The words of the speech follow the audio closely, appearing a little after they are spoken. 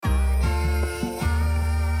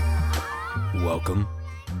Welcome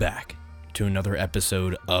back to another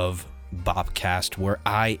episode of Bopcast, where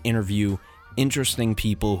I interview interesting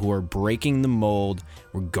people who are breaking the mold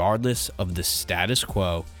regardless of the status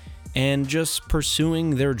quo and just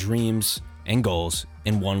pursuing their dreams and goals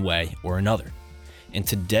in one way or another. And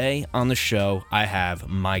today on the show, I have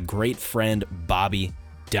my great friend Bobby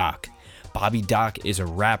Doc. Bobby Doc is a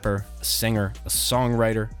rapper, a singer, a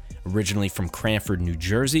songwriter, originally from Cranford, New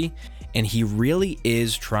Jersey, and he really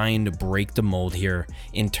is trying to break the mold here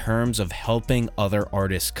in terms of helping other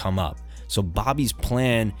artists come up. So Bobby's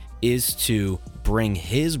plan is to bring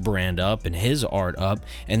his brand up and his art up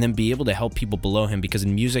and then be able to help people below him, because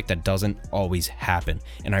in music that doesn't always happen.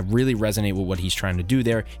 And I really resonate with what he's trying to do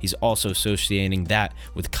there. He's also associating that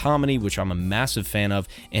with comedy, which I'm a massive fan of,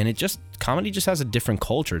 and comedy just has a different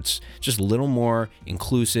culture. It's just a little more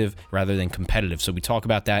inclusive rather than competitive. So we talk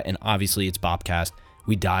about that, and obviously it's Bopcast.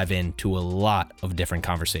 We dive into a lot of different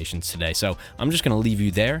conversations today. So I'm just going to leave you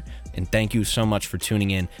there, and thank you so much for tuning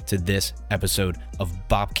in to this episode of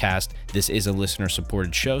Bopcast. This is a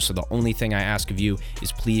listener-supported show, so the only thing I ask of you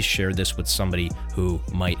is please share this with somebody who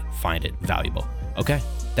might find it valuable. Okay,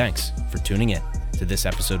 thanks for tuning in to this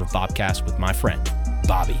episode of Bopcast with my friend,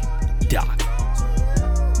 Bobby Doc.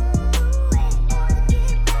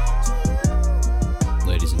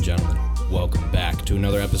 Ladies and gentlemen, welcome back to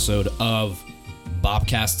another episode of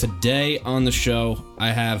Bopcast. Today on the show,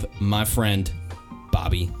 I have my friend,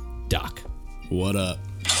 Bobby Doc. What up?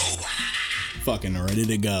 Fucking ready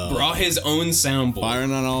to go. Brought his own soundboard.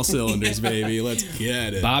 Firing on all cylinders, baby. Let's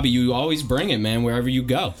get it. Bobby, you always bring it, man, wherever you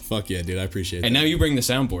go. Fuck yeah, dude. I appreciate it. And now you bring the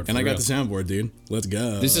soundboard. And I got the soundboard, dude. Let's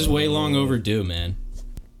go. This is way long overdue, man.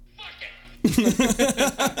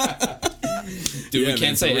 Dude, we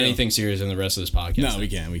can't say anything serious in the rest of this podcast. No, we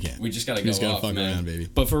can't. We just gotta go off, fuck man. around, baby.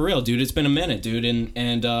 But for real, dude, it's been a minute, dude,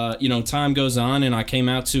 and you know, time goes on, and I came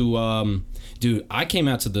out to, I came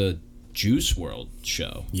out to the Juice WRLD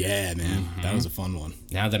show. Yeah, man, that was a fun one.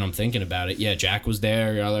 Now that I'm thinking about it, yeah, Jack was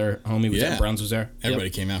there, your other homie was there, Browns was there. Everybody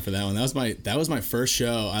came out for that one. That was my first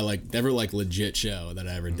show. Ever legit show that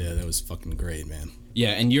I ever did. That was fucking great, man. Yeah,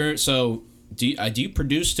 and you're so. Do you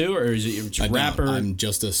produce too, or is it just rapper? I'm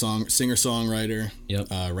just a singer-songwriter,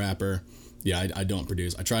 rapper. Yeah, I don't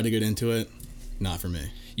produce. I tried to get into it, not for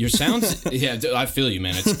me. Your sounds, yeah, I feel you,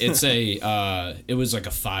 man. It was like a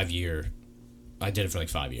 5-year. I did it for like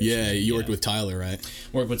 5 years. Yeah, you worked with Tyler, right?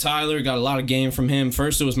 Worked with Tyler, got a lot of game from him.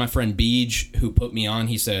 First, it was my friend Beej who put me on.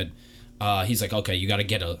 He said, he's like, okay, you got to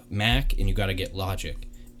get a Mac and you got to get Logic.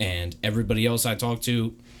 And everybody else I talked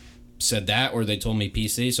to said that, or they told me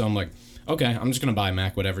PC. So I'm like, okay, I'm just going to buy a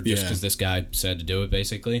Mac, whatever, just because this guy said to do it,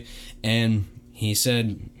 basically. And he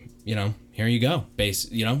said, you know, here you go. He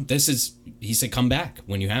said, come back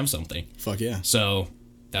when you have something. Fuck yeah. So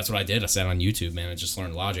that's what I did. I sat on YouTube, man. I just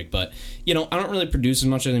learned Logic. But, you know, I don't really produce as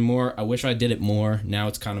much anymore. I wish I did it more. Now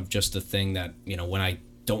it's kind of just a thing that, you know, when I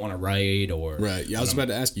don't want to write or... Right. Yeah, I was about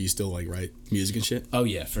to ask you still, write music and shit? Oh,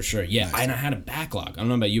 yeah, for sure. Yeah, nice. And I had a backlog. I don't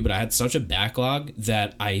know about you, but I had such a backlog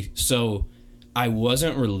that I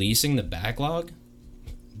wasn't releasing the backlog,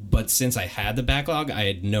 but since I had the backlog, I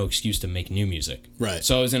had no excuse to make new music. Right.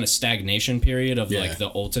 So I was in a stagnation period of like the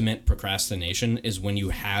ultimate procrastination is when you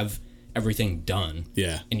have everything done.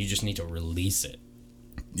 Yeah. And you just need to release it.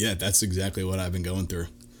 Yeah, that's exactly what I've been going through.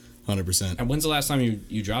 100%. And when's the last time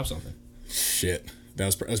you dropped something? Shit. That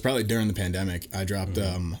was probably during the pandemic. I dropped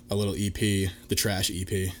a little EP, the Trash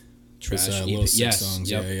EP. Trash EP. Little 6 songs.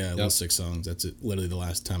 Yep. Little 6 songs. That's literally the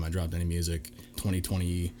last time I dropped any music.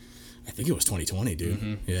 2020. I think it was 2020, dude.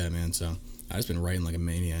 Mm-hmm. Yeah, man. So I've just been writing like a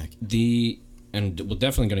maniac. And we're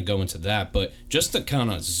definitely going to go into that, but just to kind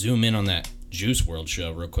of zoom in on that Juice WRLD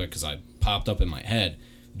show real quick, because I popped up in my head.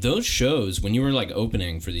 Those shows, when you were like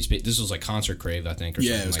opening for these, this was like Concert Crave, I think, or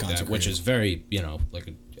something like that, which is very, you know,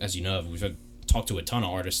 like, as you know, we've talked to a ton of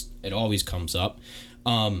artists. It always comes up.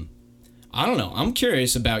 I don't know. I'm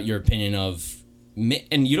curious about your opinion of,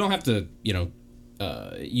 and you don't have to, you know,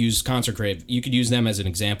 use Concert Crave. You could use them as an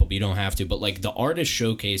example, but you don't have to. But like the artist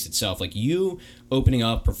showcase itself, like you opening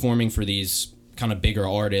up, performing for these kind of bigger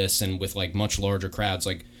artists and with like much larger crowds,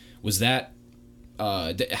 like was that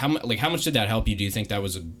how much did that help you? Do you think that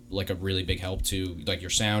was a really big help to like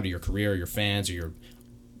your sound or your career or your fans or your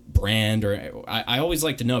brand? Or I always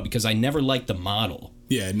like to know, because I never liked the model.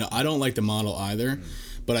 Yeah, no, I don't like the model either.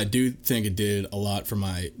 But I do think it did a lot for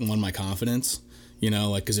my confidence, you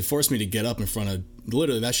know, like, because it forced me to get up in front of,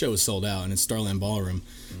 literally, that show was sold out, and it's Starland Ballroom.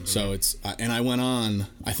 Mm-hmm. So and I went on,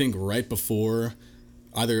 I think,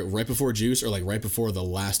 either right before Juice or, like, right before the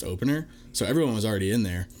last opener. So everyone was already in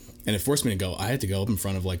there, and it forced me to go, I had to go up in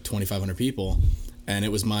front of, like, 2,500 people, and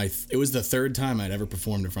it was the third time I'd ever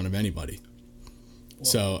performed in front of anybody.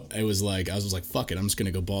 So it was like, I was like, fuck it, I'm just going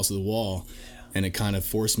to go balls to the wall. And it kind of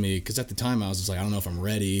forced me, because at the time I was just like, I don't know if I'm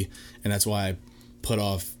ready. And that's why I put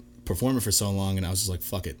off performing for so long. And I was just like,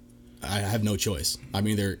 fuck it, I have no choice. I'm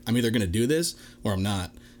either going to do this or I'm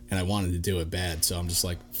not. And I wanted to do it bad. So I'm just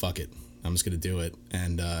like, fuck it, I'm just going to do it.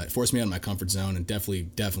 And it forced me out of my comfort zone and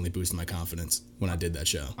definitely boosted my confidence when I did that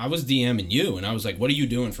show. I was DMing you and I was like, what are you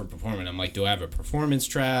doing for performing? I'm like, do I have a performance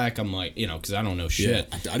track? I'm like, because I don't know shit.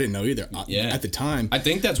 Yeah, I didn't know either. At the time. I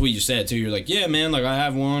think that's what you said too. You're like, yeah, man, like I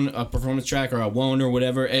have a performance track or I won't or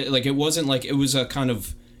whatever. It wasn't like, it was a kind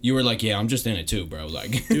of, you were like, yeah, I'm just in it too, bro.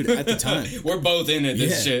 Like, dude, at the time. We're both in it,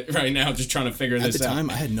 this shit right now, just trying to figure this out. At the time,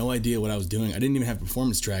 I had no idea what I was doing. I didn't even have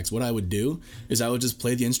performance tracks. What I would do is I would just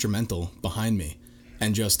play the instrumental behind me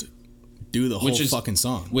and just do the whole fucking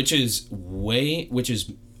song. Which is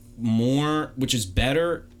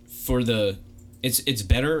better for the, it's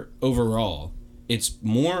better overall. It's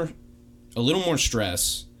a little more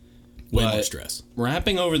stress. Way more stress.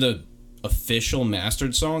 Rapping over the official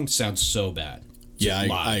mastered song sounds so bad. Yeah,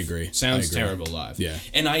 I agree. Sounds terrible live. Yeah.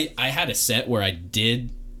 And I had a set where I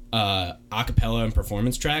did acapella and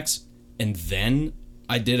performance tracks, and then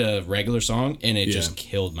I did a regular song, and it just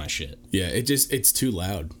killed my shit. Yeah, it's too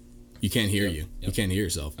loud. You can't hear you. Yep. You can't hear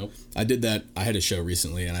yourself. Nope. I did that. I had a show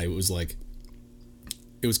recently, and it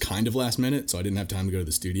was kind of last minute, so I didn't have time to go to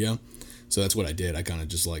the studio. So that's what I did. I kind of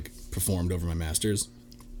just like performed over my masters.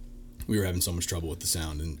 We were having so much trouble with the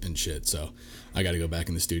sound and shit, so I got to go back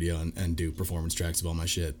in the studio and do performance tracks of all my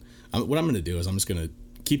shit. What I'm going to do is I'm just going to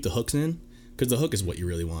keep the hooks in, because the hook is what you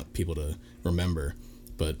really want people to remember,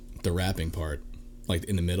 but the rapping part, like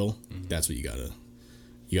in the middle, that's what you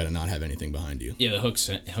gotta not have anything behind you. Yeah, the hook's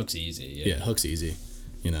easy. Yeah, hook's easy,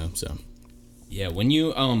 so. Yeah, when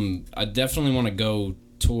you, I definitely want to go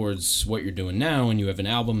towards what you're doing now, and you have an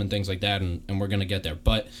album and things like that, and we're going to get there,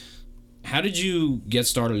 but how did you get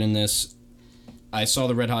started in this? I saw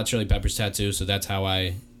the Red Hot Chili Peppers tattoo, so that's how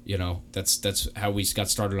that's how we got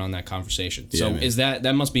started on that conversation. Yeah, so man. is that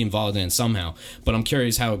must be involved in it somehow. But I'm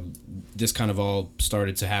curious how this kind of all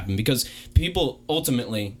started to happen, because people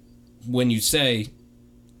ultimately, when you say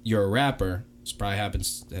you're a rapper, this probably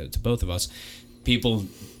happens to both of us, people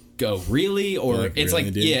go, really? Or like, it's really,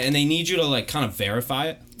 like, dude? yeah, and they need you to like kind of verify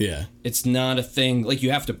it. Yeah. It's not a thing, like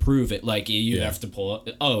you have to prove it, like you have to pull up,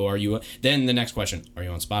 then the next question, are you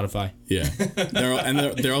on Spotify? Yeah.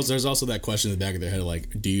 There's also that question in the back of their head,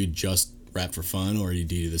 like, do you just rap for fun, or do you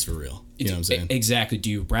do this for real? You know what I'm saying? Exactly. Do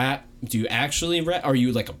you rap? Do you actually rap? Are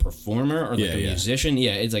you like a performer or like a musician?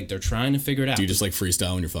 Yeah, it's like they're trying to figure it out. Do you just like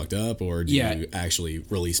freestyle when you're fucked up, or do you actually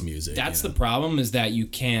release music? That's the problem, is that you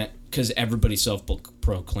can't, because everybody's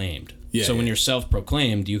self-proclaimed. Yeah, so when you're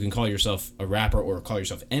self-proclaimed, you can call yourself a rapper or call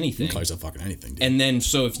yourself anything. You can call yourself fucking anything, dude. And then,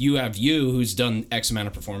 so if you have who's done X amount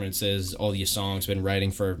of performances, all these songs, been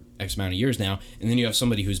writing for X amount of years now, and then you have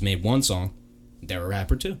somebody who's made one song, they're a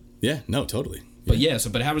rapper too. Yeah, no, totally. But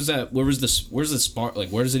but how does that, where's the spark, like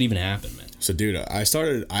where does it even happen, man? So dude, I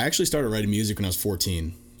actually started writing music when I was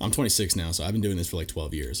 14. I'm 26 now, so I've been doing this for like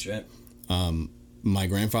 12 years. Shit. My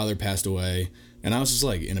grandfather passed away, and I was just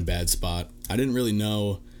like in a bad spot. I didn't really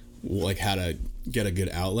know like how to get a good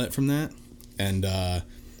outlet from that, and I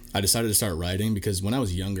decided to start writing, because when I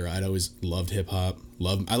was younger, I'd always loved hip hop.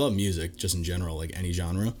 I love music just in general, like any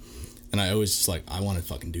genre, and I always just like, I want to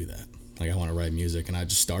fucking do that. Like, I want to write music, and I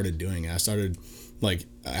just started doing it. I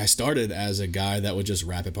started as a guy that would just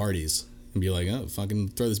rap at parties and be like, oh, fucking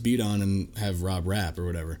throw this beat on and have Rob rap or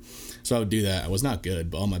whatever. So I would do that. I was not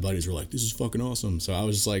good, but all my buddies were like, this is fucking awesome. So I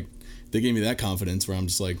was just like, they gave me that confidence where I'm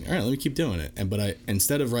just like, all right, let me keep doing it. But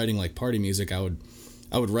instead of writing like party music, I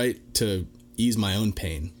would write to ease my own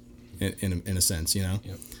pain in a sense, you know?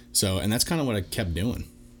 Yep. So, and that's kind of what I kept doing,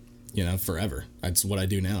 forever. That's what I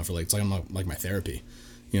do now for it's like my therapy.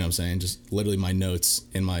 You know what I'm saying? Just literally my notes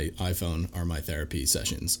in my iPhone are my therapy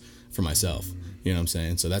sessions for myself. You know what I'm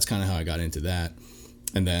saying? So that's kind of how I got into that.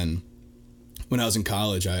 And then when I was in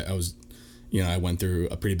college, I was, I went through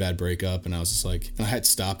a pretty bad breakup, and I was just like, and I had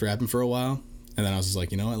stopped rapping for a while. And then I was just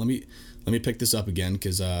like, you know what, let me pick this up again,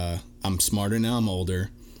 because I'm smarter now, I'm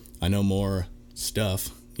older, I know more stuff,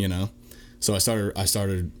 So I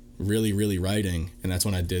started really, really writing, and that's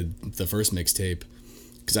when I did the first mixtape.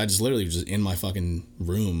 Because I just literally was just in my fucking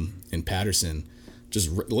room in Patterson, just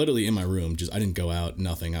literally in my room. I didn't go out,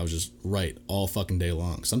 nothing. I was just write all fucking day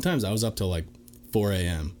long. Sometimes I was up till like 4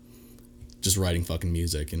 a.m. just writing fucking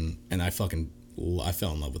music, and I fell in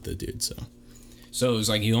love with it, dude. So it was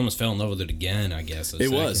like you almost fell in love with it again, I guess.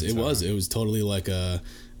 It was totally like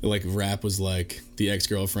like rap was like the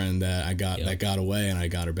ex-girlfriend that I got that got away and I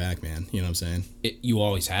got her back, man. You know what I'm saying? You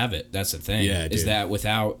always have it. That's the thing. Yeah, is dude. that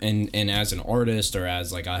without and as an artist or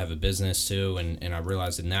as like I have a business too, and I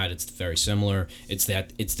realized in that it's very similar. It's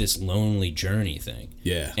this lonely journey thing.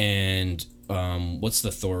 Yeah. And what's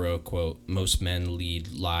the Thoreau quote? Most men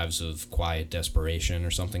lead lives of quiet desperation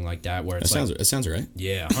or something like that. Where it's that sounds right.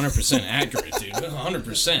 Yeah, 100% accurate, dude.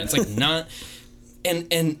 100%. It's like not,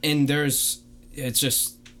 and there's, it's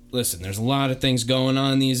just, listen, there's a lot of things going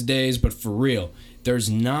on these days, but for real, there's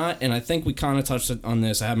not, and I think we kind of touched on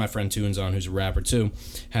this. I had my friend Tunes on, who's a rapper too.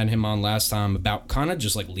 Had him on last time about kind of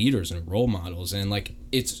just like leaders and role models, and like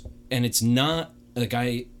it's not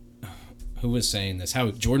like who was saying this? How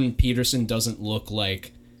Jordan Peterson doesn't look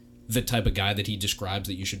like the type of guy that he describes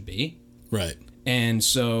that you should be. Right. And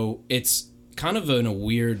so it's kind of in a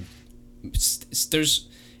weird. There's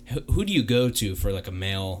who do you go to for like a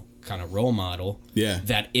male kind of role model? Yeah.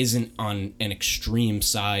 That isn't on an extreme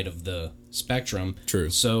side of the spectrum. True.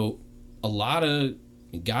 So a lot of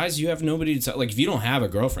guys, you have nobody to tell. Like if you don't have a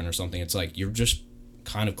girlfriend or something, it's like you're just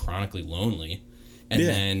kind of chronically lonely. And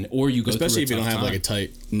then, or you go especially through if you don't have time. like a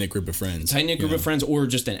tight knit group of friends, Of friends, or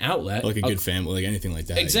just an outlet, like a good family, like anything like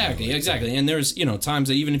that. Exactly, you know, like, exactly. And there's times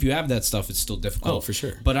that even if you have that stuff, it's still difficult. Oh, for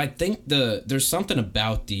sure. But I think there's something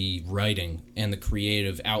about the writing and the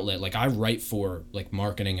creative outlet. Like I write for like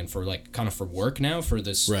marketing and for like kind of for work now for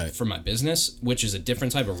this for my business, which is a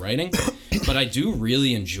different type of writing. But I do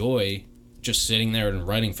really enjoy just sitting there and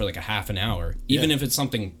writing for like a half an hour, even if it's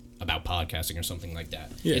something about podcasting or something like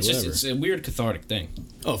that. Yeah, it's whatever. just it's a weird cathartic thing.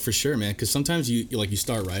 Oh, for sure, man. Because sometimes you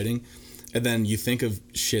start writing, and then you think of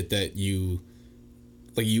shit that you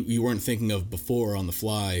weren't thinking of before on the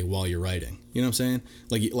fly while you're writing. You know what I'm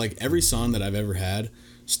saying? Like every song that I've ever had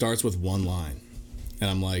starts with one line,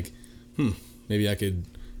 and I'm like, maybe I could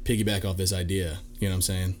piggyback off this idea. You know what I'm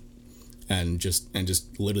saying? And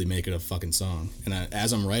just literally make it a fucking song. And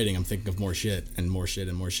as I'm writing, I'm thinking of more shit and more shit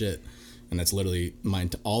and more shit. And that's literally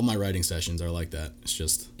all my writing sessions are like that. It's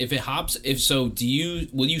just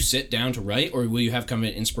will you sit down to write, or will you have kind of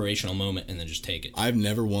an inspirational moment and then just take it? I've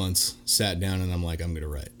never once sat down and I'm like, I'm gonna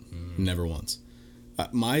write. Never once.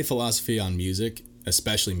 My philosophy on music,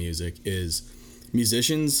 especially music, is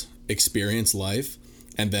musicians experience life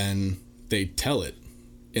and then they tell it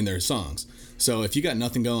in their songs. So if you got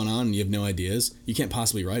nothing going on and you have no ideas, you can't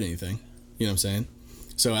possibly write anything. You know what I'm saying?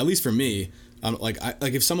 So at least for me, like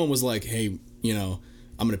if someone was like, hey, I'm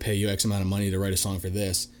gonna pay you X amount of money to write a song for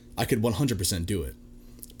this, I could 100% do it.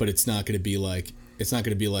 But it's not gonna be like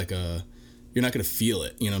you're not gonna feel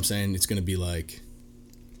it. You know what I'm saying? It's gonna be like,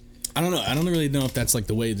 I don't know. I don't really know if that's like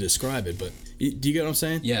the way to describe it, but do you get what I'm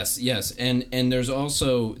saying? Yes. And there's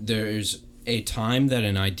a time that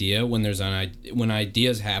an idea, when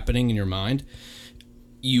idea's happening in your mind,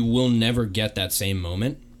 you will never get that same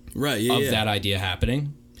moment that idea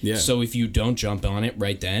happening. Yeah. So if you don't jump on it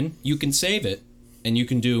right then, you can save it, and you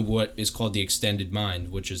can do what is called the extended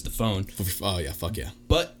mind, which is the phone. Oh yeah, fuck yeah.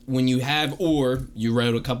 But when you you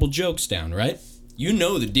wrote a couple jokes down, right? You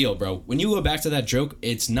know the deal, bro. When you go back to that joke,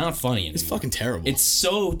 it's not funny anymore. It's fucking terrible. It's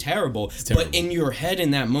so terrible. But in your head, in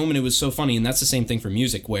that moment, it was so funny, and that's the same thing for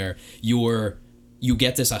music, where you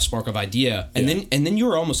get this spark of idea, and then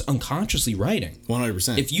you're almost unconsciously writing.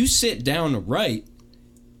 100%. If you sit down to write,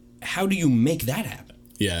 how do you make that happen?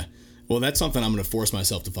 Yeah. Well, that's something I'm going to force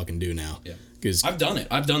myself to fucking do now. Yeah. Because I've done it.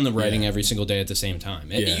 I've done the writing every single day at the same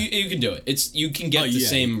time. You can do it. You can get the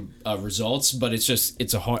same results, but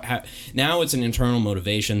it's a hard. Now it's an internal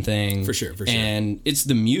motivation thing. For sure. And it's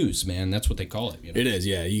the muse, man. That's what they call it. It is.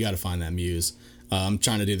 Yeah. You got to find that muse. I'm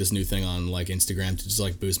trying to do this new thing on like Instagram to just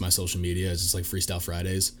like boost my social media. It's just like Freestyle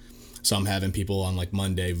Fridays. So I'm having people on like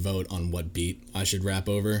Monday vote on what beat I should rap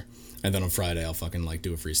over, and then on Friday I'll fucking like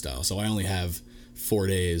do a freestyle. So I only have 4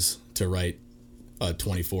 days to write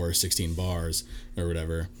 24 or 16 bars or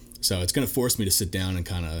whatever. So it's going to force me to sit down and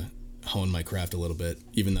kind of hone my craft a little bit,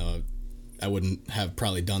 even though I wouldn't have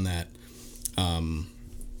probably done that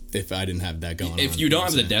if I didn't have that going on. If you don't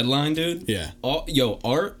have the deadline, dude. Yeah.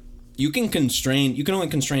 Art, you can only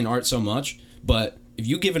constrain art so much, but if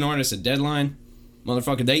you give an artist a deadline,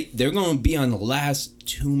 motherfucker, they're going to be on the last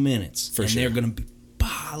 2 minutes. For sure. They're going to be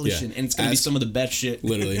polishing, and it's going to be some of the best shit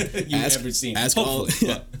literally you've ever seen. Ask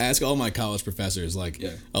all my college professors, like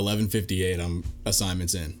 11:58,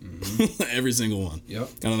 assignments in. Every single one. Yep.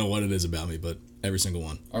 I don't know what it is about me, but every single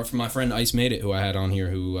one. Or for my friend Ice Made It, who I had on here,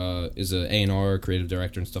 who is a A&R creative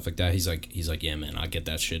director and stuff like that. He's like, yeah, man, I get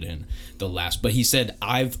that shit in the last. But he said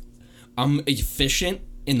I'm efficient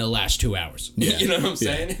in the last 2 hours. Yeah. You know what I'm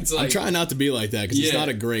saying? Yeah. It's like, I'm trying not to be like that because it's not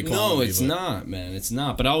a great quality. No, it's not, man. It's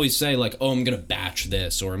not. But I always say, like, oh, I'm going to batch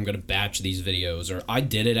this, or I'm going to batch these videos. Or I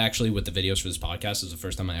did it, actually, with the videos for this podcast. It was the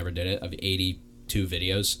first time I ever did it, of 82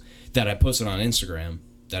 videos that I posted on Instagram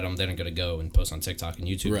that I'm then going to go and post on TikTok and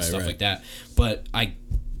YouTube and stuff like that. But I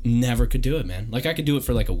never could do it, man. Like, I could do it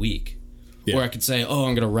for, like, a week. Yeah. Or I could say, oh,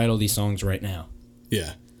 I'm going to write all these songs right now.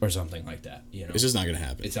 Yeah. Or something like that, you know. It's just not gonna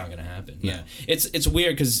happen. It's not gonna happen. No. Yeah, it's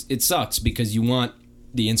weird because it sucks because you want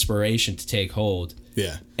the inspiration to take hold.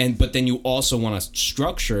 Yeah. But then you also want to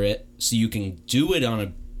structure it so you can do it on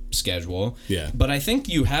a schedule. Yeah. But I think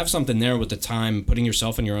you have something there with the time, putting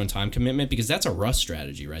yourself in your own time commitment, because that's a Russ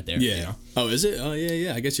strategy right there. Yeah. You know? Oh, is it? Oh,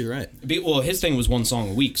 yeah. I guess you're right. Well, his thing was one song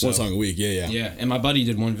a week. So. One song a week. Yeah. Yeah, and my buddy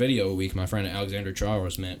did one video a week. My friend Alexander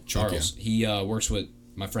Charles, Okay. He works with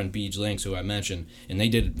my friend Beej Links, who I mentioned, and they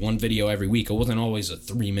did one video every week. It wasn't always a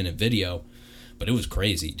 3-minute video, but it was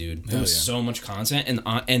crazy, dude. There was so much content,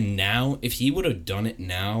 and now, if he would have done it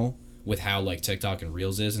now with how like TikTok and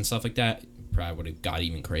Reels is and stuff like that, probably would have got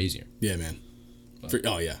even crazier. Yeah, man.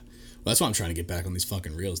 Oh yeah, well, that's why I'm trying to get back on these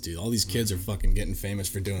fucking Reels, dude. All these kids are fucking getting famous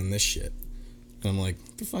for doing this shit, and I'm like,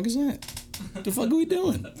 what the fuck is that? What the fuck are we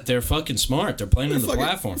doing? They're fucking smart. They're playing on the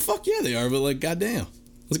platform. Fuck yeah, they are. But like, goddamn.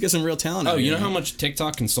 Let's get some real talent. Oh, you know how much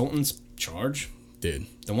TikTok consultants charge? Dude.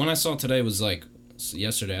 The one I saw today was like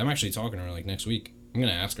yesterday. I'm actually talking to her like next week. I'm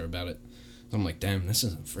going to ask her about it. I'm like, damn, this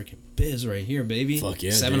is a freaking biz right here, baby. Fuck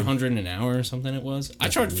yeah, $700 an hour or something it was. That's I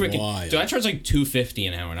charge freaking... wild. Dude, I charge like $250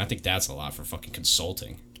 an hour, and I think that's a lot for fucking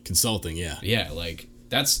consulting. Consulting, yeah. Yeah, like...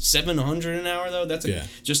 That's $700 an hour though. That's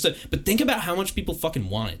but think about how much people fucking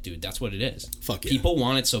want it, dude. That's what it is. Fuck yeah. People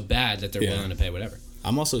want it so bad that they're willing to pay whatever.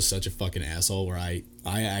 I'm also such a fucking asshole where I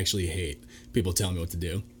actually hate people telling me what to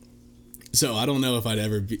do. So I don't know if I'd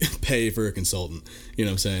ever pay for a consultant. You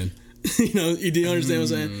know what I'm saying? Do you understand what I'm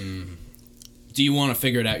saying? Do you want to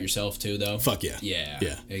figure it out yourself too, though? Fuck yeah.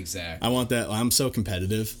 Yeah. Exactly. I want that. I'm so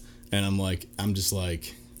competitive, and I'm just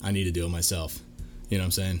like, I need to do it myself. You know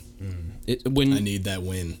what I'm saying? I need that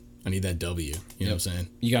win. I need that W. You know what I'm saying?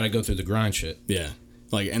 You got to go through the grind shit. Yeah.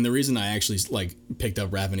 Like, and the reason I actually like picked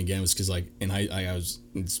up rapping again was because like I was,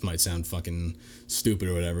 this might sound fucking stupid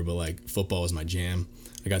or whatever, but like football was my jam.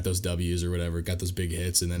 I got those W's or whatever, got those big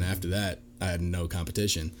hits, and then after that I had no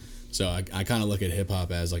competition. So I kind of look at hip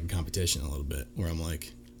hop as like a competition a little bit, where I'm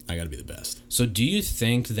like, I got to be the best. So do you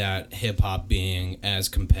think that hip hop being as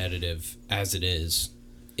competitive as it is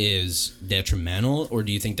detrimental, or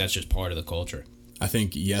do you think that's just part of the culture? I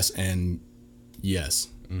think yes and yes.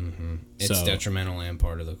 Mm-hmm. It's detrimental and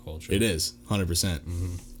part of the culture. It is 100%.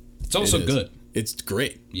 Mm-hmm. It's also good. It's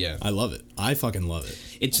great. Yeah, I love it. I fucking love it.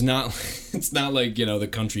 It's not like the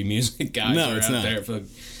country music guys are out there for,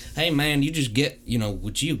 hey man, you just get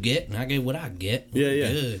what you get and I get what I get. Yeah.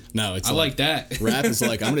 Good. No, it's I like that. Rap is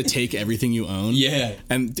like, I'm gonna take everything you own. Yeah,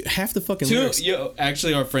 and half the fucking lyrics.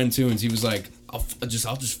 Actually, our friend Tunes, he was like, I'll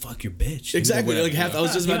just fuck your bitch. Exactly. Like half. I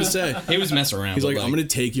was just about to say. He was messing around. He's like, I'm gonna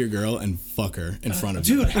take your girl and fuck her in front of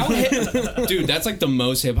you. Dude, dude, that's like the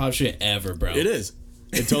most hip hop shit ever, bro. It is.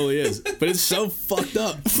 It totally is. But it's so fucked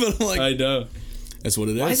up. But I'm like, I know. That's what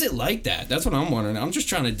it is. Why is it like that? That's what I'm wondering. I'm just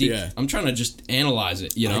trying to I'm trying to just analyze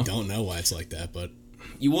it. I don't know why it's like that, but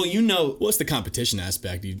well, it's the competition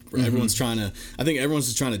aspect. Everyone's trying to. I think everyone's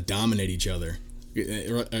just trying to dominate each other.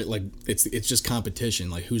 Like it's just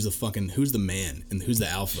competition. Like who's the man and who's the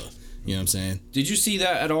alpha. You know what I'm saying? Did you see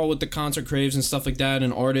that at all with the concert craves and stuff like that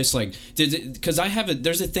and artists? Like, because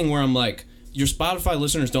there's a thing where I'm like, your Spotify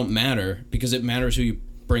listeners don't matter because it matters who you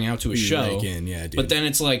bring out to a show. Dude. But then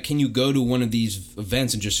it's like, can you go to one of these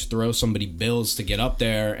events and just throw somebody bills to get up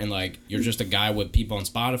there and like you're just a guy with people on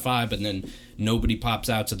Spotify, but then nobody pops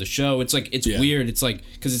out to the show? It's like weird. It's like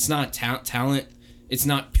because it's not talent. It's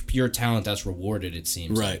not pure talent that's rewarded, it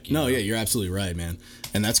seems. Right. Like, yeah, you're absolutely right, man.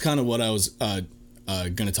 And that's kind of what I was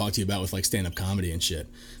going to talk to you about with like stand-up comedy and shit.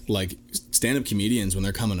 Like stand-up comedians, when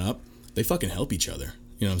they're coming up, they fucking help each other.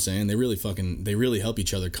 You know what I'm saying? They really help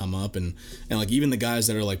each other come up. And like even the guys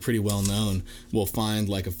that are like pretty well known will find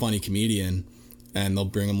like a funny comedian and they'll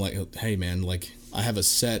bring them like, hey man, like I have a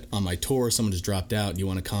set on my tour. Someone just dropped out. You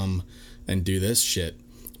want to come and do this shit?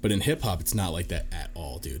 But in hip hop, it's not like that at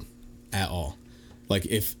all, dude. At all. Like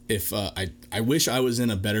if I wish I was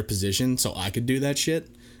in a better position so I could do that shit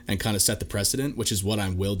and kind of set the precedent, which is what I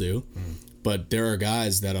will do. But there are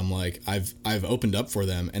guys that I'm like, I've opened up for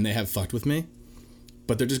them and they have fucked with me,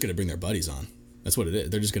 but they're just gonna bring their buddies on. That's what it is.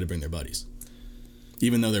 They're just gonna bring their buddies,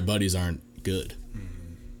 even though their buddies aren't good.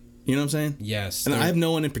 You know what I'm saying? Yes. And I have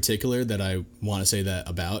no one in particular that I want to say that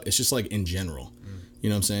about. It's just like in general. You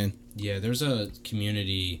know what I'm saying? Yeah, there's a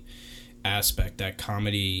community aspect that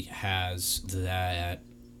comedy has that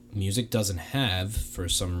music doesn't have for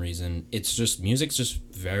some reason. It's just music's just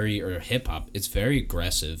or hip hop. It's very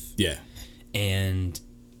aggressive. Yeah. And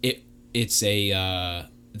it's a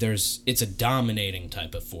dominating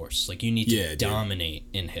type of force. Like you need to dominate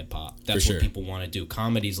in hip hop. That's what people want to do.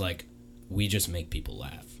 Comedy's like, we just make people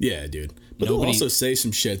laugh. Yeah, dude. But they'll also say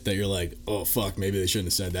some shit that you're like, oh fuck, maybe they shouldn't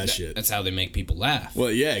have said that shit. That's how they make people laugh. Well,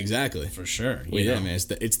 yeah, exactly. For sure. Well, yeah, man, it's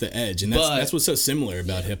the edge, and that's what's so similar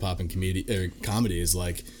about hip hop and comedy is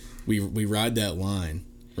like we ride that line,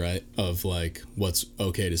 right, of like what's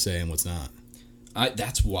okay to say and what's not.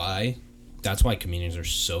 That's why comedians are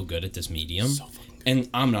so good at this medium. And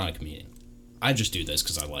I'm not a comedian. I just do this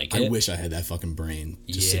because I like it. I wish I had that fucking brain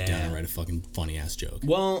to sit down and write a fucking funny ass joke.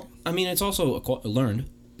 Well, I mean, it's also a learned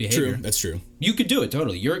behavior. True, that's true. You could do it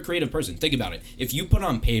totally. You're a creative person. Think about it. If you put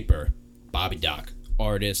on paper, Bobby Doc,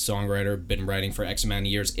 artist, songwriter, been writing for X amount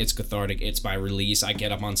of years, it's cathartic, it's by release, I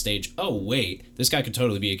get up on stage, oh wait, this guy could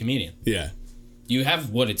totally be a comedian. Yeah. You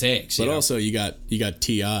have what it takes. But also you got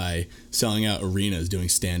T.I. selling out arenas doing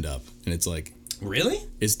stand up, and it's like, really?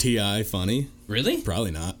 Is T.I. funny? Really?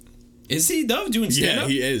 Probably not. Is he though doing stand up?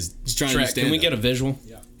 Yeah, he is. He's trying to do stand up. Can we get a visual?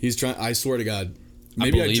 Yeah. He's trying. I swear to God.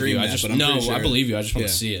 Maybe I dreamed that, but I'm pretty sure. I believe you. I just want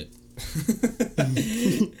to see it.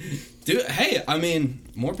 Dude, hey, I mean,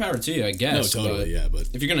 more power to you, I guess. No, totally, but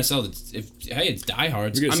if you're gonna sell it, it's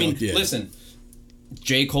diehards. I mean, listen,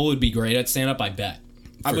 J. Cole would be great at stand up. I bet.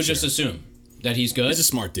 I would just assume that he's good. He's a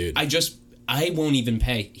smart dude. I won't even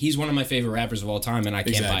pay. He's one of my favorite rappers of all time, and I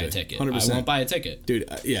can't buy a ticket. 100%. I won't buy a ticket, dude.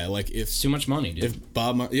 Like if it's too much money, dude. If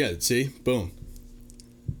Bob, see, boom.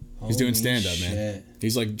 He's doing stand up, man.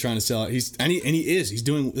 He's like trying to sell it. He's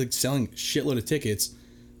doing like selling shitload of tickets.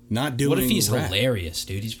 Not doing. What if he's rap. Hilarious,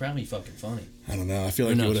 dude? He's probably fucking funny. I don't know. I feel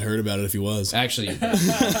like you would have heard about it if he was. Actually, that's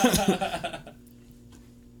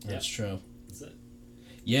true. That's it.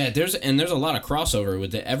 Yeah, there's a lot of crossover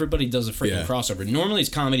with it. Everybody does a freaking crossover. Normally, it's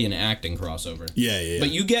comedy and acting crossover. Yeah. But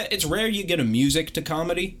it's rare you get a music to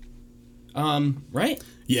comedy. Right?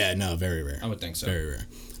 Yeah, no, very rare. I would think so. Very rare.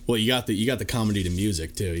 Well, you got the comedy to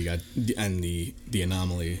music too. You got the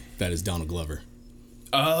anomaly that is Donald Glover.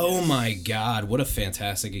 Oh my God! What a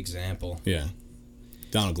fantastic example. Yeah,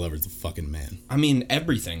 Donald Glover's the fucking man. I mean,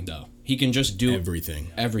 everything though. He can just do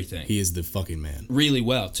everything. Everything. He is the fucking man. Really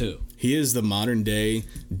well too. He is the modern day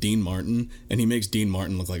Dean Martin, and he makes Dean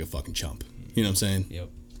Martin look like a fucking chump. You know what I'm saying? Yep.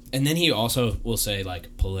 And then he also will say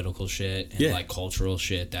like political shit and like cultural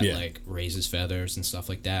shit that like raises feathers and stuff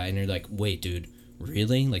like that. And you're like, wait, dude,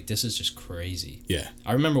 really? Like this is just crazy. Yeah.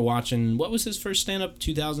 I remember watching. What was his first stand up?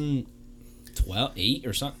 2012, 8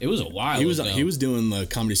 or something. It was a while ago. He was doing the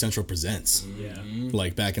Comedy Central Presents. Yeah.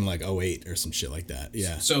 Like back in like 2008 or some shit like that.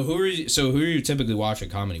 Yeah. So who are you typically watching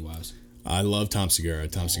comedy wise? I love Tom Segura.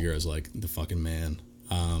 Tom Segura is like the fucking man.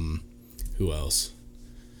 Who else?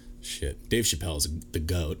 Shit. Dave Chappelle is the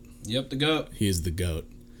GOAT. Yep, the GOAT. He is the GOAT.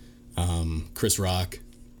 Chris Rock.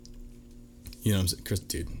 You know what I'm saying? Chris,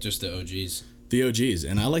 dude. Just the OGs. The OGs.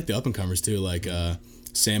 And I like the up-and-comers too, like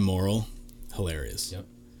Sam Morrill. Hilarious. Yep.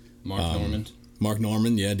 Mark Normand. Mark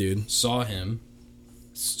Normand, yeah, dude. Saw him.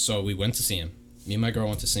 So we went to see him. Me and my girl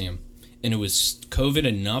went to see him. And it was COVID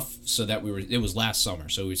enough so that it was last summer.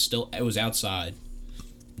 So it was outside.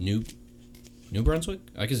 New Brunswick?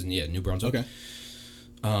 I guess, yeah, New Brunswick. Okay.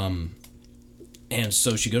 And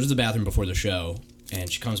so she goes to the bathroom before the show,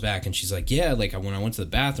 and she comes back, and she's like, yeah, like, when I went to the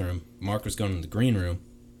bathroom, Mark was going to the green room,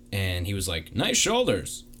 and he was like, nice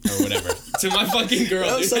shoulders, or whatever, to my fucking girl.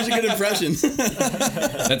 That was such a good impression.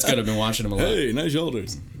 That's good. I've been watching him a lot. Hey, nice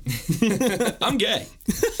shoulders. I'm gay.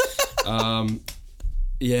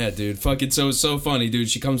 Yeah, dude. Fucking so funny, dude.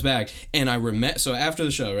 She comes back, and so after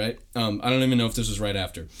the show, right? I don't even know if this was right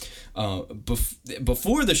after.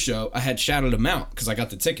 Before the show, I had shouted him out because I got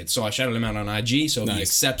the tickets. So I shouted him out on IG. So he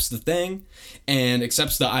accepts the thing and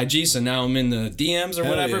accepts the IG. So now I'm in the DMs or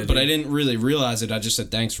whatever. Yeah, but I didn't really realize it. I just said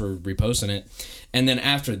thanks for reposting it. And then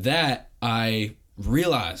after that, I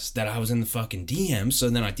realized that I was in the fucking DMs. So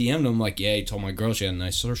then I DM'd him like, yeah, he told my girl she had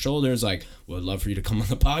nice shoulders. Like, well, I'd love for you to come on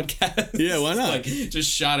the podcast. Yeah, why not? Like, just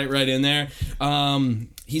shot it right in there.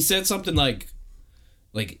 He said something like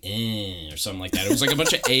or something like that. It was like a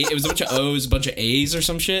bunch of it was a bunch of O's, a bunch of A's or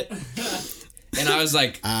some shit. And I was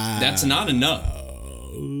like, that's not a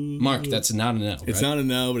no. Mark, that's not a no. It's not a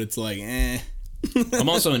no, but it's like, I'm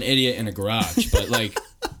also an idiot in a garage, but like,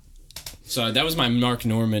 so that was my Mark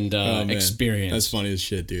Normand experience. That's funny as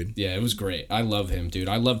shit, dude. Yeah, it was great. I love him, dude.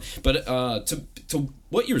 But to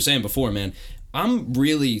what you were saying before, man, I've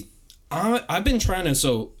been trying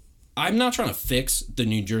to, I'm not trying to fix the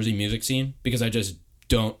New Jersey music scene because I just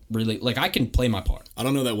don't really like. I can play my part. I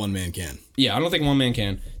don't know that one man can. Yeah, I don't think one man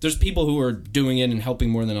can. There's people who are doing it and helping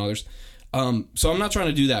more than others. So I'm not trying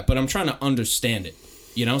to do that, but I'm trying to understand it.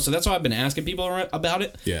 You know, so that's why I've been asking people about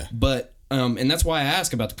it. Yeah. But and that's why I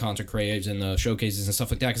ask about the concert creatives and the showcases and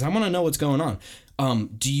stuff like that, because I want to know what's going on.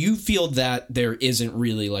 Do you feel that there isn't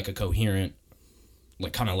really like a coherent,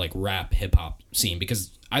 like kind of like rap hip hop scene?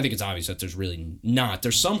 Because I think it's obvious that there's really not.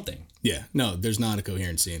 There's something. Yeah, no, there's not a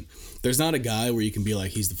coherent scene. There's not a guy where you can be like,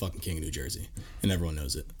 he's the fucking king of New Jersey, and everyone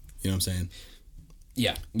knows it. You know what I'm saying?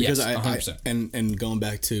 Yeah, because yes, 100%. And going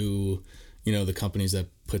back to, you know, the companies that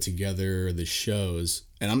put together the shows,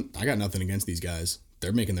 and I got nothing against these guys.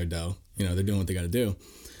 They're making their dough. You know, they're doing what they got to do.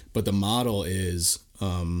 But the model is,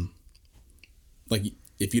 like,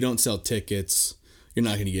 if you don't sell tickets, you're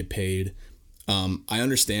not going to get paid. I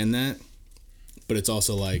understand that, but it's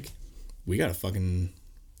also like, we got to fucking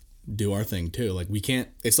do our thing too. Like, we can't,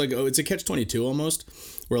 it's like, it's a catch-22 almost,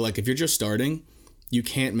 where like, if you're just starting, you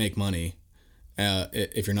can't make money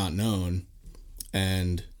if you're not known,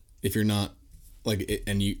 and if you're not like,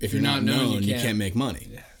 if you're not known, you can't make money.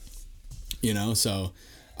 Yeah. You know, so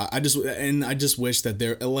I just wish that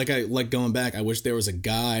there, like going back, I wish there was a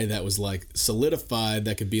guy that was like solidified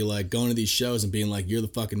that could be like going to these shows and being like, you're the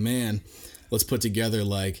fucking man. Let's put together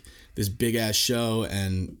like this big ass show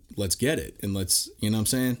and let's get it, and let's, you know what I'm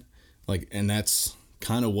saying? Like, and that's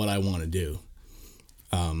kind of what I want to do.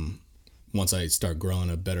 Once I start growing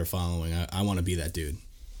a better following, I want to be that dude.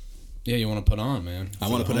 Yeah, you want to put on, man. I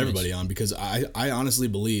want to put everybody on, because I honestly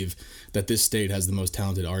believe that this state has the most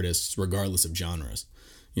talented artists regardless of genres.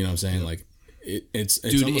 You know what I'm saying? Like, it's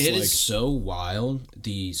dude, almost it like, is so wild.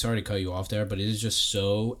 Sorry to cut you off there, but it is just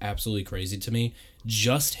so absolutely crazy to me.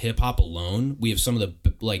 Just hip hop alone, we have some of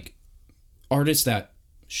the like artists that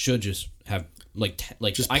should just have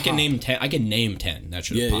I can name 10. I can name 10 that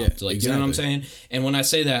should have popped. Like, exactly. You know what I'm saying? And when I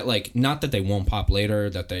say that, like, not that they won't pop later,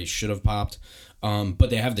 that they should have popped, but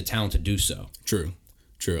they have the talent to do so. True.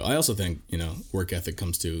 I also think, you know, work ethic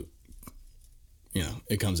comes in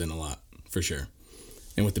a lot for sure.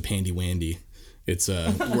 And with the pandy wandy, it's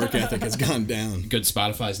work ethic has gone down. Good,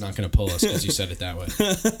 Spotify's not going to pull us because you said it that way.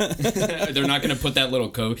 They're not going to put that little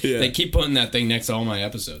code. Yeah. They keep putting that thing next to all my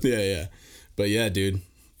episodes. Yeah. But yeah, dude,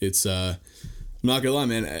 it's I'm not gonna lie,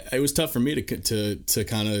 man. It was tough for me to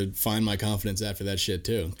kind of find my confidence after that shit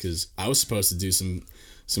too, because I was supposed to do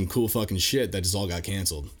some cool fucking shit that just all got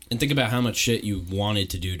canceled. And think about how much shit you wanted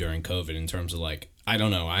to do during COVID in terms of like, I don't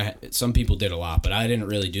know. Some people did a lot, but I didn't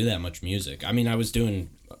really do that much music. I mean, I was doing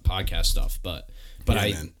podcast stuff, but yeah,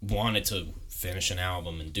 I wanted to finish an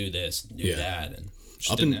album and do this, do that, and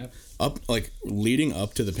just leading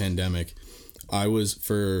up to the pandemic, I was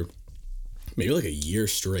for maybe like a year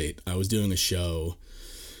straight, I was doing a show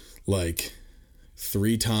like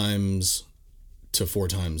 3 times to 4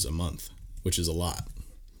 times a month, which is a lot.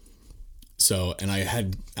 So, and I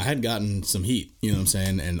had gotten some heat, you know what I'm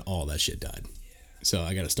saying, and all that shit died. Yeah. So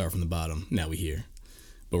I got to start from the bottom. Now we here,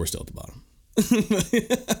 but we're still at the bottom.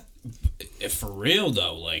 For real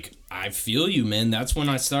though, like, I feel you, man. That's when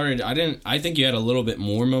I started. I think you had a little bit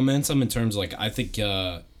more momentum in terms of, like, I think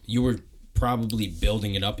you were probably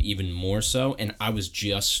building it up even more so, and I was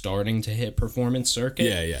just starting to hit performance circuit.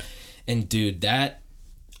 Yeah. And dude,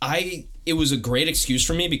 it was a great excuse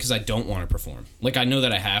for me because I don't want to perform. Like, I know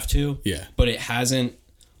that I have to. Yeah. But it hasn't.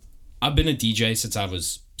 I've been a DJ since I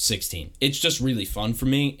was 16. It's just really fun for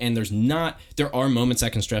me, and there are moments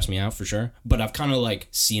that can stress me out for sure, but I've kind of like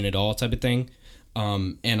seen it all type of thing.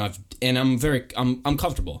 And I'm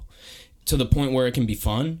comfortable to the point where it can be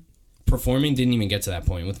fun. Performing didn't even get to that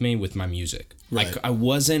point with me with my music. Right.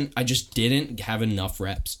 I just didn't have enough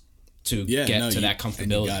reps to get to that comfortability.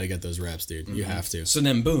 And you gotta get those reps, dude. Mm-hmm. You have to. So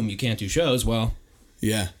then, boom, you can't do shows. Well,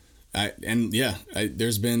 yeah, I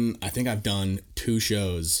think I've done 2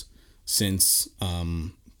 shows since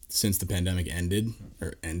the pandemic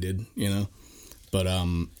ended, you know, but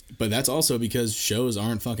that's also because shows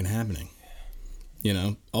aren't fucking happening, you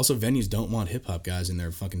know. Also, venues don't want hip hop guys in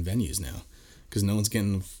their fucking venues now, because no one's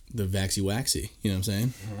getting the vaxy waxy, you know what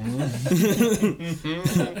I'm saying?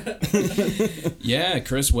 Yeah,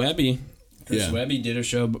 Chris Webby did a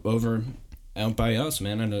show out by us,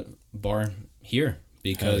 man, at a bar here,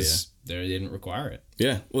 because they didn't require it.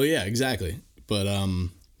 Yeah, well, yeah, exactly. But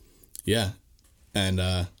yeah,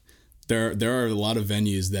 and there are a lot of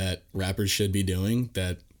venues that rappers should be doing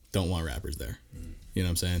that don't want rappers there. You know what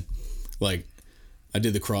I'm saying? Like, I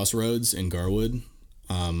did the Crossroads in Garwood,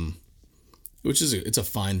 which is it's a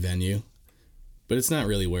fine venue, but it's not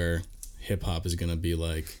really where hip hop is gonna be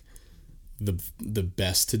like the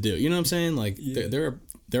best to do. You know what I'm saying? Like, there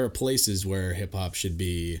are places where hip hop should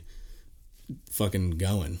be fucking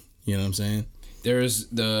going. You know what I'm saying?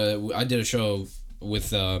 I did a show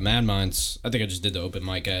with Mad Minds. I think I just did the open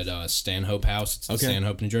mic at Stanhope House. It's in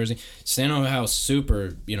Stanhope, New Jersey. Stanhope House,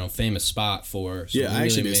 super, famous spot for. I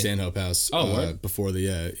actually did Stanhope House. Before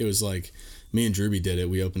it was like me and Drewby did it.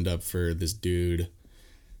 We opened up for this dude.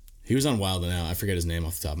 He was on Wild 'N Out. I forget his name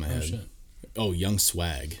off the top of my head. Shit. Oh, Young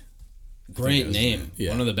Swag. Great name.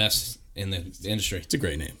 Yeah. One of the best in the industry. It's a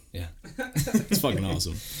great name. Yeah. It's fucking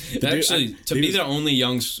awesome. To be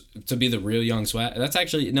the real Young Swag, that's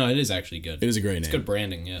actually, no, it is actually good. It is a great name. It's good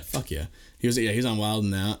branding, yeah. Fuck yeah. He was on Wild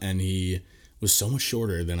 'N Out, and he was so much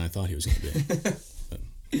shorter than I thought he was going to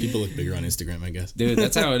be. People look bigger on Instagram, I guess. Dude,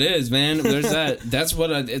 that's how it is, man. There's that. That's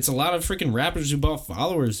what it's a lot of freaking rappers who bought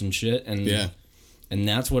followers and shit, and yeah. And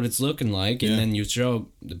that's what it's looking like. And then you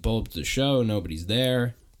pull up the show, nobody's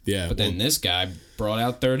there. Yeah. But then this guy brought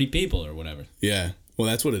out 30 people or whatever. Yeah. Well,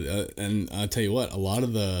 that's what it. And I'll tell you what, a lot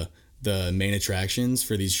of the main attractions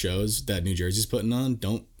for these shows that New Jersey's putting on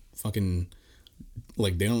don't fucking,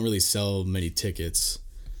 like, they don't really sell many tickets.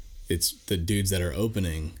 It's the dudes that are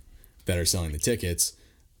opening that are selling the tickets,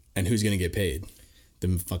 and who's gonna get paid?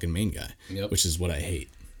 The fucking main guy. Yep. Which is what I hate.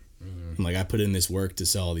 I'm like, I put in this work to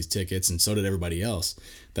sell all these tickets, and so did everybody else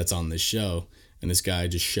that's on this show, and this guy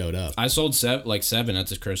just showed up. I sold seven at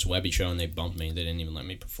the Chris Webby show, and they bumped me. They didn't even let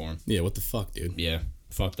me perform. Yeah, what the fuck, dude? Yeah,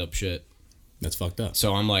 fucked up shit. That's fucked up.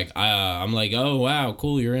 So I'm like, oh wow,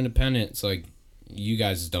 cool, you're independent. It's like, you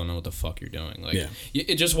guys don't know what the fuck you're doing. Like,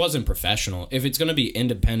 it just wasn't professional. If it's gonna be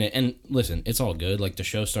independent, and listen, it's all good. Like, the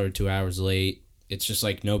show started 2 hours late. It's just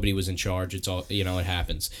like nobody was in charge. It's all, it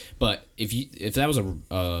happens. But if that was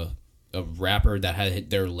a rapper that had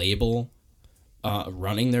their label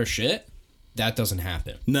running their shit, that doesn't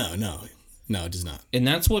happen. No, it does not. And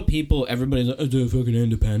that's what everybody's like, oh, they're fucking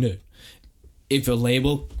independent. If a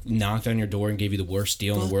label knocked on your door and gave you the worst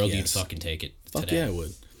deal in the world, you'd fucking take it. Fuck today. Yeah, I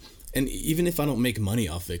would. And even if I don't make money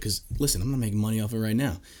off it, because listen, I'm not making money off it right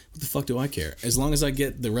now. What the fuck do I care? As long as I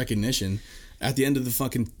get the recognition at the end of the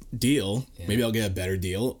fucking deal, maybe I'll get a better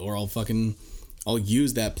deal, or I'll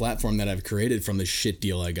use that platform that I've created from the shit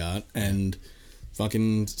deal I got and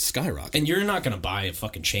fucking skyrocket. And you're not gonna buy a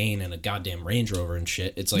fucking chain and a goddamn Range Rover and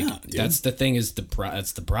shit. It's like, that's the thing, that's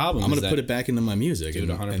the problem. I'm gonna put it back into my music and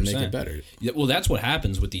make it better. Well, that's what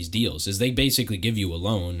happens with these deals, is they basically give you a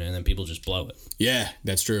loan and then people just blow it. Yeah,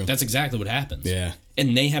 that's true. That's exactly what happens. Yeah.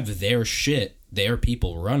 And they have their shit, their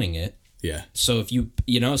people running it. Yeah. So if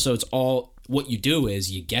so it's all, what you do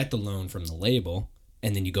is you get the loan from the label,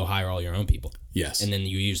 and then you go hire all your own people. Yes. And then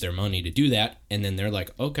you use their money to do that, and then they're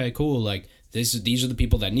like, okay, cool, like, these are the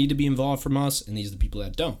people that need to be involved from us, and these are the people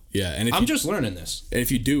that don't. Yeah, and I'm just learning this. And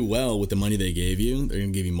if you do well with the money they gave you, they're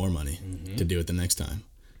gonna give you more money to do it the next time,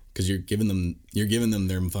 because you're giving them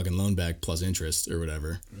their fucking loan back plus interest or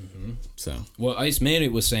whatever. So what Ice Made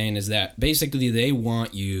It was saying is that basically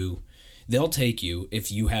they'll take you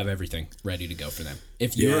if you have everything ready to go for them.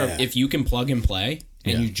 If you can plug and play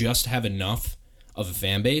and you just have enough of a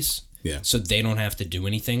fan base. Yeah. So they don't have to do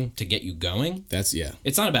anything to get you going.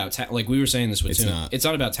 It's not about like we were saying this with Tim. It's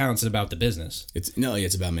not about talent. It's about the business. It's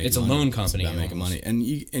about making. It's money. a loan company. It's about making money, and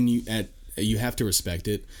you have to respect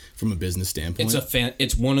it from a business standpoint.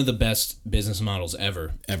 It's one of the best business models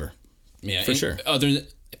ever. Yeah, for sure.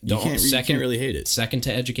 You can't really hate it. Second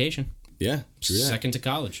to education. Yeah, true that. Second to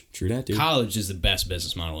college. True that, dude. College is the best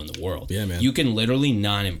business model in the world. Yeah, man. You can literally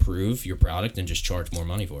not improve your product and just charge more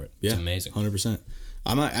money for it. Yeah, it's amazing. 100%.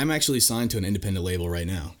 I'm actually signed to an independent label right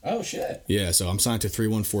now. Oh shit. Yeah, so I'm signed to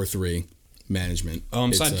 3143 Management. Oh,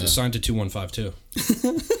 I'm signed to 2152.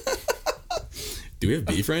 Do we have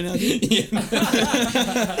beef right now, dude?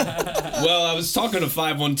 Well, I was talking to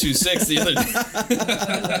 5126 the other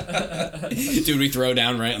day. Dude, we throw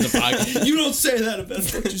down right in the pocket. You don't say that about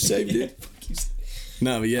what you say, dude.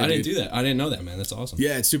 No, but yeah, I didn't do that. I didn't know that, man. That's awesome.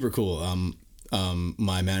 Yeah, it's super cool.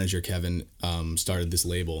 My manager Kevin started this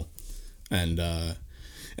label, and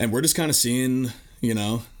we're just kind of seeing,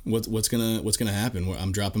 what's gonna happen.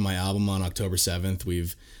 I'm dropping my album on October 7th.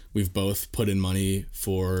 We've both put in money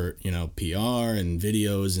for PR and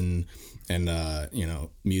videos and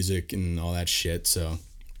music and all that shit. So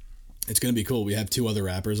it's gonna be cool. We have 2 other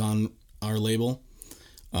rappers on our label.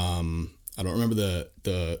 I don't remember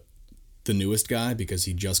the newest guy because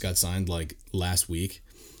he just got signed like last week,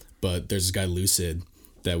 but there's this guy Lucid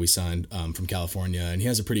that we signed from California, and he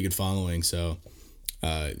has a pretty good following. So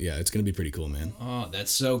yeah, it's gonna be pretty cool, man. Oh,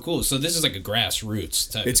 that's so cool. So this is like a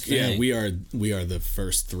grassroots type of thing. Yeah, we are the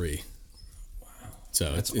first 3. Wow.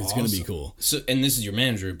 So it's awesome. Gonna be cool. So, and this is your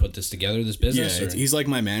manager who put this together, this business? Yeah, he's like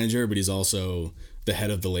my manager, but he's also the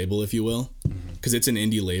head of the label, if you will. because it's an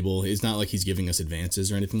indie label. It's not like he's giving us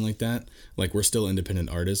advances or anything like that. Like, we're still independent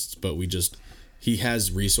artists, but he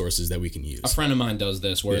has resources that we can use. A friend of mine does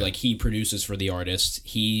this where like he produces for the artist.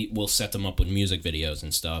 He will set them up with music videos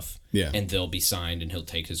and stuff. Yeah. And they'll be signed and he'll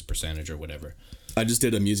take his percentage or whatever. I just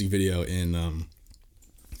did a music video in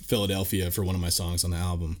Philadelphia for one of my songs on the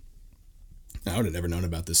album. I would have never known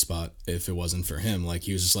about this spot if it wasn't for him. Like,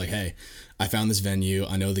 he was just like, hey, I found this venue.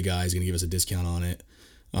 I know the guy's going to give us a discount on it.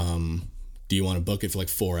 Do you want to book it for like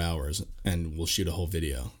 4 hours and we'll shoot a whole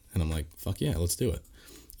video? And I'm like, fuck yeah, let's do it.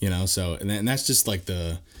 You know, so, and that's just like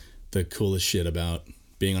the coolest shit about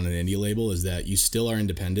being on an indie label is that you still are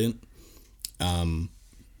independent,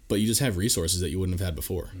 but you just have resources that you wouldn't have had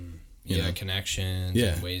before. You know? Connections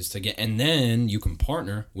and ways to get, and then you can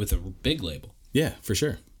partner with a big label. Yeah, for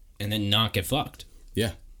sure. And then not get fucked.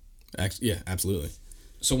 Yeah. Yeah, absolutely.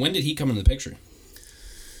 So when did he come into the picture?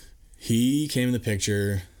 He came in the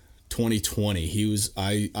picture 2020.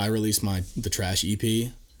 I released the Trash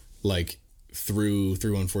EP like through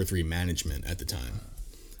 3143 management at the time.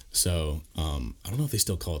 So I don't know if they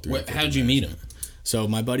still call it 3143. How'd you meet him? So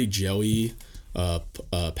my buddy Joey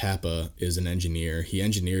Papa is an engineer. He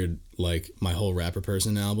engineered like my whole Rapper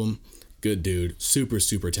Person album. Good dude,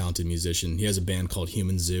 super talented musician. He has a band called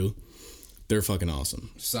Human Zoo. They're fucking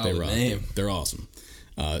awesome. Solid name. They're awesome.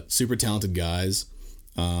 Super talented guys.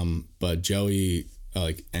 But Joey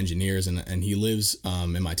like engineers and he lives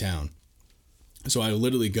in my town. So I would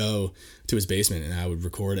literally go to his basement and I would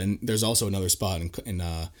record. And there's also another spot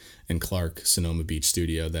in Clark, Sonoma Beach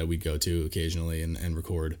studio that we'd go to occasionally and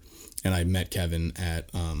record. And I met Kevin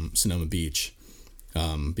at Sonoma Beach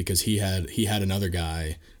because he had another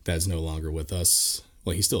guy that's no longer with us.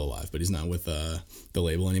 Well, he's still alive, but he's not with the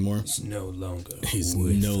label anymore. He's no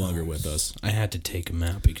longer with us. I had to take him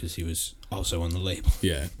out because he was also on the label.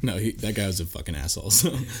 Yeah. No, that guy was a fucking asshole. So.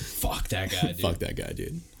 Fuck that guy, dude. Fuck that guy,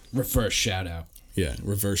 dude. Reverse shout out. Yeah,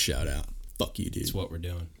 reverse shout out. Fuck you, dude. That's what we're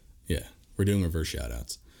doing. Yeah, we're doing reverse shout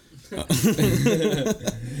outs.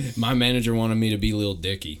 My manager wanted me to be Lil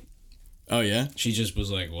Dicky. Oh, yeah? She just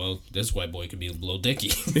was like, well, this white boy could be Lil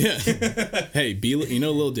Dicky. Yeah. Hey,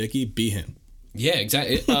 Lil Dicky? Be him. Yeah,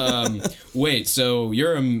 exactly. Wait, so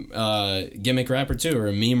you're a gimmick rapper too, or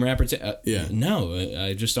a meme rapper too? Yeah. No,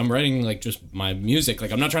 I'm writing like just my music.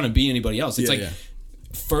 Like, I'm not trying to be anybody else. It's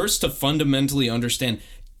first to fundamentally understand.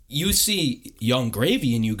 You see Young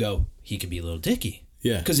Gravy and you go, he could be Lil Dicky.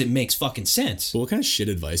 Yeah. Because it makes fucking sense. Well, what kind of shit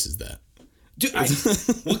advice is that? Dude,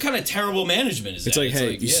 what kind of terrible management is that? It's like,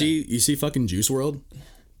 hey, you see fucking Juice WRLD?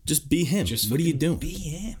 Just be him. What are you doing? Be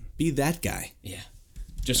him. Be that guy. Yeah.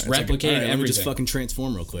 Just replicate everything. Let me just fucking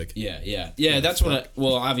transform real quick. Yeah. That's what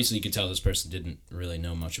well, obviously you could tell this person didn't really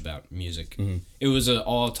know much about music. Mm-hmm. It was an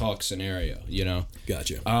all-talk scenario, you know?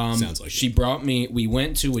 Gotcha. Sounds like she brought me, we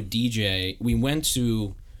went to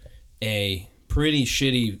a pretty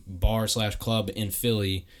shitty bar/club in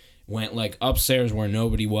Philly, went like upstairs where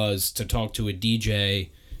nobody was to talk to a DJ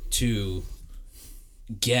to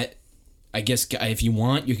get, I guess if you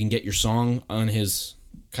want, you can get your song on his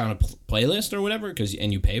kind of playlist or whatever,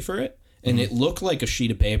 and you pay for it. And it looked like a sheet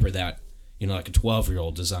of paper that, you know, like a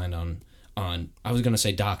 12-year-old designed on I was going to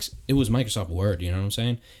say docs. It was Microsoft Word, you know what I'm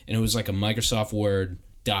saying? And it was like a Microsoft Word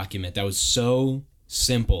document that was so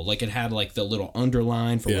simple. Like, it had like the little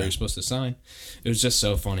underline for where you're supposed to sign. It was just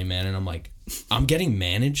so funny, man. And I'm like, I'm getting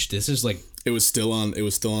managed. This is like, it was still on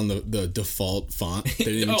the default font. They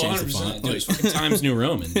didn't even change the font. It was fucking Times New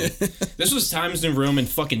Roman. This was Times New Roman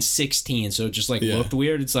fucking 16, so it just like looked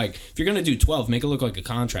weird. It's like, if you're gonna do 12, make it look like a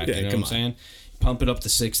contract. You know what I'm saying? Pump it up to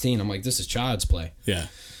 16. I'm like, this is child's play. Yeah.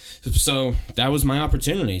 So that was my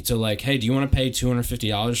opportunity to like, hey, do you want to pay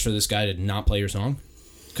 $250 for this guy to not play your song?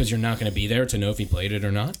 Because you're not going to be there to know if he played it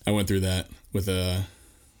or not. I went through that with a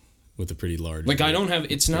pretty large. Like, I don't have.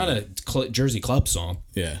 It's not a Jersey Club song.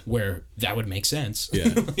 Yeah. Where that would make sense. Yeah.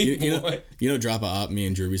 you know, Drop a Op, me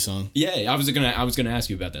and Drewby song. Yeah, I was gonna ask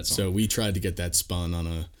you about that song. So we tried to get that spun on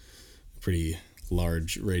a pretty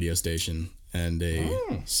large radio station, and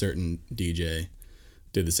a certain DJ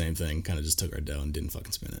did the same thing. Kind of just took our dough and didn't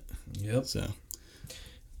fucking spin it. Yep. So.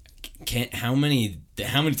 How many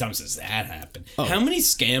times does that happen? Oh. How many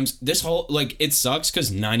scams? This whole, like, it sucks because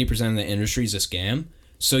 90% of the industry is a scam,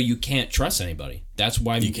 so you can't trust anybody. That's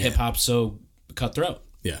why hip hop's so cutthroat.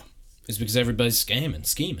 Yeah, it's because everybody's scheming.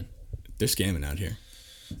 They're scamming out here,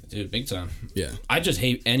 dude, big time. Yeah, I just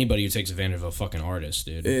hate anybody who takes advantage of a fucking artist,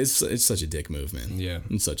 dude. It's such a dick move, man. Yeah,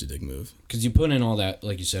 it's such a dick move because you put in all that,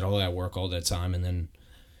 like you said, all that work, all that time, and then,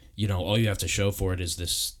 you know, all you have to show for it is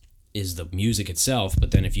the music itself.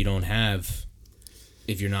 But then if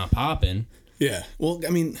you're not popping. Yeah. Well,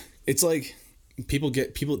 I mean, it's like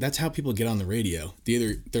people. That's how people get on the radio.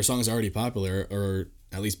 Either their song's already popular, or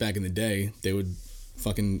at least back in the day, they would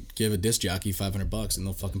fucking give a disc jockey $500 and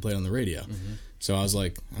they'll fucking play it on the radio. Mm-hmm. So I was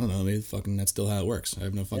like, I don't know, maybe fucking that's still how it works. I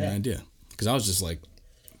have no fucking idea. Because I was just like,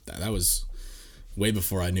 that was way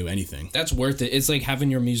before I knew anything. That's worth it. It's like having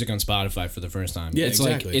your music on Spotify for the first time. Yeah, it's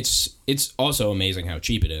exactly. Like, it's also amazing how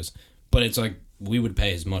cheap it is. But it's like we would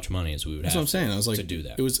pay as much money as we would That's what I'm saying. I was like, to do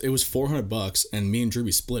that. It was $400 and me and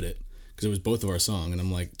Drewby split it. Because it was both of our song, and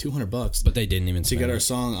I'm like $200. But they didn't even to get our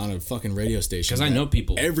song on a fucking radio station. Because I know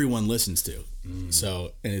people everyone listens to.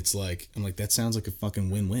 So, and it's like, I'm like, that sounds like a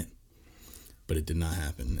fucking win-win. But it did not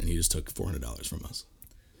happen, and he just took $400 from us.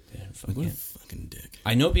 Yeah, what a fucking dick.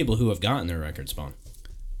 I know people who have gotten their record spawned.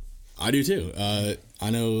 I do too. I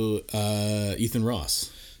know Ethan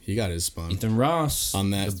Ross. He got his spun. Ethan Ross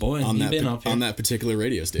on that on that particular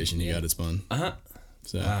radio station. He got it spun.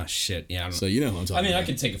 So shit. Yeah. So you know who I'm talking about. I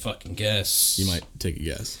could take a fucking guess. You might take a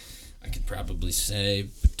guess. I could probably say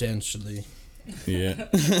potentially. Yeah.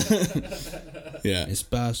 Yeah. It's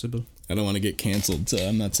possible. I don't want to get canceled, so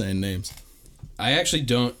I'm not saying names. I actually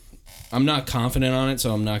don't. I'm not confident on it,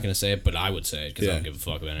 so I'm not going to say it, but I would say it because I don't give a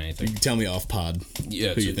fuck about anything. You can tell me off pod who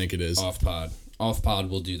you think it is. Off pod. Off pod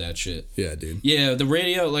will do that shit. Yeah, dude. Yeah, the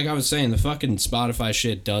radio, like I was saying, the fucking Spotify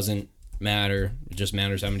shit doesn't matter. It just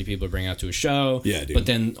matters how many people bring out to a show. Yeah, dude. But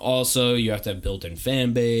then also you have to have built-in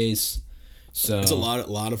fan base. So it's a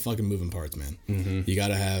lot of fucking moving parts, man. Mm-hmm. You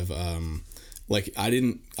gotta have like I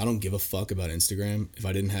don't give a fuck about Instagram. If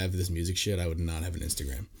I didn't have this music shit, I would not have an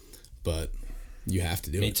Instagram. But you have to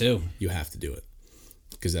do it. Me too. You have to do it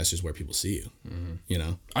because that's just where people see you. Mm-hmm. You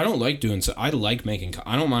know. I don't like doing so. I like making.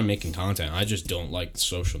 I don't mind making content. I just don't like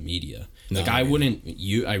social media. Like I wouldn't.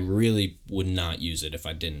 I really would not use it if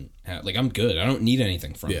I didn't have. Like I'm good. I don't need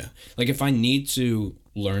anything from it. Like if I need to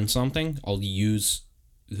learn something, I'll use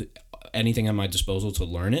anything at my disposal to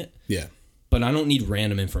learn it. Yeah. But I don't need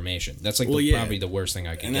random information. That's like probably the worst thing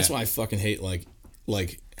I can. And that's why I fucking hate like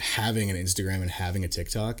having an Instagram and having a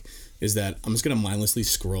TikTok is that I'm just gonna mindlessly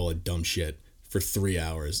scroll at dumb shit for 3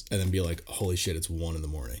 hours and then be like, holy shit, it's 1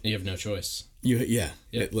 a.m. You have no choice.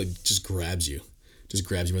 It like just grabs you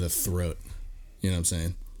by the throat. You know what I'm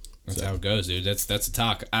saying? That's how it goes, dude. That's a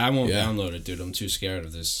talk. I won't download it, dude. I'm too scared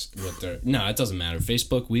of this. No, it doesn't matter.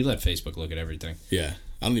 Facebook, we let Facebook look at everything. Yeah.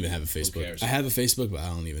 I don't even have a Facebook. I have a Facebook, but I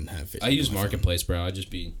don't even have Facebook. I use Marketplace, bro. I just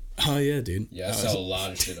be. Oh yeah, dude. Yeah, I sell a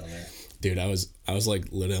lot of shit on there. Dude, I was like,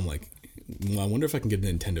 literally, I'm like, well, I wonder if I can get a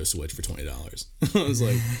Nintendo Switch for $20. I was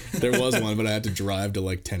like, there was one, but I had to drive to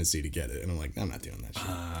like Tennessee to get it, and I'm like, I'm not doing that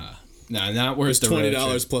shit. Nah, not worth the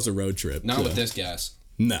 $20 plus a road trip. Not with this gas.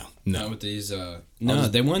 No. Not with these. No,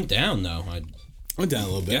 they went down though. Went down a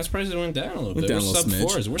little bit. Gas prices went down a little bit. We're sub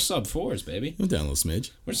fours. We're sub fours, baby. Went down a little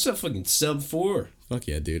smidge. We're fucking sub 4. Fuck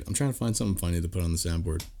yeah, dude. I'm trying to find something funny to put on the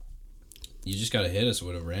soundboard. You just gotta hit us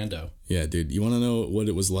with a rando. Yeah, dude. You want to know what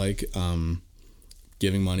it was like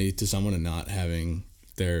giving money to someone and not having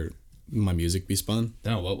my music be spun?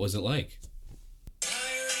 No, what was it like?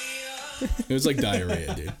 It was like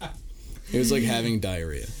diarrhea, dude. It was like having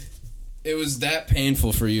diarrhea. It was that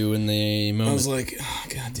painful for you in the moment. I was like, oh,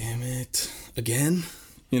 God damn it. Again?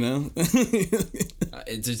 You know?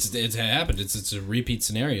 It's happened. It's a repeat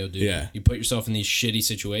scenario, dude. Yeah. You put yourself in these shitty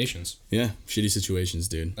situations. Yeah, shitty situations,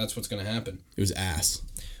 dude. That's what's going to happen. It was ass.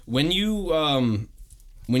 When you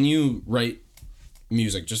write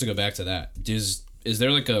music, just to go back to that, is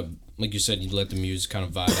there like you said, you let the music kind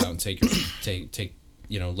of vibe out and take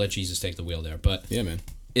let Jesus take the wheel there. But yeah, man.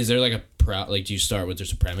 Is there like do you start with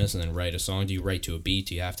just a premise and then write a song? Do you write to a beat?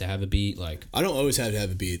 Do you have to have a beat? Like I don't always have to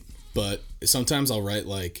have a beat, but sometimes I'll write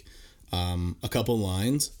like a couple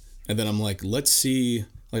lines and then I'm like, let's see,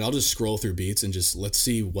 like I'll just scroll through beats and just let's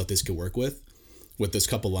see what this could work with this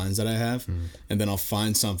couple lines that I have, and then I'll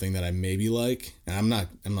find something that I maybe like, and I'm not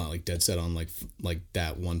like dead set on like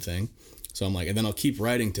that one thing. So I'm like, and then I'll keep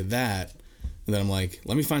writing to that, and then I'm like,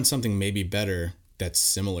 let me find something maybe better that's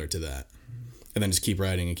similar to that. And then just keep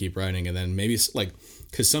writing, and then maybe it's like,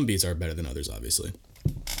 because some beats are better than others, obviously.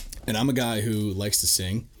 And I'm a guy who likes to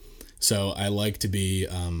sing, so I like to be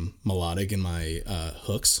melodic in my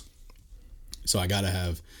hooks. So I gotta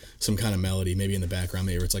have some kind of melody, maybe in the background,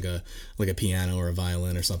 maybe it's like a piano or a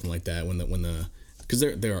violin or something like that. Because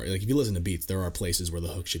there are, like, if you listen to beats, there are places where the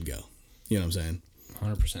hook should go. You know what I'm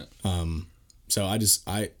saying? 100%. So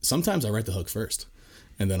I sometimes I write the hook first,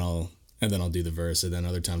 and then I'll do the verse, and then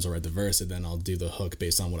other times I'll write the verse, and then I'll do the hook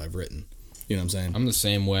based on what I've written. You know what I'm saying? I'm the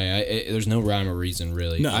same way. There's no rhyme or reason,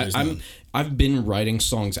 really. No, I've been writing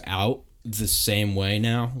songs out the same way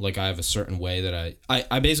now. Like, I have a certain way that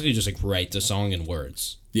I basically just, like, write the song in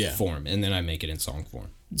words form, and then I make it in song form.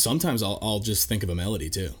 sometimes I'll just think of a melody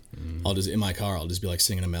too. I'll just, in my car, I'll just be like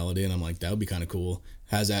singing a melody, and I'm like, that would be kind of cool.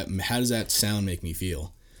 How does that sound make me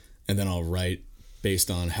feel? And then I'll write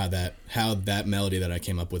based on how that melody that I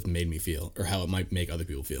came up with made me feel, or how it might make other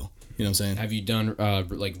people feel. You know what I'm saying? Have you done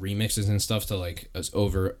like remixes and stuff to like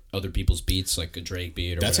over other people's beats, like a Drake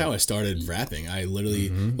beat? Or That's whatever? how I started rapping. I literally,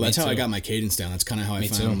 well, that's how I got my cadence down. That's kind of how I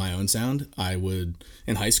found my own sound.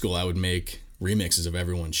 In high school, I would make remixes of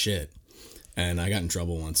everyone's shit. And I got in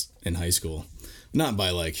trouble once in high school. Not by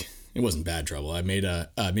like, it wasn't bad trouble. I made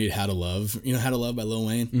How to Love. You know How to Love by Lil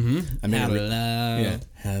Wayne? Mm-hmm. I made How to Love. Yeah,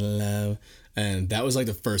 How to Love. And that was like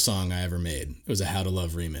the first song I ever made. It was a How to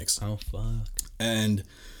Love remix. Oh, fuck. And,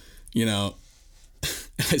 you know,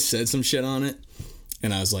 I said some shit on it.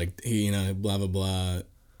 And I was like, blah, blah, blah.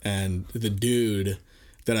 And the dude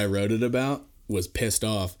that I wrote it about was pissed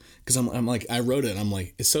off. Because I'm like, I wrote it and I'm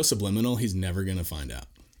like, it's so subliminal, he's never going to find out.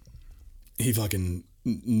 He fucking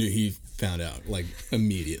knew, he found out like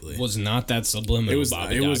immediately. Was not that subliminal. It was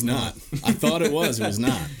not. I thought it was. It was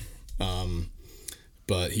not.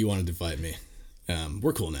 But he wanted to fight me.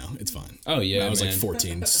 We're cool now. It's fine. Oh yeah, I was man. like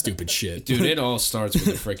 14. Stupid shit, dude. It all starts with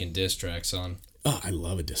a freaking diss track, son. Oh, I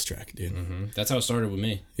love a diss track, dude. Mm-hmm. That's how it started with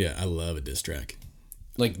me. Yeah, I love a diss track.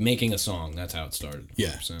 Like making a song. That's how it started. 100%.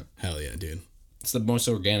 Yeah. Hell yeah, dude. It's the most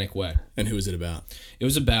organic way. And who was it about? It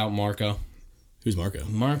was about Marco. Who's Marco?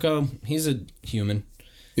 Marco, he's a human.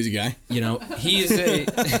 He's a guy? You know, he is a...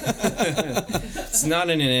 It's not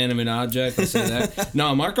an inanimate object, I'll say that.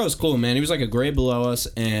 No, Marco's cool, man. He was like a grade below us,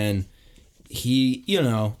 and he, you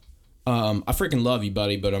know... I freaking love you,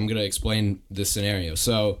 buddy, but I'm going to explain this scenario.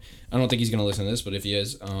 So, I don't think he's going to listen to this, but if he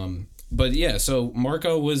is... but yeah, so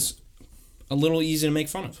Marco was a little easy to make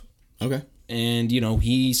fun of. Okay. And, you know,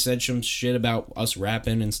 he said some shit about us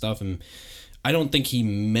rapping and stuff, and I don't think he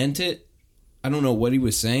meant it. I don't know what he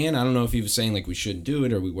was saying. I don't know if he was saying, like, we shouldn't do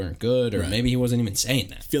it or we weren't good, or maybe he wasn't even saying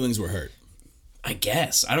that. Feelings were hurt. I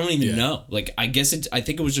guess. I don't even know. Like, I guess I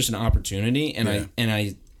think it was just an opportunity,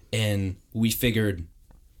 and we figured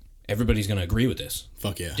everybody's going to agree with this.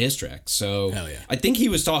 Fuck yeah. Diss track. So, hell yeah. I think he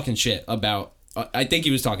was talking shit about... I think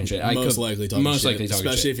he was talking shit. Most likely talking shit.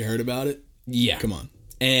 Especially if you heard about it. Yeah. Come on.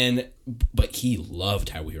 But he loved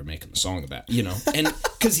how we were making the song about, you know, and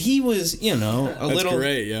because he was, you know, That's little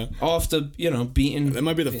great, yeah. off the, you know, beating. That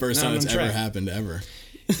might be the first time it's ever happened, ever.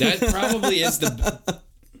 That probably is the...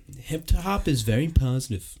 Hip hop is very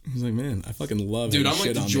positive. He's like, man, I fucking love it. Dude, I'm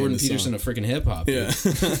like the Jordan Peterson of freaking hip hop. Yeah.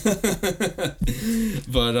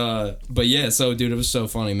 But yeah, so dude, it was so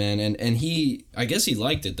funny, man. And he, I guess he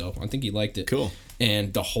liked it though. I think he liked it. Cool.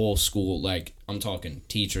 And the whole school, like, I'm talking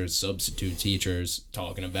teachers, substitute teachers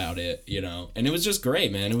talking about it, you know. And it was just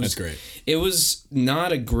great, man. That's great. It was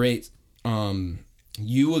not a great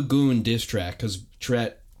You a Goon diss track, because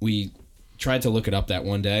we tried to look it up that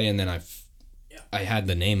one day, and then I had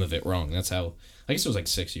the name of it wrong. That's how, I guess it was like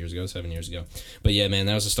 7 years ago. But yeah, man,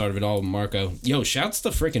 that was the start of it all. Marco. Yo, shouts to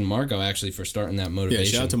freaking Marco, actually, for starting that motivation.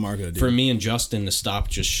 Yeah, shout out to Marco, dude. For me and Justin to stop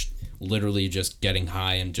just literally just getting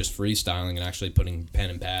high and just freestyling and actually putting pen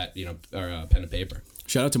and pen and paper.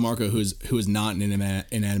 Shout out to Marco, who is not an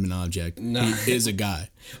inanimate object. No. He is a guy.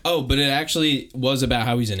 Oh, but it actually was about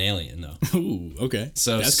how he's an alien, though. Ooh, okay.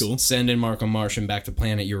 So that's cool. Sending Marco Martian back to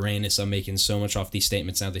planet Uranus. I'm making so much off these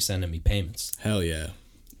statements. Now they're sending me payments. Hell yeah.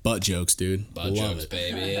 Butt jokes, dude. Butt jokes,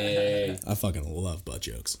 baby. I fucking love butt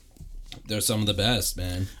jokes. They're some of the best,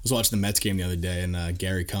 man. I was watching the Mets game the other day, and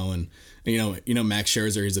Gary Cohen, you know Max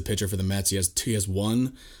Scherzer, he's a pitcher for the Mets. He has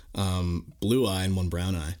one blue eye and one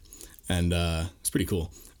brown eye, and it's pretty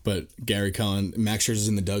cool. But Gary Cohen, Max Scherzer's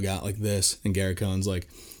in the dugout like this, and Gary Cohen's like,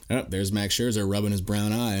 oh, there's Max Scherzer rubbing his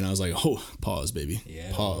brown eye, and I was like, oh, pause, baby,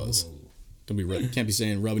 pause. Can't be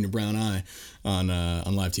saying rubbing your brown eye on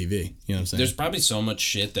live TV. You know what I'm saying? There's probably so much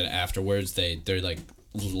shit that afterwards they're like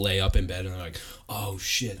lay up in bed and they're like, oh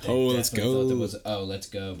shit. Let's go. Let's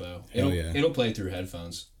go, Bo. It'll play through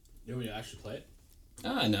headphones. You want me to actually play it?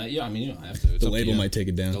 No, yeah, I mean, you don't have to. It's the label might take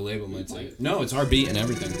it down. The label might take it. No, it's our beat and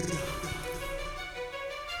everything.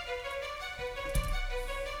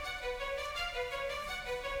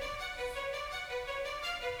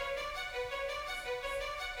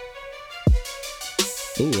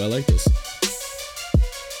 Ooh, I like this.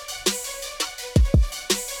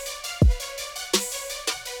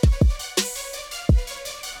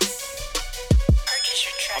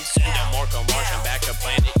 I'm sending Marco Martian back to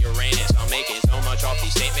planet Uranus. I'm making so much off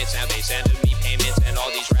these statements. Now they sending me payments, and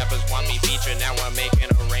all these rappers want me featured. Now I'm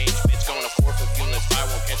making arrangements. Going to court for fueless fire,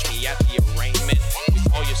 won't catch me at the arraignment. You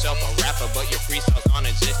call yourself a rapper, but your freestyle's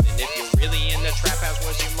non-existent. If you're really in the trap house,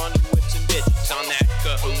 where's your money, whips, and bitches? On that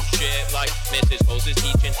Kahoot shit, like Mrs. Moses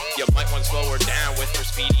teaching. You might want to slow her down with her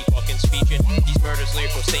speedy fucking speeching. These murders,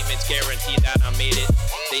 lyrical statements guarantee that I made it.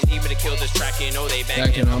 They need me to kill this track, you know they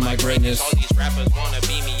backing on my greatness. All these rappers wanna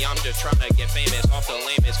be me, I'm just trying to get famous off the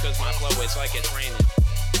lamest, cause my flow is like it's raining.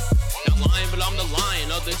 Not lying, but I'm the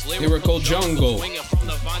lion of this lyrical jungle. Swinging from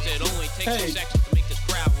the vines, it only takes 2 seconds to make this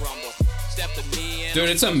crowd rumble. Step to me and Dude,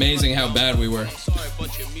 it's amazing how bad we were. I'm sorry,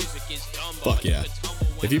 but your music is dumb. Fuck yeah.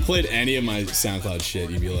 If you played any of my SoundCloud shit,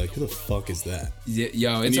 you'd be like, "Who the fuck is that?"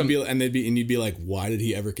 Yo, And you'd be like, "Why did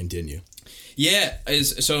he ever continue?" yeah.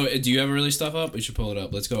 So do you ever release stuff up? We should pull it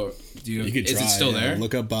up. Let's go. You could try. Is it still there?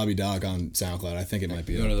 Look up Bobby Doc on SoundCloud. I think it might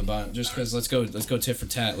be. Go to the bottom. Just because. Let's go tit for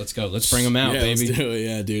tat. Let's go. Let's bring them out, baby. Let's do it.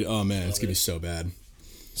 Yeah, dude. Oh man, it's gonna be so bad.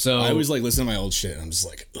 So I always like listen to my old shit. And I'm just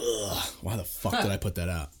like, ugh, why the fuck did I put that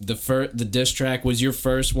out? the diss track was your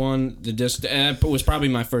first one. The diss was probably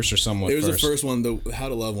my first or somewhat. It was first. the first one. The How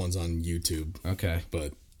to Love one's on YouTube. Okay.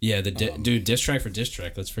 But yeah, dude, diss track for diss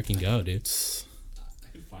track. Let's freaking go, dude.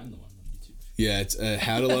 I can find the one on YouTube. Yeah, it's a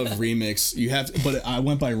How to Love remix. You have, but I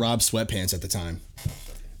went by Rob Sweatpants at the time.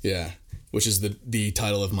 Yeah, which is the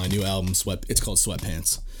title of my new album. It's called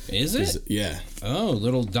Sweatpants. Is it? Yeah. Oh,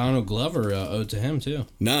 little Donald Glover ode to him too.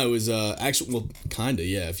 No, it was actually, well, kinda,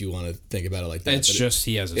 yeah, if you want to think about it like that. It's just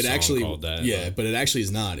he has a song called that. Yeah, but it actually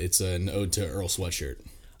is not. It's an ode to Earl Sweatshirt.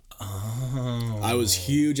 Oh. I was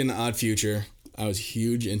huge into Odd Future. I was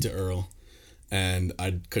huge into Earl, and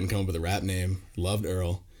I couldn't come up with a rap name. Loved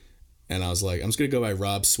Earl, and I was like, I'm just gonna go by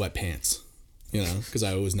Rob Sweatpants. You know, because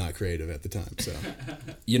I was not creative at the time. So,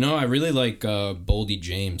 you know, I really like Boldy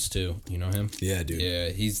James too. You know him? Yeah, dude. Yeah,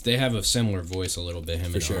 they have a similar voice a little bit,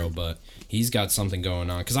 him and sure. Earl, but he's got something going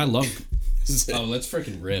on. Because I love. Oh, let's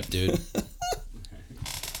freaking rip, dude.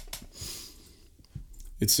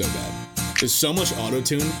 It's so bad. There's so much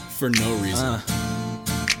auto-tune for no reason.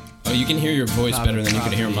 Oh, you can hear your voice better than you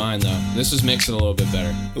can hear mine, though. This is mixed a little bit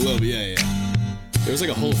better. A little bit, yeah. There was like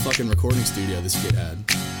a whole fucking recording studio this kid had.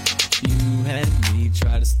 You had me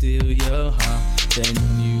try to steal your heart, then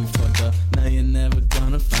you fucked up. Now you're never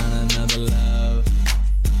gonna find another love.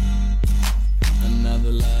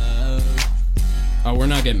 Oh, we're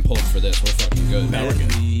not getting pulled for this. We're fucking good. Now we're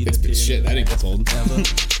good. It's shit. I didn't get told.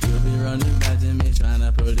 You'll be running back to me trying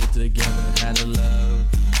to put it together. Had a love.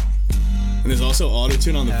 And there's also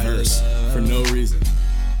auto-tune on the verse for no reason.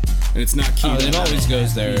 And it's not key. Oh, it always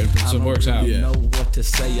goes there, so it works out. Yeah. Know what to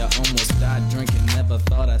say. I almost died drinking. Never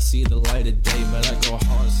thought I'd see the light of day, but I go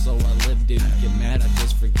hard, so I live. Didn't get mad. I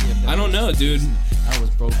just forgive. I don't know, dude. I was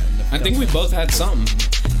broken. I think we both had something.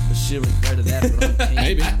 But she regretted that. But I'm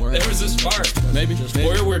Maybe. There was this part. Maybe.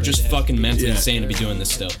 Or we're just fucking mentally Yeah. insane to be doing this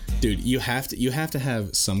still. Dude, you have to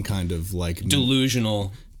have some kind of like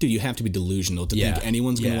Delusional. Dude, you have to be delusional to Yeah. think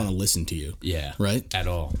anyone's gonna Yeah. want to listen to you. Yeah. Right? At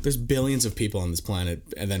all. There's billions of people on this planet,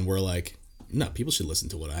 and then we're like, no, people should listen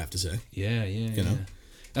to what I have to say. Yeah. You know?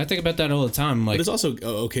 I think about that all the time. Like, But it's also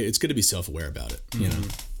okay. It's good to be self-aware about it. You know?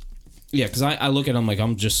 yeah, because I look at them like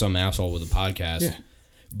I'm just some asshole with a podcast. Yeah.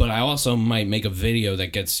 But I also might make a video that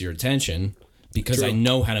gets your attention because True. I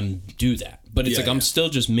know how to do that. But it's Yeah, like I'm yeah. still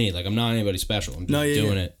just me. Like I'm not anybody special. I'm just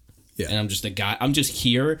doing it. Yeah. And I'm just a guy. I'm just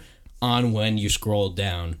here on when you scroll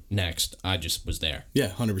down next. I just was there. Yeah,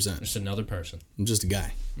 100%. Just another person. I'm just a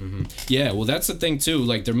guy. Yeah, well, that's the thing too.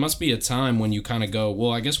 Like, there must be a time when you kind of go,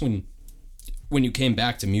 well, I guess when you came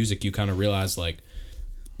back to music, you kind of realized like,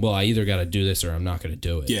 well, I either got to do this or I'm not going to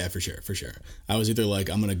do it. Yeah, for sure. I was either like,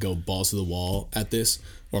 I'm gonna go balls to the wall at this,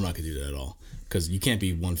 or I'm not gonna do that at all. Because you can't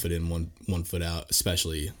be 1 foot in, one foot out,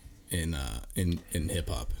 especially in hip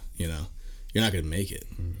hop. You know, you're not gonna make it.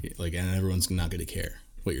 Like, and everyone's not gonna care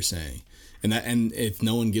what you're saying. And if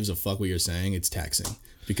no one gives a fuck what you're saying, it's taxing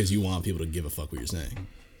because you want people to give a fuck what you're saying.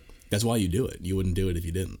 That's why you do it. You wouldn't do it if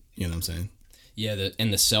you didn't. You know what I'm saying? Yeah,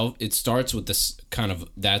 it starts with this kind of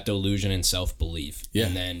that delusion and self-belief. Yeah.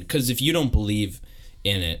 And then, because if you don't believe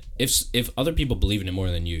in it, if other people believe in it more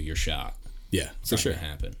than you, you're shot. Yeah, It's for not sure. gonna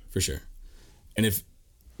happen. For sure. And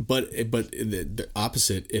but the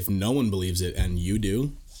opposite, if no one believes it and you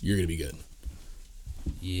do, you're gonna be good.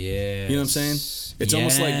 Yeah. You know what I'm saying? It's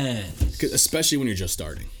almost like, especially when you're just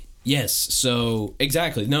starting. Yes. So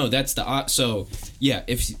exactly. No, that's so yeah.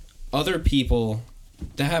 If other people,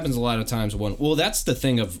 that happens a lot of times. That's the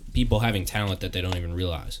thing of people having talent that they don't even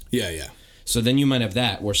realize. Yeah. So then you might have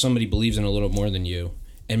that where somebody believes in a little more than you,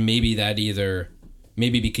 and maybe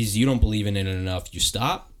because you don't believe in it enough, you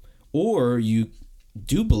stop, or you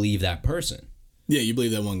do believe that person. Yeah, you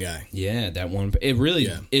believe that one guy. Yeah, that one. It really,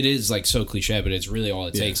 Yeah. it is like so cliche, but it's really all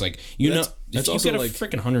it takes. Like, If you get a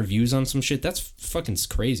freaking 100 views on some shit, that's fucking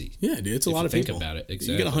crazy. Yeah, dude, it's a lot of people. Think about it.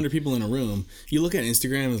 Exactly. You get 100 people in a room. You look at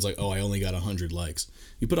Instagram and it's like, oh, I only got 100 likes.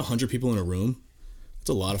 You put 100 people in a room, it's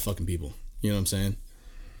a lot of fucking people. You know what I'm saying?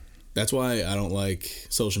 That's why I don't like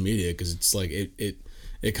social media, because it's like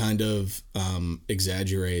it kind of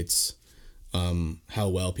exaggerates how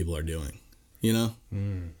well people are doing. You know,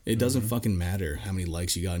 it doesn't fucking matter how many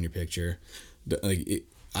likes you got on your picture. Like,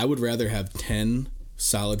 I would rather have 10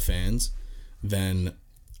 solid fans than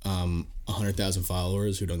 100,000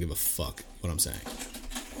 followers who don't give a fuck what I'm saying.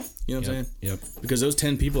 You know what I'm saying? Yep. Because those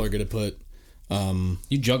 10 people are gonna put.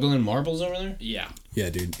 You juggling marbles over there? Yeah. Yeah,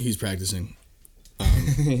 dude, he's practicing.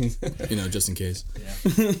 You know, just in case. Yeah.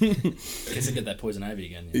 In case I get that poison ivy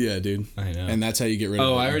again. Yeah, dude. I know. And that's how you get rid of.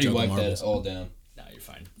 Oh, I already juggle wiped marbles. that all down. No, you're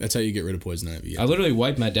fine. That's how you get rid of poison ivy. Yeah. I literally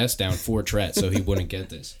wiped my desk down for Tret so he wouldn't get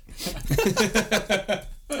this.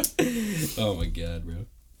 Oh my god, bro.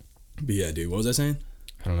 But yeah, dude, what was I saying?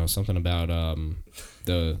 I don't know, something about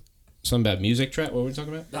something about music, Tret. What were we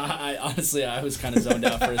talking about? I honestly, I was kind of zoned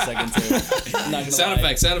out for a second too. I'm not gonna Sound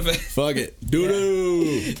lie. effect. Fuck it,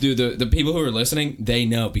 doo-doo. Dude, the people who are listening, they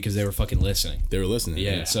know because they were fucking listening. They were listening.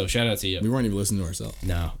 Yeah, so shout out to We you. weren't even listening to ourselves.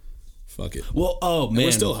 No. Fuck it. Well, oh man,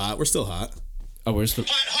 We're still hot. We're still hot. Oh, we're still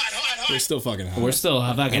We're still fucking hot.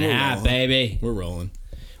 fucking We're hot, rolling. baby. We're rolling.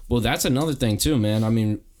 Well, that's another thing too, man. I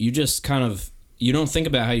mean, you just kind of you don't think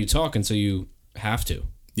about how you talk until you have to.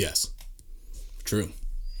 Yes. True.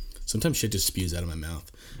 Sometimes shit just spews out of my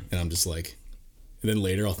mouth, and I'm just like, and then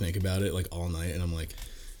later I'll think about it like all night, and I'm like,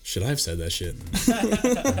 should I have said that shit?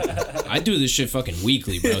 I do this shit fucking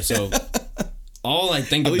weekly, bro. So all I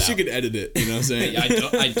think At about. least you could edit it. You know what I'm saying?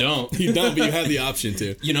 I don't. You don't, but you have the option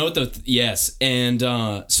to. You know what yes, and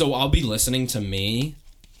so I'll be listening to me.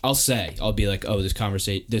 I'll be like, oh, this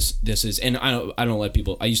conversation, this is, and I don't let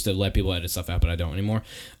people. I used to let people edit stuff out, but I don't anymore.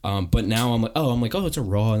 But now I'm like, oh, it's a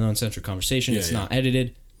raw, non-censored conversation. It's not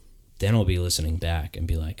edited. Then I'll be listening back and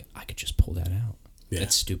be like, I could just pull that out. Yeah.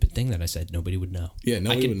 That stupid thing that I said, nobody would know. Yeah,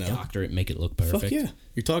 nobody would I know. could doctor it, make it look perfect. Fuck yeah.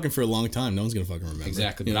 You're talking for a long time. No one's gonna fucking remember.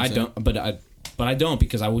 Exactly, You know but what I'm saying? but I don't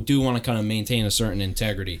because I do want to kind of maintain a certain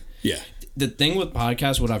integrity. Yeah. The thing with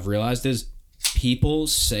podcasts, what I've realized is people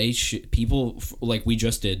say shit. People like we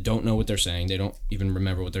just did don't know what they're saying. They don't even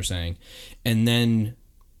remember what they're saying, and then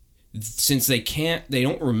since they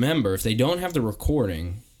don't remember. If they don't have the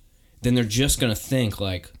recording, then they're just gonna think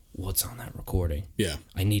like, what's on that recording? Yeah.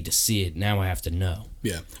 I need to see it now. I have to know.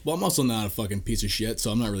 Yeah. Well, I'm also not a fucking piece of shit,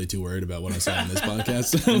 so I'm not really too worried about what I say on this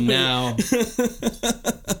podcast. Now,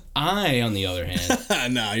 I, on the other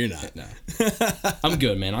hand, No, you're not. no, I'm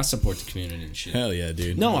good, man. I support the community and shit. Hell yeah,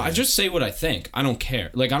 dude. No, Yeah. I just say what I think. I don't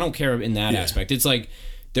care. Like, I don't care in that Yeah. aspect. It's like,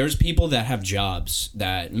 there's people that have jobs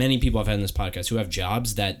that many people I've had in this podcast who have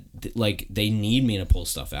jobs that, like, they need me to pull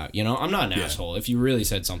stuff out. You know, I'm not an Yeah. asshole. If you really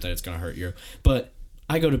said something, it's going to hurt you. But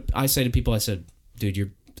I say to people, I said, dude,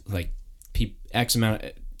 you're like, X amount,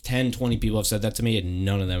 10, 20 people have said that to me, and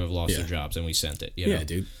none of them have lost Yeah. their jobs, and we sent it. You know? Yeah,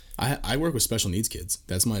 dude. I work with special needs kids.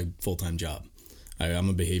 That's my full-time job. I'm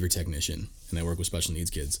a behavior technician, and I work with special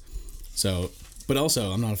needs kids. So, but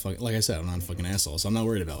also, I'm not a fucking, like I said, I'm not a fucking asshole, so I'm not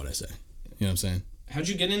worried about what I say. You know what I'm saying? How'd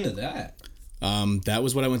you get into that? That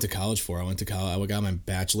was what I went to college for. I got my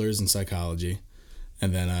bachelor's in psychology,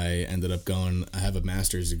 and then I ended up I have a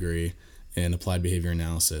master's degree in applied behavior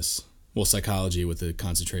analysis. Well, psychology with a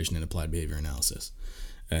concentration in applied behavior analysis.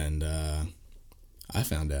 And I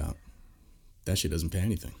found out that shit doesn't pay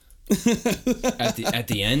anything. At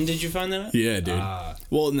the end, did you find that out? Yeah, dude.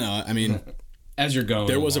 Well, no, I mean, As you're going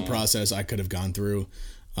there was a along. process I could have gone through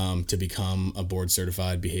to become a board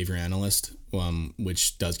certified behavior analyst,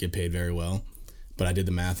 which does get paid very well. But I did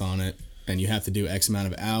the math on it, and you have to do X amount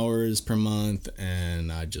of hours per month,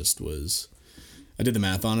 and I did the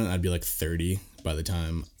math on it, and I'd be like 30 by the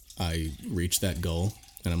time I reached that goal.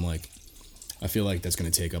 And I'm like, I feel like that's going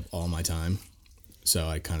to take up all my time. So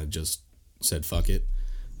I kind of just said, fuck it.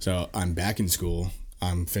 So I'm back in school.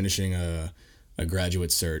 I'm finishing a graduate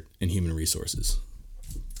cert in human resources.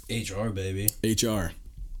 HR, baby. HR.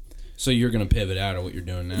 So you're going to pivot out of what you're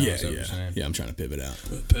doing now? Yeah, is that what you're saying? Yeah, I'm trying to pivot out.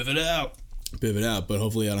 Pivot out. Pivot out, but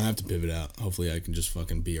hopefully I don't have to pivot out. Hopefully I can just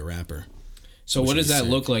fucking be a rapper. So what does would be that sick.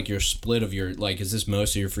 look like, your split of your, like, is this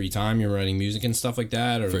most of your free time? You're writing music and stuff like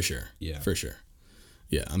that? Or? For sure. Yeah. For sure.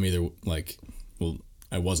 Yeah, I'm either like, well,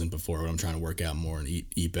 I wasn't before, but I'm trying to work out more and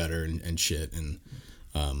eat better and shit. And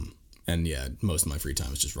yeah, most of my free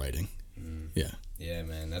time is just writing. Yeah. Yeah,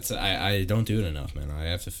 man. That's I don't do it enough, man. I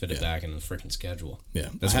have to fit it Yeah. back into the freaking schedule. Yeah.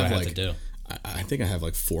 That's what I have to do. I think I have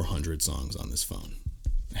like 400 songs on this phone.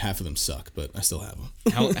 half of them suck, but I still have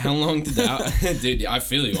them. How long did that? Dude, I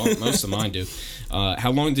feel you. Most of mine do.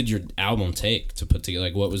 How long did your album take to put together?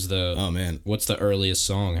 Like, what was the? Oh man, what's the earliest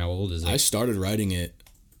song? How old is it? I started writing it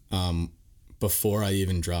before I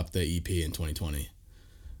even dropped the EP in 2020.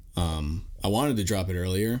 I wanted to drop it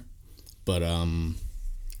earlier, but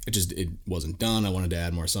it wasn't done. I wanted to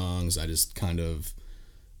add more songs. I just kind of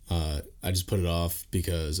I just put it off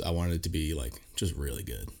because I wanted it to be like just really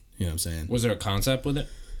good. You know what I'm saying? Was there a concept with it?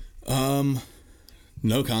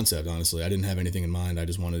 No concept, honestly. I didn't have anything in mind. I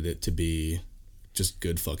just wanted it to be just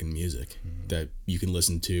good fucking music that you can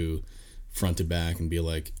listen to front to back and be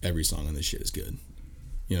like, every song on this shit is good.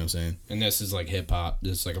 You know what I'm saying? And this is like hip hop.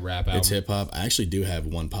 This is like a rap album. It's hip hop. I actually do have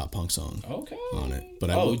one pop punk song on it.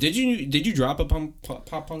 But did you drop a pop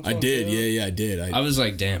punk song? I did. Too? Yeah, I did. I was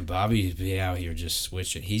like, damn, Bobby be out here just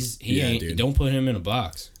switching. He ain't. Dude. Don't put him in a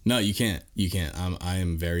box. No, you can't. You can't. I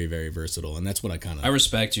am very, very versatile, and that's what I kind of. I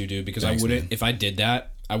respect you, dude, because Thanks, I wouldn't. man. If I did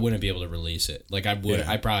that, I wouldn't be able to release it. Like I would. Yeah.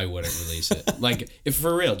 I probably wouldn't release it. Like if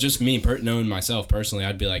for real, just me knowing myself personally,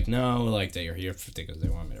 I'd be like, no, like they are here because they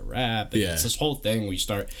want me to rap. And it's this whole thing. We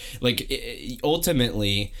start like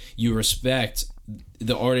ultimately, you respect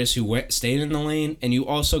the artists who stayed in the lane, and you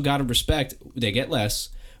also gotta respect they get less.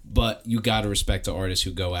 But you gotta respect the artists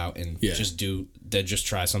who go out and just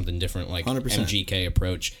try something different, like 100%. MGK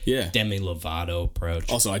approach, Yeah. Demi Lovato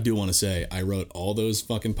approach. Also, I do want to say I wrote all those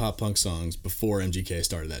fucking pop punk songs before MGK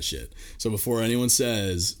started that shit. So before anyone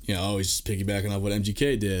says, oh, he's just piggybacking off what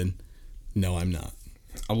MGK did, no, I'm not.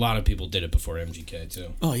 A lot of people did it before MGK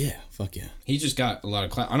too. Oh yeah, fuck yeah. He just got a lot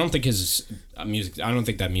of I don't think his music. I don't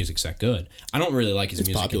think that music's that good. I don't really like his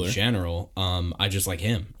music popular. in general. I just like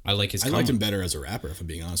him. I like his. I liked him better as a rapper, if I'm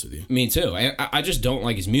being honest with you. Me too. I just don't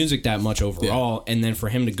like his music that much overall. Yeah. And then for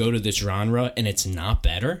him to go to this genre and it's not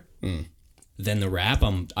better than the rap,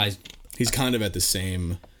 He's kind of at the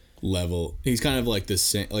same level. He's kind of like the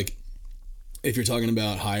same. Like if you're talking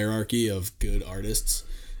about hierarchy of good artists.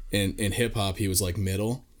 In hip hop, he was like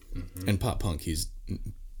middle, and pop punk, he's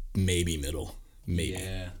maybe middle, maybe.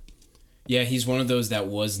 Yeah. He's one of those that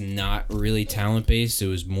was not really talent based. It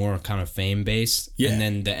was more kind of fame based. Yeah. And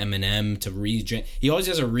then the Eminem to he always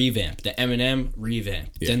has a revamp. The Eminem revamp.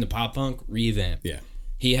 Yeah. Then the pop punk revamp. Yeah.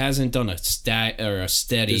 He hasn't done a steady.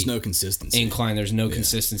 There's no consistency. Incline. There's no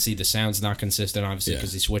consistency. The sound's not consistent, obviously,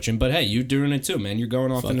 because he's switching. But hey, you're doing it too, man. You're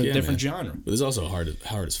going off in a different genre. But it's also hard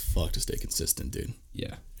as fuck to stay consistent, dude.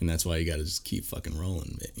 Yeah. And that's why you got to just keep fucking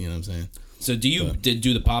rolling. You know what I'm saying? So do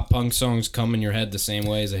the pop punk songs come in your head the same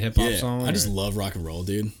way as a hip hop song? I just love rock and roll,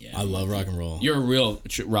 dude. Yeah, I love rock and roll. You're a real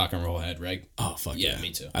rock and roll head, right? Oh fuck yeah,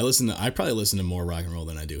 me too. I probably listen to more rock and roll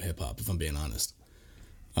than I do hip hop, if I'm being honest.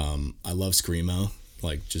 I love screamo.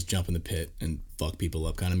 Like just jump in the pit and fuck people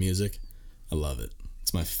up kind of music. I love it.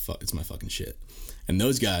 It's my fucking shit. And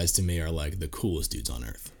those guys to me are like the coolest dudes on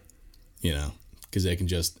earth.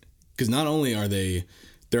 Because not only are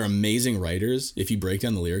they're amazing writers. If you break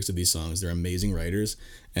down the lyrics of these songs, they're amazing writers,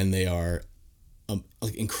 and they are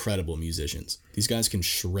like incredible musicians. These guys can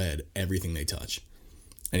shred everything they touch,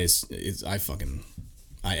 and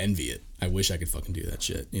I envy it. I wish I could fucking do that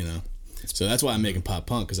shit. So that's why I'm making pop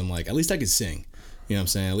punk, because I'm like, at least I could sing. You know what I'm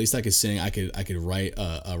saying? At least I could sing. I could write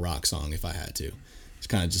a rock song if I had to. It's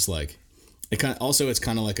kind of just like it's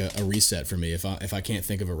kind of like a reset for me. If I can't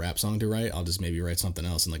think of a rap song to write, I'll just maybe write something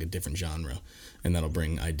else in like a different genre, and that'll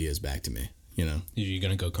bring ideas back to me. Are you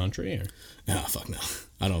gonna go country or? Oh fuck no,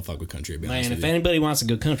 I don't fuck with country. To be honest with if you. anybody wants to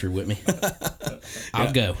go country with me,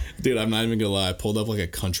 I'll go. Dude, I'm not even gonna lie. I pulled up like a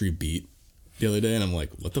country beat the other day, and I'm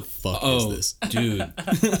like, what the fuck is this, dude?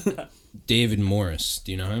 David Morris,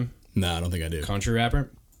 do you know him? No, I don't think I do. Country rapper?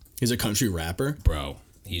 He's a country rapper? Bro,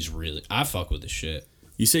 I fuck with this shit.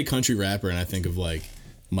 You say country rapper and I think of like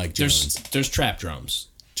Mike Jones. There's trap drums.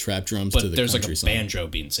 Trap drums but to the there's country like a song. banjo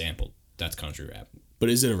being sampled. That's country rap. But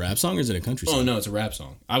is it a rap song or is it a country song? Oh no, it's a rap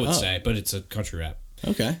song. I would say, but it's a country rap.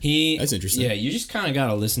 Okay. That's interesting. Yeah, you just kind of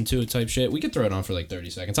gotta listen to it type shit. We could throw it on for like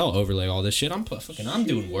 30 seconds. I'll overlay all this shit. I'm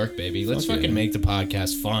doing work, baby. Let's fucking make the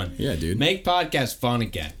podcast fun. Yeah, dude. Make podcast fun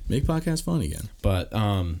again. Make podcast fun again. But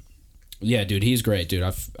yeah, dude, he's great, dude.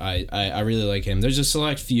 I really like him. There's a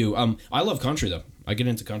select few. I love country though. I get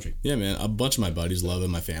into country. Yeah, man. A bunch of my buddies love it.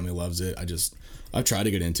 My family loves it. I've tried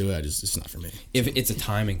to get into it. It's not for me. If it's a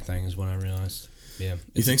timing thing, is what I realized. Yeah.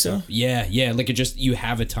 You think so? Yeah. Like you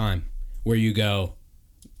have a time where you go.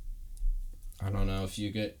 I don't know if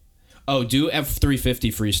you get. Oh, do F350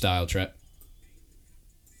 freestyle trap.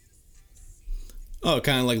 Oh,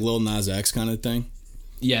 kind of like Lil Nas X kind of thing.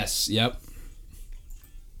 Yes. Yep.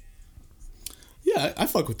 Yeah, I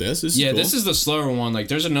fuck with this. This is cool. This is the slower one. Like,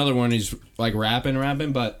 there's another one he's like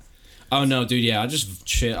rapping, but Oh no, dude. Yeah, I just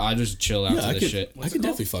chill out to this shit. I could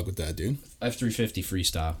definitely fuck with that, dude. F350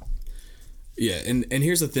 freestyle. Yeah, and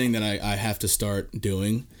here's the thing that I have to start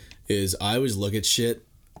doing is I always look at shit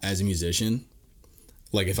as a musician.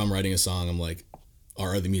 Like if I'm writing a song, I'm like,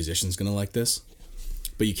 are other musicians gonna like this?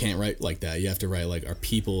 But you can't write like that. You have to write like, are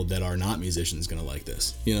people that are not musicians gonna like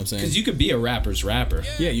this? You know what I'm saying? Because you could be a rapper's rapper.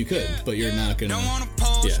 Yeah, you could, but you're not gonna. Don't want a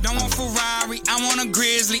Porsche, don't want Ferrari. I want a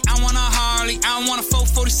Grizzly, I want a Harley. I want a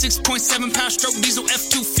 446.7 pound stroke diesel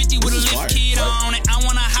F250 with a lift fire. kit on it. I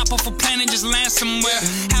want to hop off a plane and just land somewhere.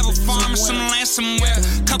 Have a farm or some land somewhere.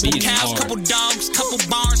 Couple Beats cows, hard. couple dogs, couple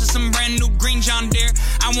barns, and some brand new green John Deere.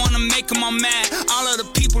 I want to make them all mad. All of the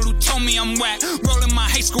people who told me I'm whack. Rolling my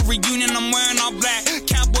high school reunion, I'm wearing all black.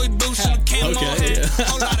 Cowboy boots and a camo Okay, hat. yeah.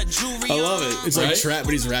 Whole lot of jewelry I love it. It's like Right? trap,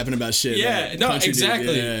 but he's rapping about shit. Yeah, like no, country dude.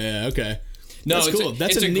 exactly. Yeah, okay. No, That's it's cool.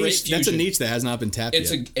 That's it's a great niche. That's a fusion. niche that has not been tapped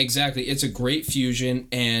yet. It's a great fusion,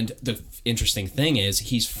 and the interesting thing is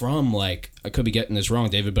he's from like, I could be getting this wrong,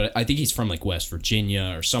 David, but I think he's from like West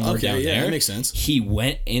Virginia or somewhere Okay, down yeah, there. that makes sense. He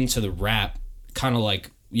went into the rap kind of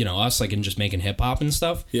like, you know, us, like, and just making hip hop and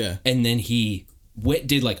stuff. Yeah. And then he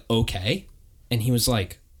did like okay, and he was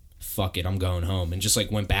like, fuck it, I'm going home, and just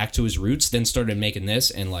like went back to his roots, then started making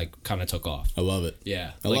this, and like kind of took off. I love it.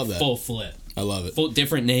 Yeah, I like love that. full flip, I love it. full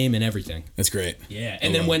different name and everything. That's great. Yeah, I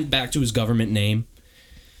and then love went back to his government name.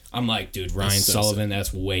 I'm like, dude, Ryan That's so Sullivan,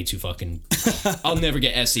 that's way too fucking. I'll never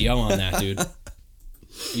get SEO on that, dude.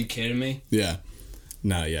 You kidding me? Yeah.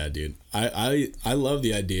 No, yeah, dude. I love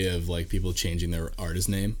the idea of like people changing their artist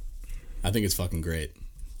name. I think it's fucking great.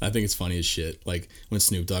 I think it's funny as shit. Like when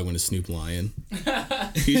Snoop Dogg went to Snoop Lion.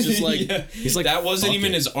 He's just like he's like that wasn't fuck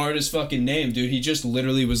even it. his artist fucking name, dude. He just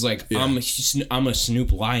literally was like, Yeah. I'm a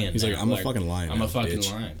Snoop Lion. He's now. like, I'm a fucking lion I'm now, a fucking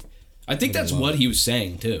bitch. lion. I think that's love what it. he was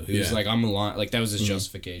saying too. He was Yeah. Mm-hmm. like, I'm a lion. Like that was his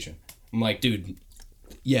justification. I'm like, dude,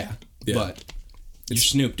 yeah. But you're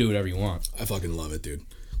Snoop. Do whatever you want. I fucking love it, dude.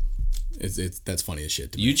 It's that's funny as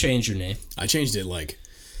shit to me. You changed your name. I changed it like,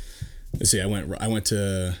 let's see, I went Rob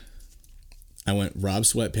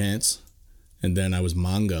Sweatpants, and then I was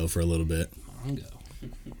Mongo for a little bit. Mongo.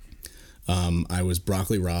 I was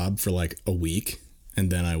Broccoli Rob for like a week,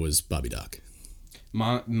 and then I was Bobby Doc.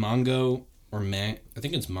 Mongo or I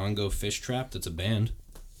think it's Mongo Fish Trap. That's a band.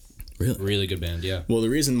 Really? Really good band. Yeah. Well, the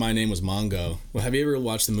reason my name was Mongo. Well, have you ever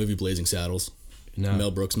watched the movie Blazing Saddles? No.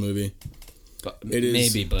 Mel Brooks movie. But It is-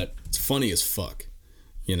 maybe, but It's funny as fuck.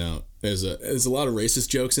 You know, there's a lot of racist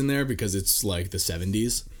jokes in there because it's like the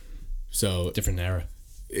 70s. So different era.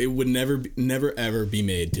 it would never ever be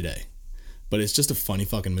made today. But it's just a funny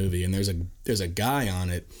fucking movie, and there's a guy on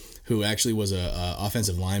it who actually was a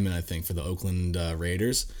offensive lineman, I think, for the Oakland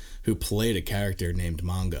Raiders, who played a character named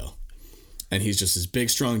Mongo, and he's just this big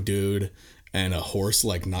strong dude, and a horse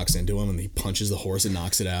like knocks into him, and he punches the horse and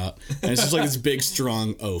knocks it out, and it's just like this big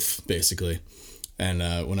strong oaf basically. And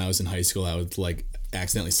when I was in high school, I would like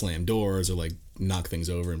accidentally slam doors or like knock things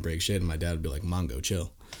over and break shit, and my dad would be like, Mongo,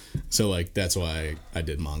 chill. So like that's why I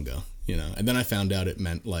did Mongo, you know. And then I found out it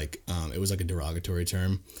meant like it was like a derogatory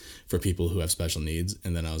term for people who have special needs,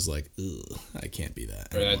 and then I was like, ugh, I can't be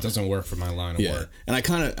that. Or that doesn't work for my line of Yeah, work. and I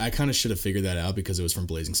kind of should have figured that out because it was from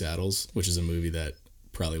Blazing Saddles, which is a movie that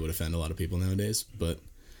probably would offend a lot of people nowadays. But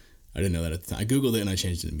I didn't know that at the time. I googled it and I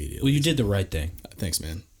changed it immediately. Well, you did the right thing. Thanks,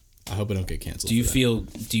 man. I hope I don't get canceled. Do you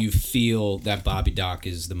for that. feel that Bobby Doc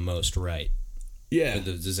is the most right? Yeah, Or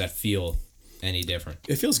does that feel any different?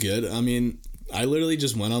 it feels good. I mean, I literally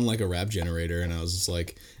just went on like a rap generator and I was just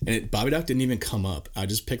like, Bobby Doc didn't even come up. I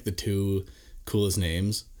just picked the two coolest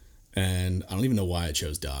names, and I don't even know why I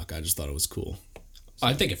chose Doc. I just thought it was cool.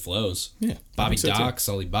 I think it flows. Yeah, Bobby I think so, Doc, too.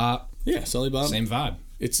 Sully Bop, Yeah, Sully Bob. same vibe.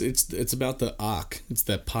 It's about the ock. It's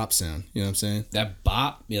that pop sound. You know what I'm saying? That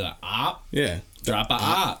bop, be like op, Yeah. drop a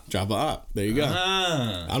op. Drop a op. There you go.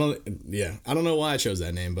 Ah. I don't know why I chose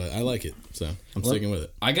that name, but I like it, so I'm sticking with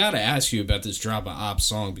it. I gotta ask you about this drop a op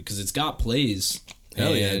song because it's got plays.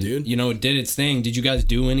 Hell yeah, And, dude. You know, it did its thing. Did you guys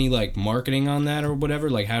do any like marketing on that or whatever?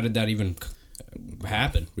 Like, how did that even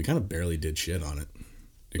happen? We kind of barely did shit on it.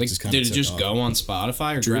 Like, kinda did it took just off. go on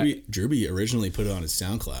Spotify or Drewby originally put it on his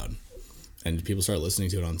SoundCloud, and people started listening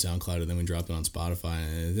to it on SoundCloud, and then we dropped it on Spotify,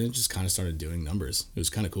 and then it just kind of started doing numbers. It was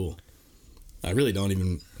kind of cool. I really don't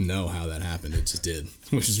even know how that happened. It just did,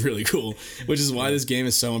 which is really cool. Which is why this game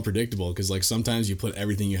is so unpredictable, because like sometimes you put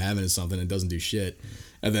everything you have into something and it doesn't do shit,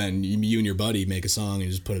 and then you and your buddy make a song and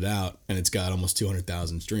just put it out, and it's got almost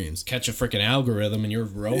 200,000 streams. catch a freaking algorithm and you're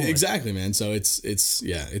rolling? Exactly, man. So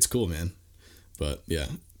it's cool, man. But yeah,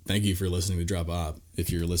 thank you for listening to Drop Op. If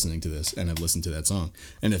you're listening to this and have listened to that song,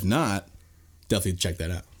 and if not, definitely check that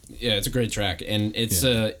out. Yeah, it's a great track, and it's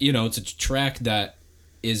it's a track that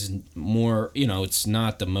is more, it's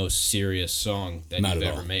not the most serious song that Not you've at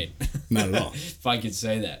ever all. made. Not at all. If I could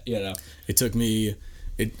say that, It took me.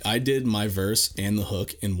 I did my verse and the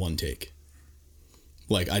hook in one take.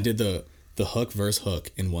 Like I did the hook, verse,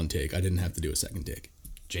 hook in one take. I didn't have to do a second take.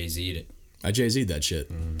 Jay-Z'd it. I Jay-Z'd that shit.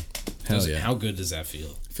 Hell yeah. How good does that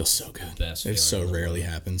feel? It feels so good. Best It so feeling in the rarely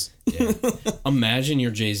happens. Yeah. Imagine you're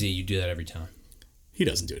Jay-Z, you do that every time. He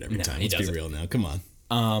doesn't do it every time. he Let's doesn't. be real now. Come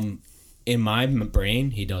on. In my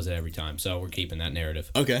brain, he does it every time, so we're keeping that narrative.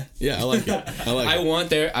 Okay. Yeah, I like it.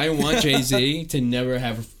 I want Jay-Z to never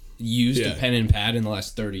have used a Yeah. pen and pad in the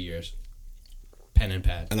last 30 years. Pen and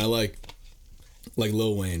pad. And I like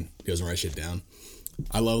Lil Wayne doesn't write shit down.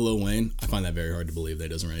 I love Lil Wayne. I find that very hard to believe that he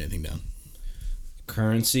doesn't write anything down.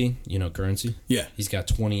 Currency, Currency? Yeah. He's got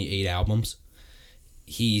 28 albums.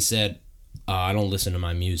 He said, I don't listen to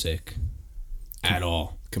my music at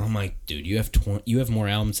all. I'm like, dude, you have more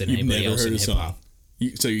albums than anybody else in hip hop.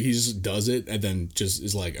 So he just does it and then just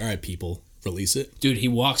is like, all right, people, release it. Dude, he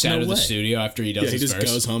walks out of the way. studio after he does Yeah, he his just verse.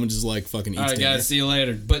 goes home and just like fucking eats All right, dinner. guys, see you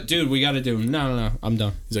later. But dude, we got to do. No, I'm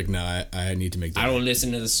done. He's like, no, I need to make dinner. I don't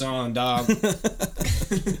listen to the song, dog.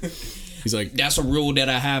 He's like, That's a rule that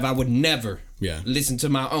I have. I would never yeah. listen to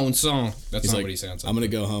my own song. That's He's not like, what he sounds like. I'm gonna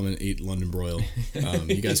go home and eat London broil.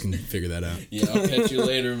 You guys can figure that out. Yeah, I'll catch you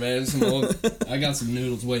later, man. I got some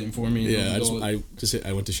noodles waiting for me. Yeah, I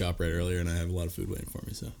went to ShopRite earlier and I have a lot of food waiting for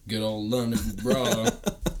me. So Good old London, bro.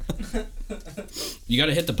 You got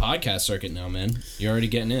to hit the podcast circuit now, man. You're already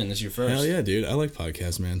getting in. This is your first. hell yeah, dude. I like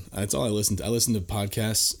podcasts, man. That's all I listen to. I listen to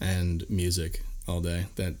podcasts and music all day.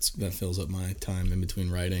 That fills up my time in between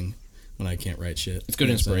writing when I can't write shit. It's good You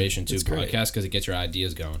know what I'm saying? inspiration too. It's great. Podcast because it gets your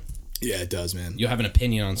ideas going. Yeah, it does, man. You'll have an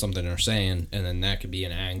opinion on something they're saying, and then that could be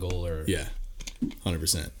an angle or. Yeah,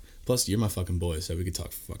 100%. Plus, you're my fucking boy, so we could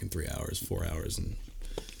talk for fucking 3 hours, 4 hours, and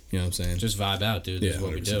you know what I'm saying? Just vibe out, dude. This Yeah, is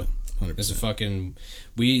what we 100%. do. 100%. This is fucking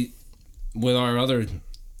with our other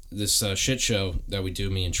shit show that we do,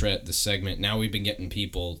 me and Tret, this segment. Now we've been getting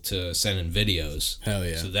people to send in videos. Hell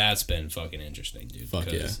yeah. So that's been fucking interesting, dude.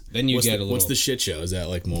 Fuck yeah. 'cause Then you get a little. What's the shit show? Is that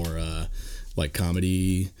like more like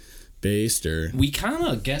comedy based or? We kind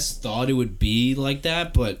of thought it would be like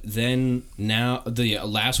that, but then now the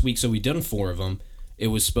last week, so we done 4 of them. It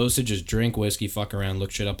was supposed to just drink whiskey, fuck around,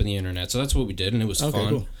 look shit up in the internet. So that's what we did, and it was Okay, fun.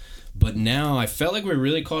 cool. But now I felt like we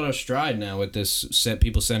really caught our stride now with this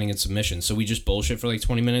people sending in submissions. So we just bullshit for like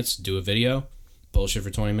 20 minutes, do a video, bullshit for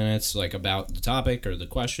 20 minutes, like about the topic or the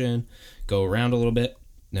question, go around a little bit,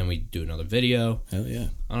 then we do another video. Hell yeah.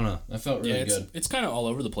 I don't know. That felt really good. It's kind of all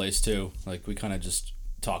over the place too. Like we kind of just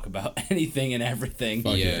talk about anything and everything.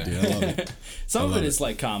 Fuck yeah, Yeah. dude. I love it. Some of love it is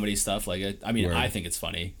like comedy stuff. Like I mean, Word. I think it's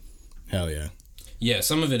funny. Hell yeah. Yeah,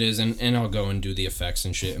 some of it is, and I'll go and do the effects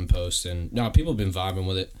and shit and post. And no, people have been vibing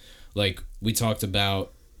with it. Like, we talked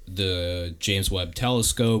about the James Webb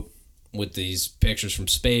Telescope with these pictures from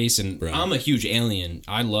space, and Bro. I'm a huge alien.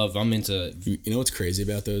 I'm into... You know what's crazy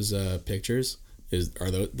about those pictures?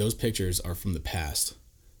 Those pictures are from the past.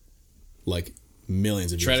 Like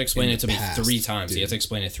millions of years. Try to explain in it to the me past, 3 times. dude. You have to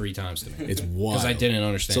explain it 3 times to me. It's wild. Because I didn't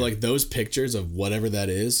understand. So like those pictures of whatever that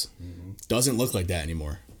is doesn't look like that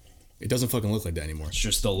anymore. It doesn't fucking look like that anymore. It's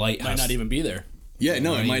just the lighthouse. Might not even be there. Yeah,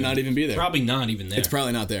 no, it might not even be there. Probably not even there. It's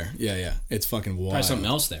probably not there. Yeah. It's fucking wild. Probably something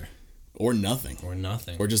else there. Or nothing. Or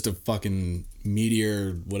nothing. Or just a fucking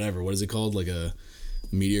meteor, whatever. What is it called? Like a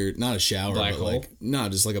meteor, not a shower, Black but hole? like no,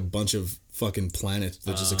 just like a bunch of fucking planets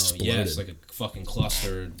that just exploded. Yeah, it's like a fucking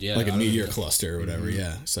cluster. Yeah, like a I don't meteor know. cluster or whatever.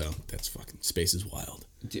 Yeah. So that's fucking space is wild.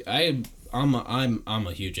 Dude, I'm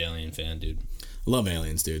a huge alien fan, dude. I love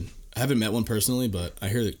aliens, dude. I haven't met one personally, but I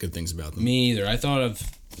hear good things about them. Me either. I thought of,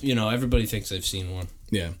 everybody thinks they've seen one.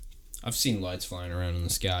 Yeah. I've seen lights flying around in the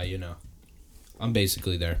sky, I'm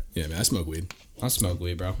basically there. Yeah, man. I smoke weed. I smoke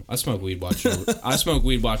weed, bro. I smoke weed,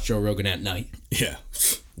 watch Joe Rogan at night. Yeah.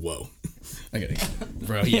 Whoa. I gotta.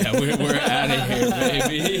 Bro, yeah, we're out of here,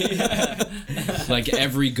 baby. Like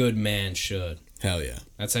every good man should. Hell yeah.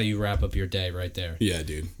 That's how you wrap up your day right there. Yeah,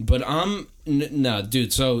 dude. But no,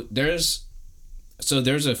 dude, so there's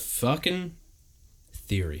a fucking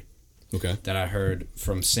theory Okay. that I heard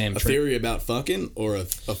from Sam A theory about fucking or a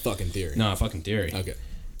fucking theory? No, a fucking theory. Okay.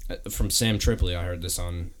 From Sam Tripoli, I heard this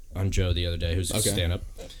on Joe the other day, who's a Okay. stand-up,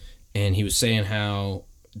 and he was saying how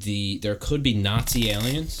there could be Nazi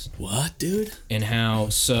aliens, What, dude? and how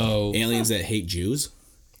so Aliens that hate Jews?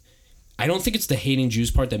 I don't think it's the hating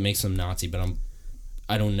Jews part that makes them Nazi, but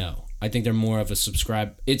I don't know. I think they're more of a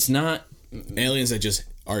subscribe. It's not Aliens that just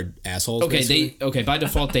are assholes. okay. basically? By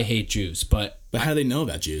default they hate Jews, but But how do they know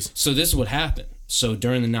about Jews? so this is what happened. So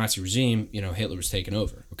during the Nazi regime, Hitler was taken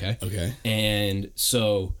over. Okay. Okay. And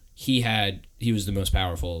so he was the most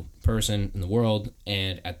powerful person in the world,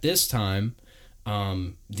 and at this time,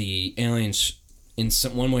 the aliens, in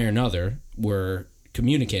one way or another, were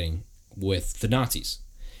communicating with the Nazis.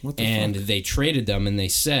 What the and fuck? they traded them, and they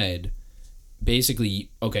said, basically,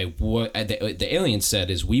 okay, what the aliens said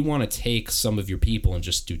is, we want to take some of your people and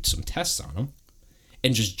just do some tests on them,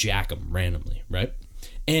 and just jack them randomly, right?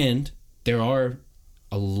 And there are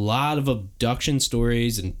a lot of abduction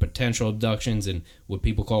stories and potential abductions and what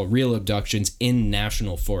people call real abductions in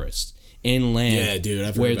national forests, inland. Yeah, dude,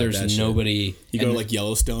 I've heard where about there's that shit. nobody. You go to like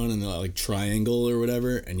Yellowstone and the like triangle or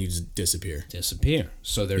whatever, and you just disappear.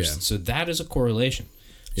 So there's Yeah. so that is a correlation.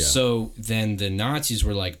 Yeah. So then the Nazis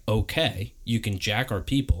were like, okay, you can jack our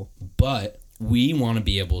people, but we want to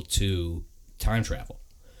be able to time travel.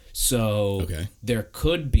 So Okay. there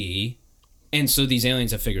could be, and so these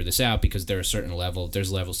aliens have figured this out because there's levels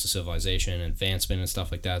to civilization and advancement and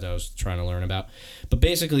stuff like that I was trying to learn about. But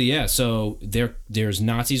basically, yeah, so there's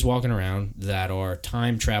Nazis walking around that are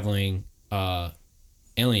time traveling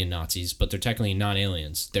alien Nazis, but they're technically not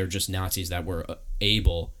aliens. They're just Nazis that were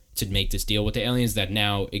able to make this deal with the aliens that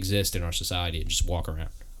now exist in our society and just walk around.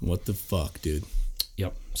 What the fuck, dude?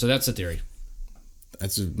 Yep. So that's the theory.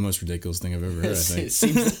 That's the most ridiculous thing I've ever heard, I think. It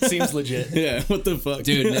seems legit. Yeah, what the fuck?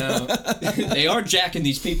 Dude, now they are jacking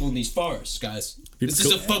these people in these forests, guys. This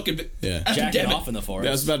is a fucking Yeah. Jacking epidemic. off in the Yeah, I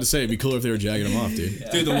forest. was about to say, it'd be cooler if they were jacking them off, dude.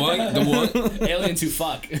 Dude, the one Aliens who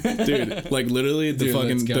fuck. Dude, like literally, the Dude,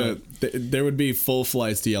 let's fucking go. there would be full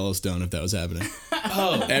flights to Yellowstone if that was happening.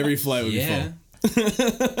 oh Every flight would be yeah.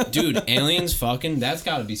 full. Dude, aliens fucking, that's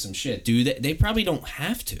gotta be some shit. Dude, they probably don't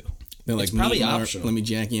have to. They're like, It's probably "Meet Mark, optional." let me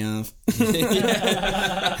jack you off.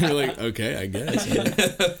 You're like, okay, I guess.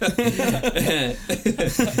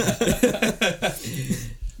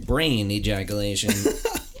 Brain ejaculation.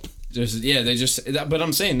 But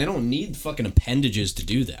I'm saying they don't need fucking appendages to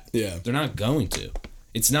do that. Yeah. They're not going to.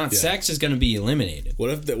 It's not, Yeah. sex is gonna be eliminated. What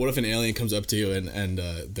if an alien comes up to you and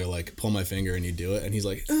they're like, pull my finger, and you do it, and he's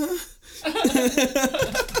like,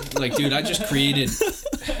 Like, dude, I just created.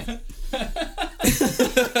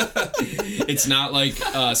 It's not like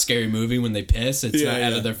a scary movie when they piss. It's Yeah, not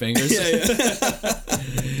out yeah. of their fingers. yeah, yeah.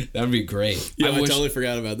 That would be great. I wish- totally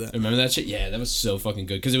forgot about that. Remember that shit? Yeah, that was so fucking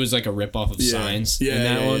good because it was like a ripoff of Yeah. Signs. Yeah, in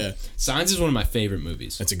that yeah, one. yeah. Signs is one of my favorite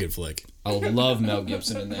movies. That's a good flick. I love Mel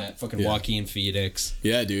Gibson in that. Fucking Yeah. Joaquin Phoenix.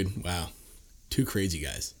 Yeah, dude. Wow. Two crazy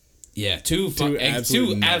guys. Yeah, two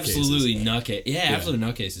absolute absolutely nutcases. nutcases. Yeah, absolute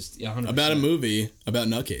nutcases. Yeah, 100%. About a movie about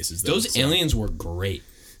nutcases. though, Those so- aliens were great.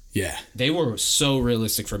 Yeah. They were so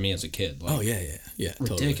realistic for me as a kid. Like, Oh yeah, yeah, yeah.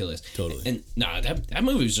 ridiculous. Totally. And that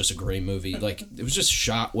movie was just a great movie. Like, it was just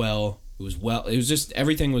shot well. It was just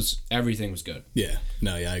everything was good. Yeah.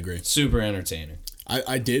 No, yeah, I agree. Super entertaining.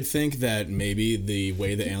 I did think that maybe the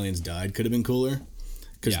way the aliens died could have been cooler.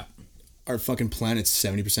 Because Yeah. our fucking planet's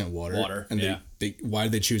 70% water. Water, And yeah. why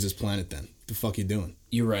did they choose this planet then? The fuck you doing?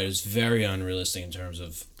 You're right. It was very unrealistic in terms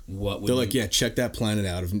of what would They're like, yeah, check that planet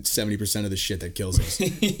out of 70% of the shit that kills us.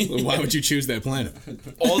 Why would you choose that planet?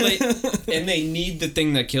 they need the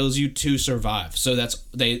thing that kills you to survive. So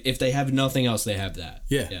if they have nothing else, they have that.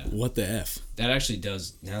 Yeah. What the F? That actually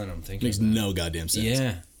does, now that I'm thinking. Makes about no goddamn it. sense.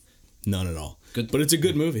 Yeah. None at all. Good. But it's a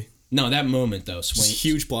good movie. No, that moment though, It's a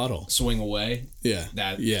huge plot hole. swing away. Yeah.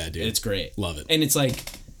 Yeah, dude. It's great. Love it. And it's like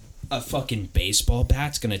a fucking baseball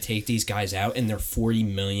bat's gonna take these guys out, and they're 40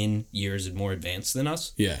 million years more advanced than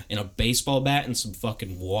us. Yeah. And a baseball bat and some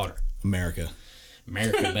fucking water. America.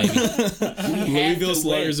 America, baby. Louisville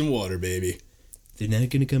Sluggers and water, baby. They're not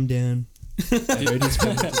gonna come down.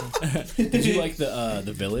 Did you like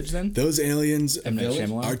the Village then? Those aliens M. Night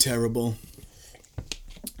Shyamalan? are terrible.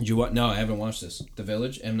 Did you what? No, I haven't watched this. The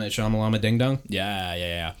Village, M. Night Shyamalan, Ding Dong.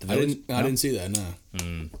 Yeah. The I Village? didn't see that, no.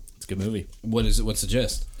 It's a good movie. What is it? What's the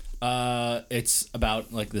gist? It's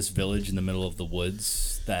about like this village in the middle of the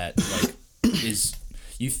woods that like is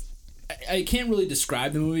you. I can't really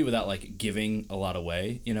describe the movie without like giving a lot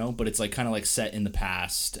away, you know. But it's like kind of like set in the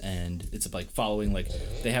past, and it's like following like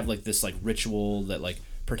they have like this like ritual that like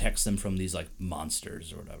protects them from these like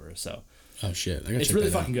monsters or whatever. So Oh shit! I gotta it's check really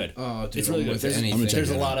that out. fucking good. Oh, dude, it's really I'm good. with There's, anything. I'm gonna check there's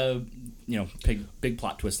a that lot of big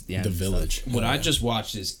plot twist at the end. The and stuff. Village. What Oh, I yeah. just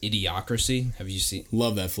watched is Idiocracy. Have you seen?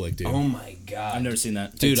 Love that flick, dude. Oh my god! I've never seen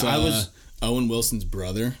that. Dude, It's, I was. Owen Wilson's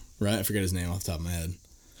brother, right? I forget his name off the top of my head.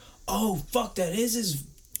 Oh fuck! That is his.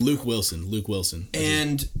 Luke Wilson.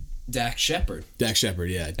 And Dak Shepard. Dak Shepard,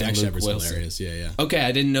 yeah. Dak Luke Shepard's Wilson. hilarious. Yeah. Okay,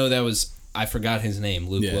 I didn't know that was. I forgot his name,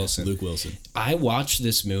 Luke Yeah, Wilson. Luke Wilson. I watched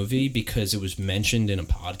this movie because it was mentioned in a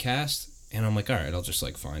podcast, and I'm like, all right, I'll just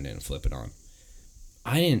like find it and flip it on.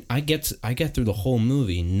 I get through the whole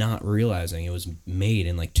movie not realizing it was made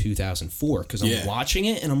in like 2004 because I'm watching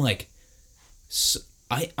it and I'm like,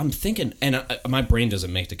 I'm thinking, and my brain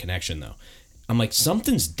doesn't make the connection though. I'm like,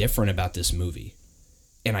 something's different about this movie,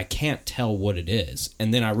 and I can't tell what it is.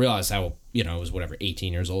 And then I realized how, you know, I was whatever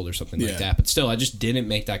 18 years old or something like that. But still, I just didn't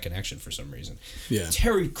make that connection for some reason. Yeah,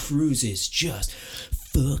 Terry Crews is just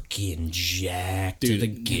fucking jacked to the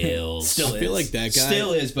gills. I feel like that guy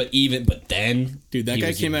still is, but then, dude, that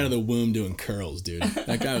guy came out of the womb doing curls, dude.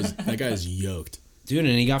 That guy was yoked, dude,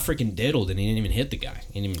 and he got freaking diddled, and he didn't even hit the guy.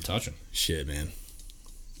 He didn't even touch him. Shit, man.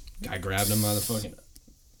 Guy grabbed him by the fucking.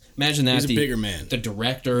 Imagine that. He's a bigger man. The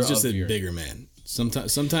director. He's just a bigger man.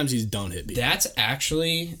 Sometimes he's don't hit people. That's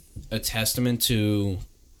actually a testament to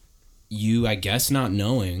you, I guess, not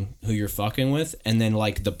knowing who you're fucking with, and then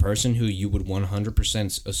like the person who you would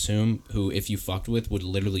 100% assume who, if you fucked with, would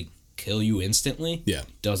literally kill you instantly. Yeah,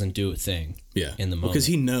 doesn't do a thing. Yeah, in the moment because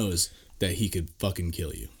he knows that he could fucking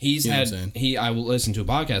kill you. He's I listened to a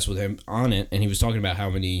podcast with him on it, and he was talking about how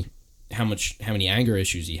many anger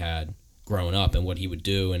issues he had growing up and what he would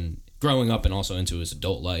do, and growing up and also into his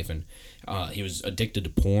adult life, and he was addicted to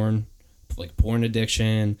porn. Like porn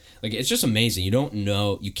addiction, like it's just amazing. You don't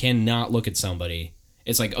know, you cannot look at somebody.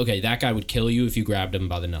 It's like, okay, that guy would kill you if you grabbed him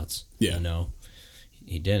by the nuts. Yeah, no,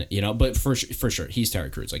 he didn't. You know, but for sure, he's Terry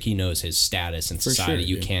Crews. Like he knows his status in society.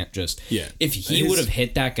 You can't just If he would have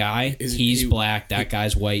hit that guy, he's black. That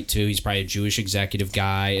guy's white too. He's probably a Jewish executive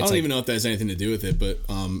guy. I don't even know if that has anything to do with it, but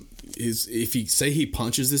if he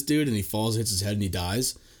punches this dude and he falls, hits his head, and he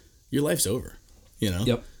dies, your life's over. You know.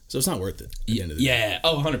 Yep. So it's not worth it. At the end of the day.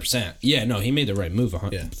 Oh, 100%. Yeah, no, he made the right move,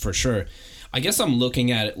 for sure. I guess I'm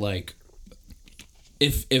looking at it like,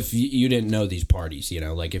 if you didn't know these parties, you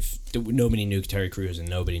know, like if nobody knew Terry Crews and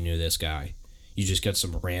nobody knew this guy, you just got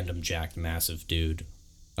some random jacked massive dude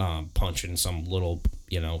punching some little,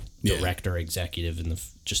 you know, director executive and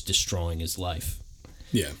just destroying his life.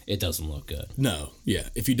 Yeah. It doesn't look good. No, yeah.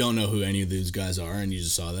 If you don't know who any of these guys are and you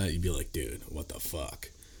just saw that, you'd be like, dude, what the fuck?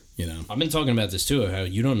 You know, I've been talking about this too. How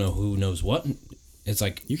you don't know who knows what. It's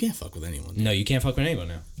like you can't fuck with anyone. No, you can't fuck with anyone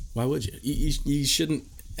now. Why would you? You shouldn't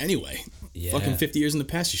anyway. Yeah. Fucking 50 years in the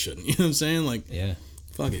past, you shouldn't. You know what I'm saying? Like, yeah.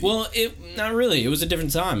 Fuck it. Well, not really. It was a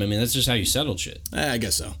different time. I mean, that's just how you settled shit. I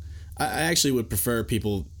guess so. I actually would prefer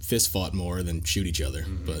people fist fought more than shoot each other,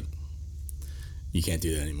 but you can't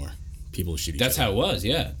do that anymore. People shoot each other. That's how it was.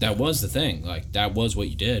 Yeah, that was the thing. Like that was what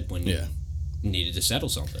you did when you needed to settle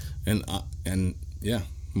something. And yeah.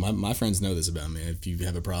 My friends know this about me. If you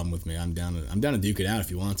have a problem with me, I'm down to duke it out if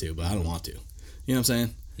you want to, but I don't want to. You know what I'm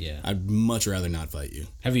saying? Yeah. I'd much rather not fight you.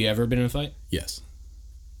 Have you ever been in a fight? Yes.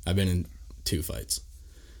 I've been in 2 fights.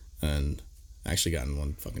 And I actually got in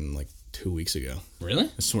one fucking like 2 weeks ago. Really?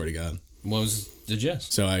 I swear to God. What was the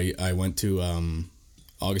gist? So I went to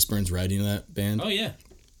August Burns Red, you know that band? Oh yeah.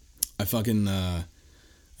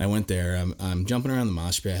 I went there. I'm jumping around the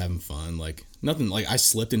mosh pit, having fun. Like nothing. Like I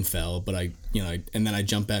slipped and fell, but and then I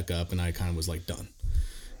jumped back up, and I kind of was like done.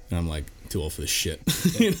 And I'm like too old for this shit.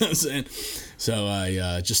 You know what I'm saying? So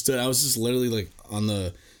I just stood. I was just literally like on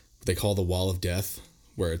what they call the wall of death,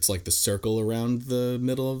 where it's like the circle around the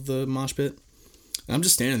middle of the mosh pit. And I'm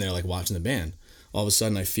just standing there like watching the band. All of a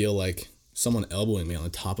sudden, I feel like someone elbowing me on the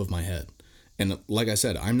top of my head. And like I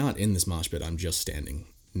said, I'm not in this mosh pit. I'm just standing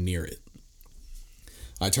near it.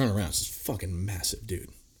 I turn around, it's this fucking massive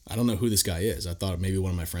dude. I don't know who this guy is. I thought maybe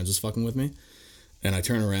one of my friends was fucking with me. And I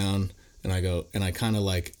turn around and I go, and I kind of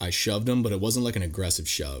like, I shoved him, but it wasn't like an aggressive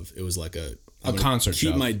shove. It was like a concert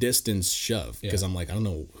shove. Keep my distance shove. Because I'm like, I don't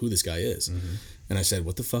know who this guy is. Mm-hmm. And I said,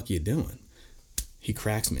 what the fuck are you doing? He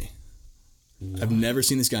cracks me. What? I've never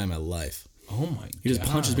seen this guy in my life. Oh my God. He just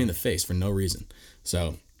punches me in the face for no reason.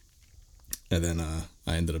 So, and then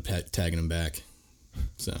I ended up tagging him back.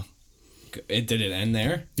 So. Did it end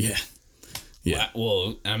there? Yeah. Yeah.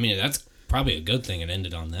 Well, I mean, that's probably a good thing it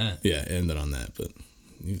ended on that. Yeah, it ended on that, but...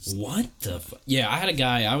 What the fuck? Yeah, I had a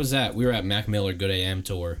guy, we were at Mac Miller Good AM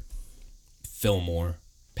tour, Fillmore,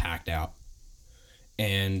 packed out.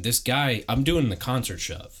 And this guy, I'm doing the concert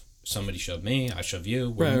shove. Somebody shoved me, I shove you,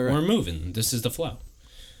 we're moving. This is the flow.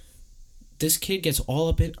 This kid gets all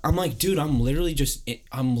up in... I'm like, dude, I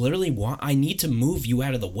need to move you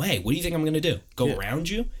out of the way. What do you think I'm going to do? Go around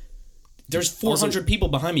you? There's 400 people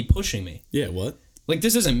behind me pushing me. Yeah, what? Like,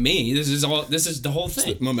 this isn't me. This is the whole thing.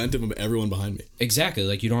 It's the momentum of everyone behind me. Exactly.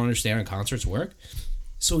 Like, you don't understand how concerts work.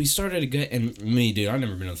 So he started to get... And me, dude, I've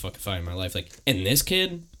never been in a fucking fight in my life. Like, and this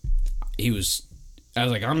kid, I was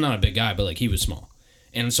like, I'm not a big guy, but, like, he was small.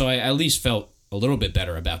 And so I at least felt a little bit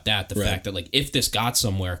better about that. The fact that, like, if this got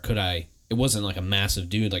somewhere, it wasn't, like, a massive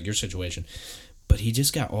dude like your situation. But he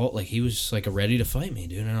just got all, like, he was, like, ready to fight me,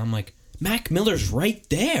 dude. And I'm like, Mac Miller's right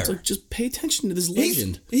there. It's like, just pay attention to this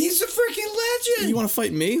legend. He's a freaking legend. You want to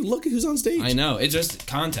fight me? Look at who's on stage. I know. It's just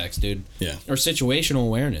context, dude. Yeah. Or situational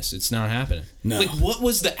awareness. It's not happening. No. Like, what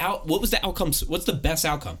was the outcome? What's the best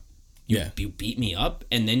outcome? You beat me up,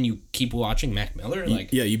 and then you keep watching Mac Miller?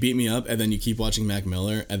 Like, yeah, you beat me up, and then you keep watching Mac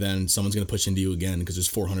Miller, and then someone's going to push into you again because there's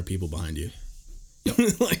 400 people behind you.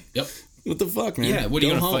 Yep. Like, yep. What the fuck, man? Yeah, what are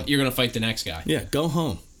you Go going to home. fight? You're going to fight the next guy. Yeah, go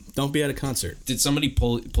home. Don't be at a concert. Did somebody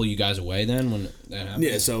pull you guys away then when that happened?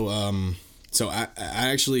 Yeah, so I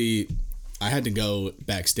actually had to go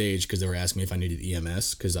backstage because they were asking me if I needed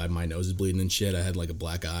EMS because my nose is bleeding and shit. I had like a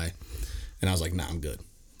black eye, and I was like, nah, I'm good.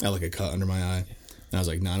 I had like a cut under my eye, and I was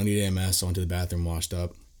like, nah, I don't need EMS. I went to the bathroom, washed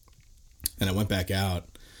up, and I went back out,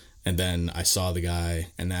 and then I saw the guy,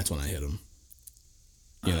 and that's when I hit him.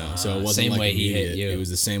 You know, so it wasn't same like way he hit immediate. you. It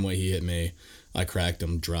was the same way he hit me. I cracked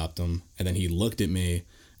him, dropped him, and then he looked at me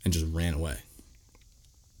and just ran away.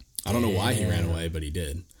 I don't know why he ran away, but he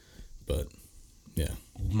did. But yeah,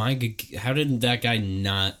 How did that guy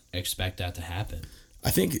not expect that to happen?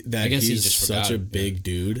 I think that guess he he's just such forgot. a big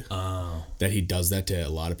dude Oh, that he does that to a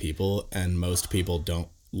lot of people, and most people don't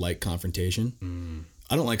like confrontation.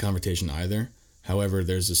 I don't like confrontation either. However,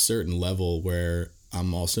 there's a certain level where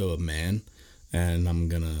I'm also a man, and I'm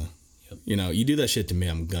gonna, you know, you do that shit to me,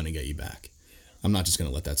 I'm gonna get you back. I'm not just gonna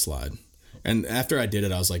let that slide. And after I did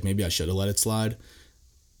it, I was like, maybe I should have let it slide,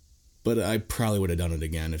 but I probably would have done it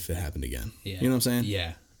again if it happened again. yeah. You know what I'm saying?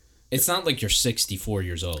 Yeah. It's not like you're 64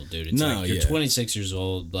 years old, dude. It's No, like you're yeah. 26 years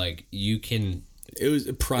old. Like, you can... It was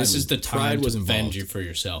pride. This is the time to was defend involved. you for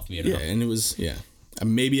yourself, you know? Yeah, and it was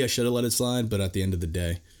maybe I should have let it slide, but at the end of the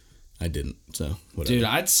day, I didn't. So whatever. Dude,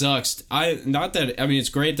 it sucks. It's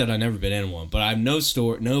great that I've never been in one, but I have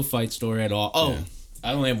no fight story at all. Oh, Yeah.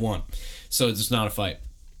 I only have one. So it's not a fight.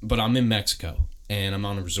 But I'm in Mexico, and I'm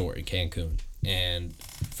on a resort in Cancun. And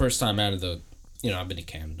first time out of the... I've been to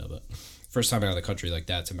Canada, but... First time out of the country like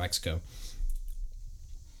that to Mexico.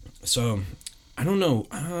 So, I don't know.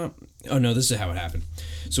 Oh, no, this is how it happened.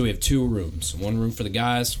 So we have two rooms. One room for the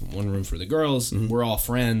guys, one room for the girls. Mm-hmm. We're all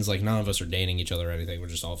friends. Like, none of us are dating each other or anything. We're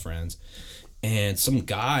just all friends. And some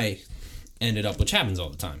guy ended up, which happens all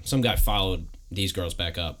the time. Some guy followed these girls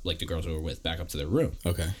back up, like the girls we were with, back up to their room.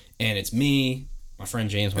 Okay. And it's me, my friend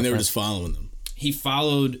James, and they were just following them. He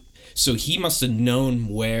followed... So he must have known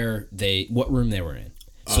what room they were in.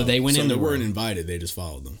 So they went in the room. They weren't invited. They just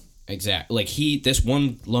followed them. Exactly. Like this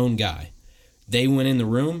one lone guy, they went in the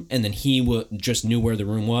room, and then he just knew where the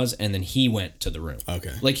room was, and then he went to the room.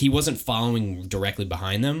 Okay. Like he wasn't following directly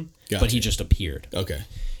behind them, Gotcha. but he just appeared. Okay.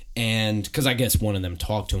 And because I guess one of them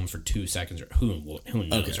talked to him for 2 seconds, or who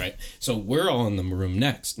knows, Okay. right? So we're all in the room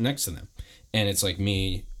next to them, and it's like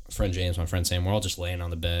me, friend James, my friend Sam. We're all just laying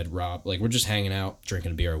on the bed. Rob, like we're just hanging out,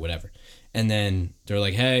 drinking a beer or whatever. And then they're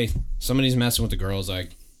like, "Hey, somebody's messing with the girls.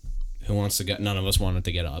 Like, who wants to get?" None of us wanted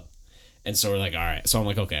to get up, and so we're like, "All right." So I'm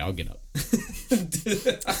like, "Okay, I'll get up."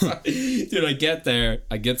 Dude, I get there.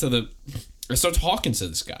 I start talking to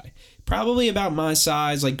this guy, probably about my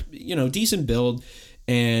size, like decent build,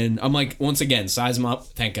 and I'm like, once again, size him up.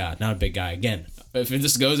 Thank God, not a big guy again. If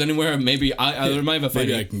this goes anywhere, maybe I might have a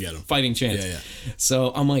Maybe I can get him. fighting chance. Yeah.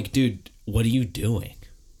 So I'm like, dude, what are you doing?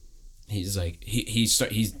 He's like, he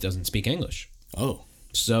doesn't speak English. Oh.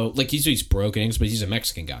 So like he speaks broken English, but he's a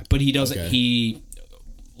Mexican guy. But he doesn't. Okay. He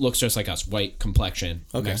looks just like us, white complexion,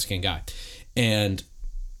 Mexican guy, and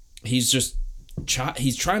he's just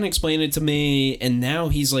he's trying to explain it to me. And now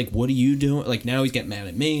he's like, what are you doing? Like now he's getting mad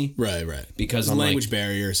at me. Right. Because it's I'm language like,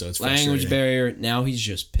 barrier, so it's language frustrating. barrier. Now he's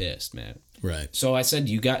just pissed, man. Right. So I said,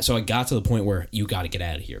 so I got to the point where you got to get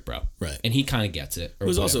out of here, bro. Right. And he kind of gets it. It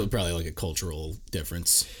was also probably like a cultural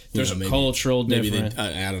difference. There's a cultural difference.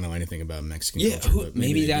 I don't know anything about Mexican Yeah, culture. But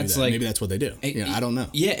maybe they do that's that. like- maybe that's what they do. I don't know.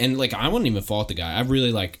 Yeah, and like I wouldn't even fault the guy. I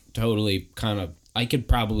really totally kind of, I could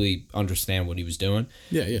probably understand what he was doing.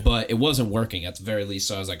 Yeah. But it wasn't working at the very least.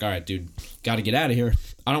 So I was like, all right, dude, got to get out of here.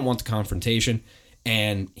 I don't want the confrontation.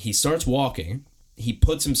 And he starts walking. He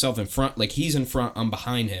puts himself in front, like he's in front, I'm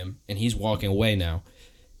behind him, and he's walking away now.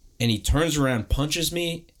 And he turns around, punches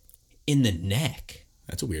me in the neck.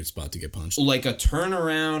 That's a weird spot to get punched. Like a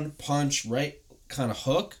turnaround punch, right? Kind of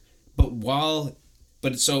hook.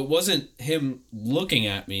 But so it wasn't him looking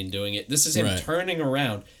at me and doing it. This is him Right. turning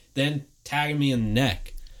around, then tagging me in the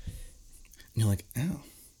neck. And you're like, ow.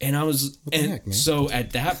 And I was, the heck, man? so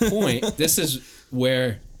at that point, this is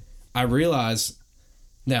where I realized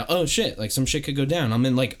now, oh shit, like some shit could go down. I'm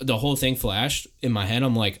in like, the whole thing flashed in my head.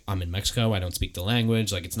 I'm like, I'm in Mexico. I don't speak the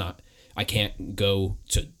language. Like it's not, I can't go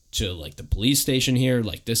to to like the police station here.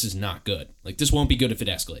 Like, this is not good. Like, this won't be good if it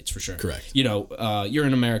escalates, for sure. Correct. You know, you're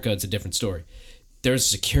in America, it's a different story. There's a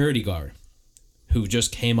security guard who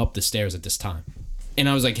just came up the stairs at this time. And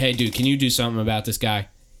I was like, hey, dude, can you do something about this guy?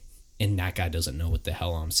 And that guy doesn't know what the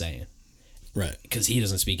hell I'm saying. Right. Because he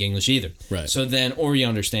doesn't speak English either. Right. So then Ori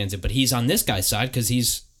understands it, but he's on this guy's side because he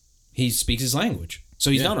speaks his language. So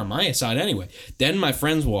he's not on my side anyway. Then my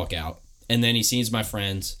friends walk out, and then he sees my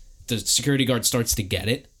friends. The security guard starts to get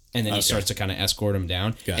it, and then he starts to kind of escort him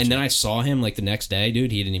down. Gotcha. And then I saw him like the next day,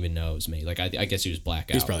 dude. He didn't even know it was me. Like I guess he was blacked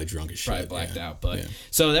out. He's probably drunk as shit. Probably blacked yeah. out. But Yeah.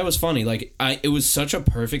 so that was funny. Like it was such a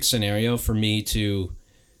perfect scenario for me to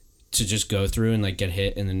just go through and like get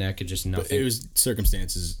hit in the neck and just nothing. But it was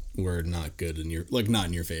circumstances were not good in your not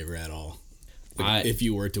in your favor at all. Like, if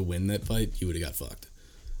you were to win that fight, you would have got fucked.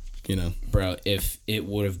 You know, bro. If it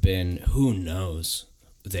would have been, who knows?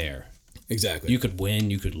 There, exactly. you could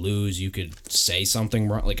win, you could lose, you could say something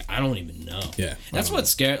wrong. Like I don't even know. Yeah, that's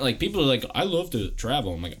what's scary. Like people are like, I love to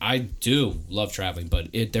travel. I'm like, I do love traveling, but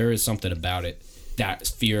there is something about it. That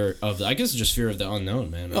fear of, I guess, it's just fear of the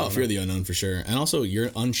unknown, man. Oh, fear of the unknown for sure, and also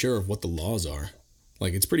you're unsure of what the laws are.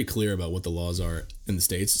 Like it's pretty clear about what the laws are in the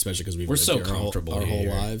States, especially because we're lived so here comfortable our whole here.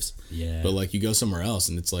 lives. Yeah. But like you go somewhere else,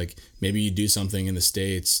 and it's like maybe you do something in the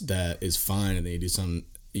States that is fine, and then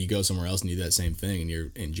you go somewhere else and you do that same thing, and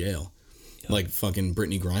you're in jail. Yep. Like fucking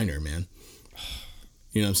Brittany Griner, man.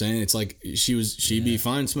 You know what I'm saying? It's like she'd be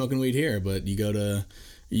fine smoking weed here, but you go to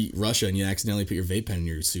Russia and you accidentally put your vape pen in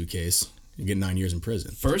your suitcase. You get 9 years in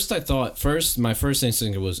prison. My first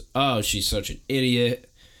instinct was, oh, she's such an idiot.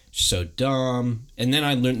 She's so dumb. And then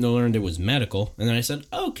I learned it was medical. And then I said,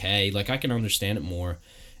 okay, like I can understand it more.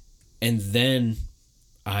 And then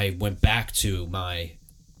I went back to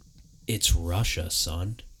it's Russia,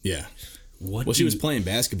 son. Yeah. Well, she was playing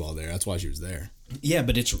basketball there. That's why she was there. Yeah,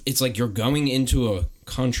 but it's like you're going into a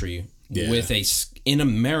country with in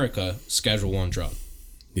America, Schedule 1 drug.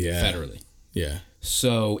 Yeah. Federally. Yeah.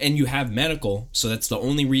 So, and you have medical, so that's the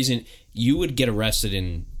only reason you would get arrested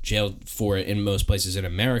in jail for it in most places in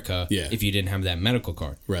America if you didn't have that medical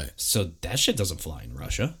card. Right. So that shit doesn't fly in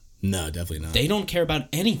Russia. No, definitely not. They don't care about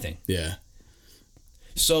anything. Yeah.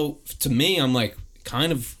 So to me, I'm like,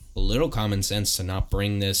 kind of a little common sense to not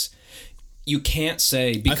bring this. You can't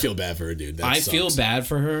say... I feel bad for her, dude. That sucks. feel bad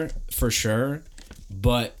for her, for sure,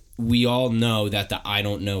 but we all know that the I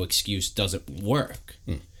don't know excuse doesn't work.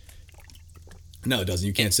 No, it doesn't.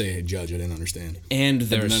 You can't say, hey, Judge, I didn't understand. And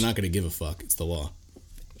they're not going to give a fuck. It's the law.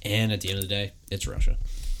 And at the end of the day, it's Russia.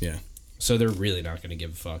 Yeah. So they're really not going to give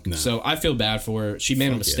a fuck. No. So I feel bad for her. She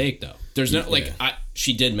made a mistake, though. There's no,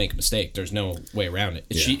 she did make a mistake. There's no way around it.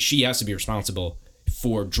 Yeah. She has to be responsible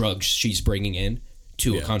for drugs she's bringing in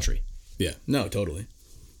to a country. Yeah. No, totally.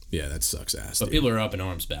 Yeah, that sucks ass. But dude. people are up in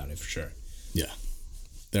arms about it, for sure. Yeah.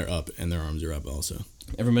 They're up, and their arms are up also.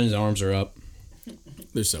 Everybody's arms are up.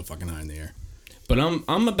 They're so fucking high in the air. But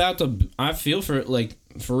I'm about to, I feel for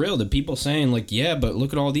real, the people saying like, yeah, but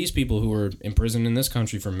look at all these people who are imprisoned in this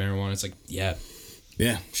country for marijuana. It's like, yeah,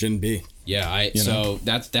 shouldn't be. Yeah, it's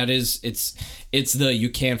the you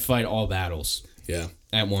can't fight all battles. Yeah.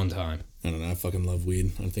 At one time. I don't know. I fucking love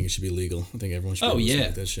weed. I don't think it should be legal. I think everyone should be able to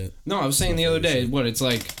smoke that shit. No, I was saying the other day, it's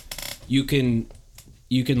like you can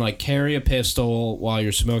like carry a pistol while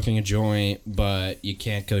you're smoking a joint, but you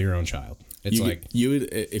can't kill your own child. It's you would,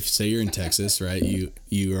 if say you're in Texas, right?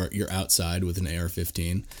 You're outside with an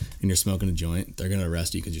AR-15 and you're smoking a joint. They're gonna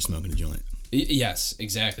arrest you because you're smoking a joint. Yes,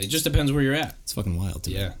 exactly. It just depends where you're at. It's fucking wild to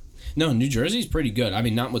me. Yeah. No, New Jersey's pretty good. I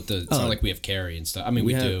mean, not with the. It's not like we have carry and stuff. I mean,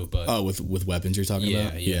 we do, but with weapons you're talking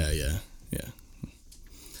about. Yeah.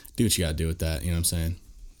 Do what you gotta do with that. You know what I'm saying?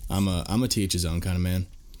 I'm a to each his own kind of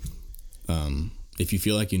man. If you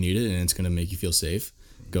feel like you need it and it's gonna make you feel safe,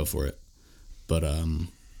 go for it. But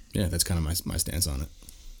yeah, that's kind of my stance on it.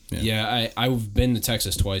 Yeah, I've been to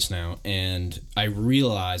Texas twice now, and I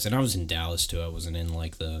realized, and I was in Dallas too. I wasn't in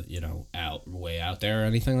like the way out there or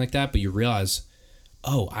anything like that. But you realize,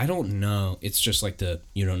 oh, I don't know. It's just like the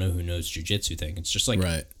you don't know who knows jiu-jitsu thing. It's just like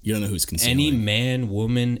right. You don't know who's concealing. Any man,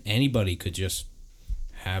 woman, anybody could just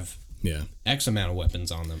have X amount of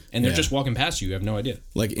weapons on them, and they're just walking past you. You have no idea.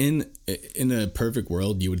 Like in a perfect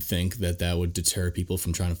world, you would think that would deter people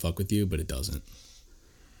from trying to fuck with you, but it doesn't.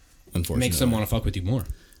 Unfortunately, makes them want to fuck with you more.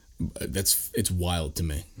 It's wild to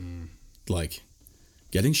me. Like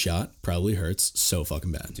getting shot probably hurts so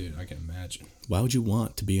fucking bad, dude. I can imagine. Why would you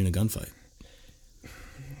want to be in a gunfight?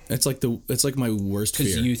 That's like my worst fear.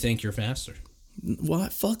 Because you think you're faster. Why?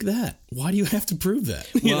 Fuck that. Why do you have to prove that?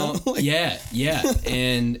 Yeah,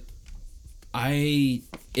 and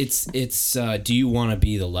it's do you want to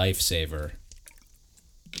be the lifesaver?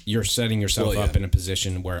 you're setting yourself Well, yeah. up in a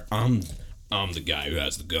position where I'm the guy who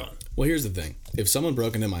has the gun. Well, here's the thing. If someone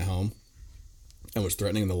broke into my home and was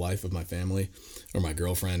threatening the life of my family or my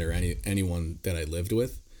girlfriend or anyone that I lived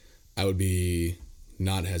with, I would be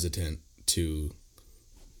not hesitant to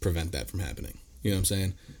prevent that from happening. You know what I'm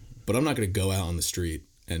saying? But I'm not going to go out on the street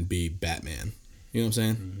and be Batman. You know what I'm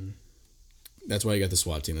saying? Mm-hmm. That's why you got the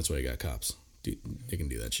SWAT team. That's why you got cops. They can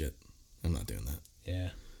do that shit. I'm not doing that. Yeah.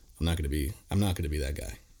 I'm not going to be that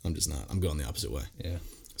guy. I'm just not. I'm going the opposite way. Yeah.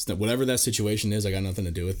 So whatever that situation is, I got nothing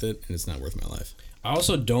to do with it, and it's not worth my life. I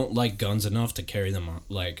also don't like guns enough to carry them on,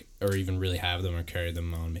 like, or even really have them or carry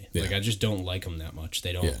them on me. Yeah. Like, I just don't like them that much.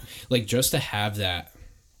 They don't, Yeah. like, just to have that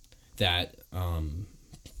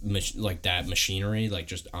machinery, like,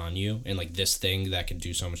 just on you, and, like, this thing that can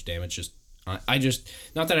do so much damage, just, I just,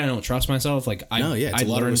 not that I don't trust myself, like, it's a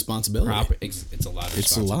lot of responsibility. It's a lot of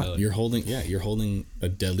It's a responsibility. lot. You're holding a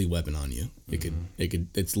deadly weapon on you.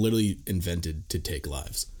 It's literally invented to take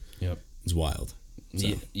lives. Yep. It's wild. So,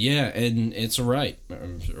 Yeah, and it's a right,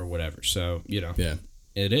 or whatever, so, you know. yeah.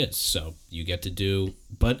 It is, so you get to do,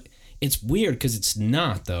 but it's weird because it's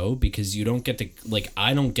not, though, because you don't get to, like,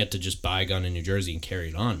 I don't get to just buy a gun in New Jersey and carry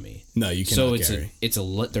it on me. No, you cannot carry.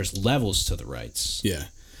 There's levels to the rights. Yeah.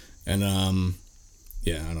 And,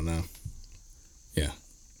 yeah, I don't know. Yeah.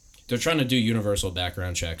 They're trying to do universal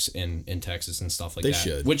background checks in Texas and stuff like They that.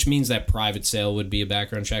 should. Which means that private sale would be a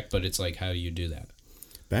background check, but it's like, how do you do that?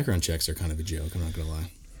 Background checks are kind of a joke, I'm not going to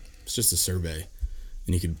lie. It's just a survey.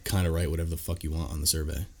 And you could kind of write whatever the fuck you want on the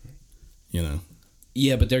survey. You know?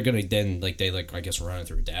 Yeah, but they're going to then, like, I guess run it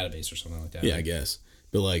through a database or something like that. Yeah, I guess.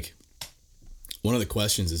 But, like, one of the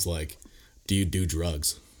questions is, like, do you do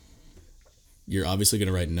drugs? You're obviously going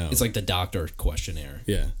to write no. It's like the doctor questionnaire.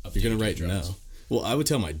 Yeah, you're going to write drugs? no. Well, I would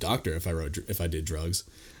tell my doctor if I did drugs,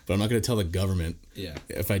 but I'm not going to tell the government Yeah.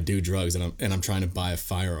 if I do drugs and I'm trying to buy a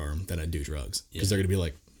firearm that I do drugs because they're going to be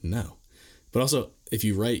like, no. But also, if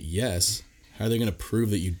you write yes, how are they going to prove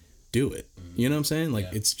that you do it? You know what I'm saying? Like,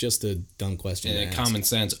 it's just a dumb question. And common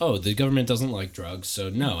sense. Oh, the government doesn't like drugs, so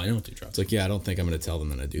no, I don't do drugs. It's like, yeah, I don't think I'm going to tell them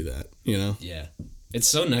that I do that. You know? Yeah. It's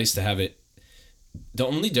so nice to have it. The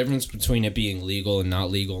only difference between it being legal and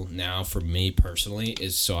not legal now for me personally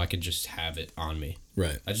is so I could just have it on me.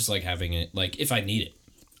 Right. I just like having it, like, if I need it.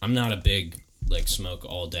 I'm not a big, like, smoke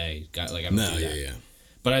all day guy. Like, I'm No, yeah.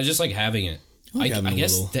 But I just like having it. I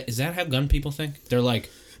guess, is that how gun people think? They're like,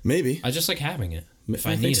 maybe. I just like having it. If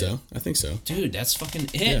I think need so. it. I think so. Dude, that's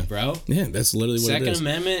fucking it, bro. Yeah, that's literally what Second it is.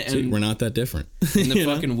 Amendment See, and we're not that different. and the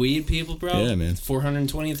fucking weed people, bro. Yeah, man.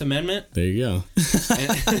 420th Amendment. There you go.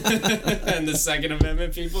 And the Second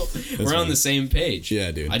Amendment people, we're on the same page.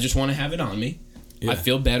 Yeah, dude. I just want to have it on me. Yeah. I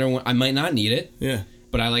feel better when I might not need it, Yeah,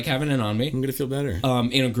 but I like having it on me. I'm gonna feel better.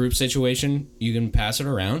 In a group situation, you can pass it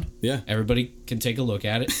around. Yeah. Everybody can take a look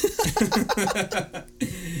at it.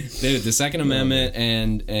 Dude, the Second Amendment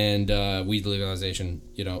and weed legalization,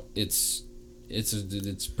 you know, it's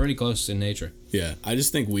pretty close in nature. Yeah, I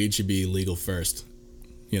just think weed should be legal first.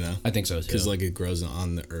 You know, I think so too. because like it grows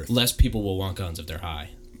on the earth. Less people will want guns if they're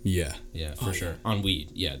high. Yeah, Yeah, for sure. On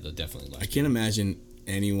weed, yeah, they'll definitely less. I can't imagine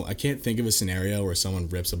anyone. I can't think of a scenario where someone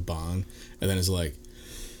rips a bong and then is like,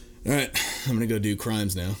 "All right, I'm gonna go do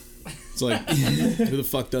crimes now." It's like, who the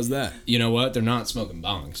fuck does that? You know what? They're not smoking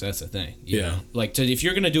bongs. That's the thing. You Yeah. know? Like, if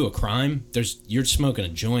you're gonna do a crime, you're smoking a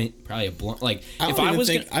joint, probably a blunt. Like, I've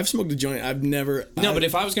smoked a joint. I've never. but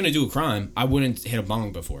if I was gonna do a crime, I wouldn't hit a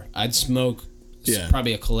bong before. I'd smoke Yeah.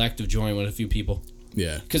 probably a collective joint with a few people.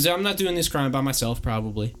 Yeah, Because I'm not doing this crime by myself,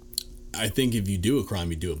 probably. I think if you do a crime,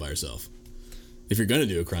 you do it by yourself. If you're gonna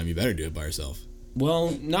do a crime, you better do it by yourself.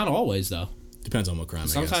 Well, not always though. Depends on what crime. I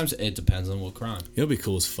guess. Sometimes it depends on what crime. It'll be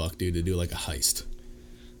cool as fuck, dude, to do like a heist.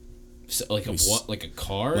 So, like a what? Like a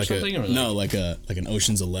car or Like something? Or like an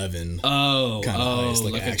Ocean's 11. Oh, kinda heist,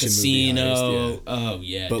 like like a action movie casino. heist, yeah. Oh,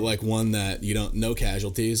 yeah. But like one that you don't, no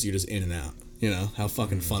casualties, you're just in and out. You know, how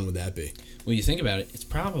fucking fun would that be? When you think about it, it's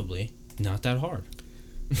probably not that hard.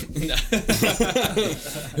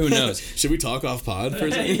 Who knows? Should we talk off pod for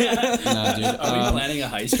a second? Nah, dude. Are we planning a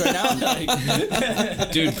heist right now?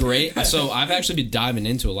 Dude, great. So I've actually been diving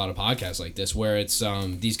into a lot of podcasts like this where it's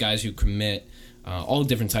these guys who commit all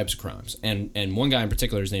different types of crimes. And one guy in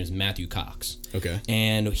particular, his name is Matthew Cox. Okay.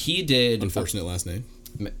 And he did... Unfortunate last name.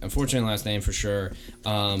 Unfortunate last name for sure.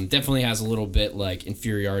 Definitely has a little bit like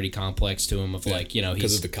inferiority complex to him of like, you know,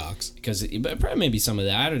 because he's of the Cox. because probably maybe some of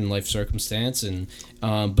that in life circumstance and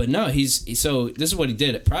but no, so this is what he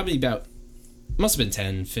did. Probably about must have been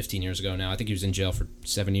 10, 15 years ago now. I think he was in jail for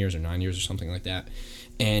 7 years or 9 years or something like that.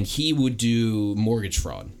 And he would do mortgage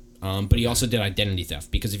fraud. But he also did identity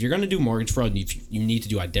theft because if you're going to do mortgage fraud, you need to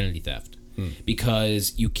do identity theft.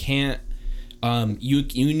 because you can't. You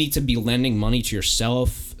need to be lending money to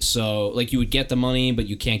yourself. So like you would get the money, but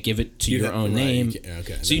you can't give it to your own name.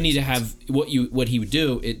 Okay. So you need to have what he would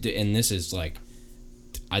do. And this is like,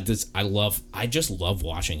 I just love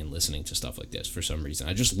watching and listening to stuff like this for some reason.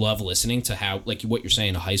 I just love listening to how, like what you're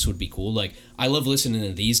saying, a heist would be cool. Like I love listening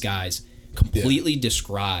to these guys completely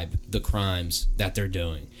describe the crimes that they're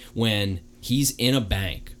doing. When he's in a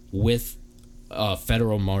bank with a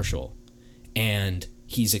federal marshal and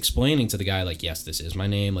he's explaining to the guy, like, yes, this is my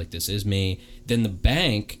name, like, this is me. Then the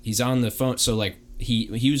bank, he's on the phone. So, like, he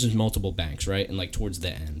uses multiple banks, right? And, like, towards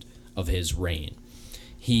the end of his reign,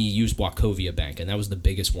 he used Wachovia Bank, and that was the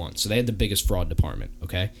biggest one. So they had the biggest fraud department,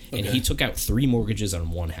 okay? And he took out 3 mortgages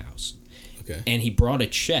on one house. Okay. And he brought a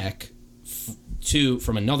check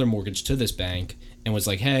from another mortgage to this bank and was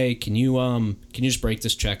like, hey, can you just break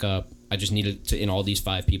this check up? I just need it to, in all these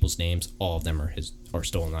 5 people's names, all of them are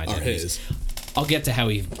stolen identities. I'll get to how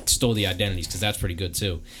he stole the identities because that's pretty good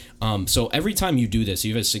too. So every time you do this,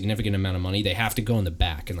 you have a significant amount of money. They have to go in the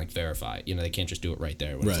back and like verify it. You know, they can't just do it right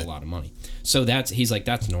there when it's a lot of money. So he's like,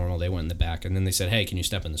 that's normal. They went in the back, and then they said, hey, can you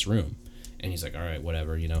step in this room? And he's like, all right,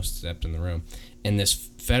 whatever. You know, stepped in the room, and this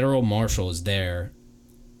federal marshal is there,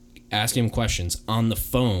 asking him questions on the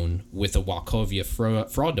phone with the Wachovia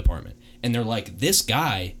fraud department, and they're like, this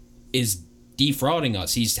guy is defrauding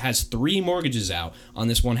us. He has 3 mortgages out on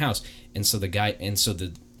this one house. And so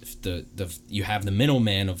you have the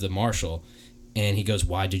middleman of the marshal, and he goes,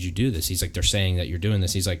 why did you do this? He's like, they're saying that you're doing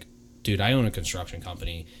this. He's like, dude, I own a construction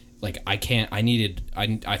company. Like, I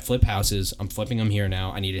flip houses. I'm flipping them here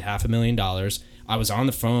now. I needed $500,000. I was on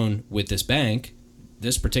the phone with this bank,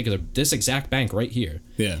 this exact bank right here.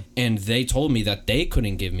 Yeah. And they told me that they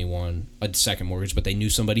couldn't give me a second mortgage, but they knew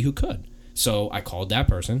somebody who could. So I called that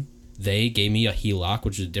person. They gave me a HELOC,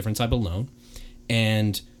 which is a different type of loan.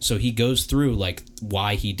 And so he goes through like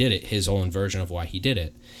why he did it, his own version of why he did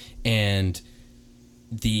it. And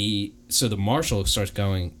the marshal starts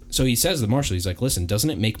going, so he says to the marshal, he's like, listen, doesn't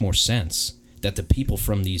it make more sense that the people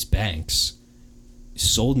from these banks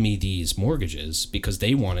sold me these mortgages because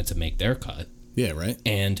they wanted to make their cut? Yeah, right.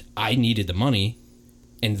 And I needed the money,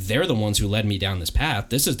 and they're the ones who led me down this path.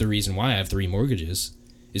 This is the reason why I have 3 mortgages,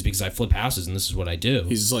 is because I flip houses and this is what I do.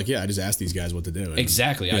 He's just like, yeah, I just asked these guys what to do.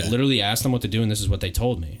 Exactly. Yeah. I literally asked them what to do, and this is what they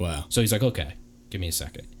told me. Wow. So he's like, okay, give me a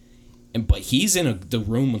second. But he's in the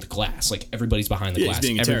room with the glass. Like, everybody's behind the glass. He's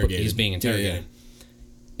being interrogated. He's being interrogated.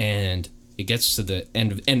 Yeah. And it gets to the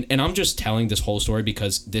end. And I'm just telling this whole story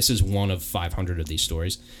because this is one of 500 of these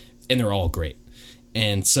stories, and they're all great.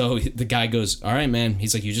 And so the guy goes, all right, man.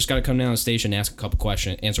 He's like, you just got to come down to the station, answer a couple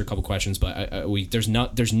questions, but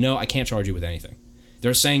I can't charge you with anything.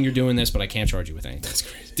 They're saying you're doing this, but I can't charge you with anything. That's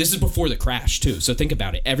crazy. This is before the crash, too. So think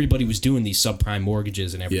about it. Everybody was doing these subprime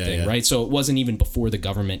mortgages and everything, right? So it wasn't even before the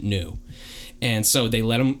government knew. And so they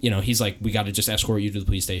let him, he's like, we got to just escort you to the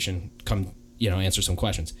police station. Come, answer some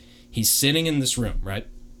questions. He's sitting in this room, right?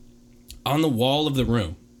 On the wall of the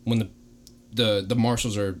room, when the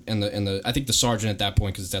marshals are, and the I think the sergeant at that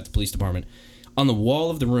point, because it's at the police department, on the wall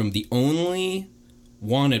of the room, the only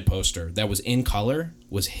wanted poster that was in color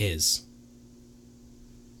was his.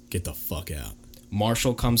 Get the fuck out.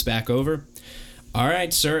 Marshall comes back over. All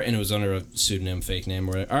right, sir. And it was under a pseudonym, fake name.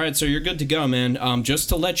 All right, sir, you're good to go, man. Just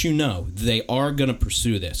to let you know, they are going to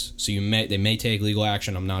pursue this. So they may take legal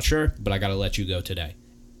action. I'm not sure, but I got to let you go today.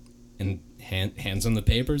 And hands on the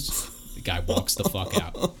papers. The guy walks the fuck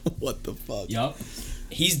out. What the fuck? Yup.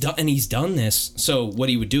 He's done this. So what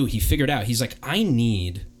he would do, he figured out. He's like, I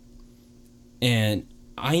need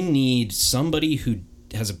somebody who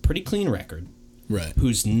has a pretty clean record. Right.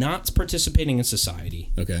 Who's not participating in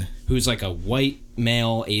society. Okay. Who's like a white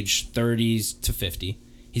male, aged 30s to 50.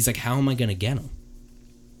 He's like, how am I going to get him?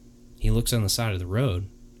 He looks on the side of the road.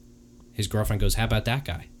 His girlfriend goes, how about that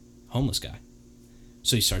guy? Homeless guy.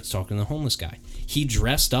 So he starts talking to the homeless guy. He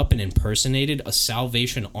dressed up and impersonated a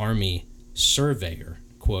Salvation Army surveyor,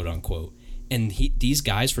 quote unquote. And these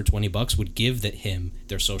guys for $20 would give him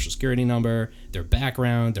their social security number, their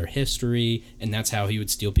background, their history, and that's how he would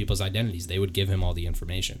steal people's identities. They would give him all the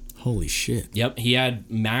information. Holy shit. If he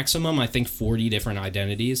had maximum, I think, 40 different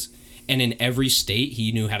identities. And in every state,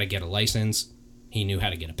 he knew how to get a license. He knew how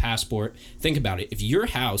to get a passport. Think about it.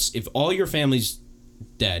 If all your family's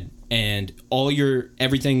dead and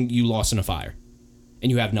everything you lost in a fire,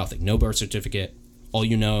 and you have nothing, no birth certificate, all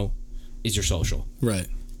you know is your social. Right.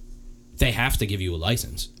 They have to give you a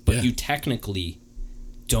license, but you technically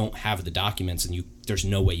don't have the documents, and there's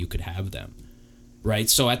no way you could have them, right?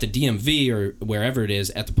 So at the DMV or wherever it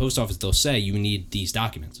is, at the post office, they'll say you need these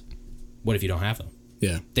documents. What if you don't have them?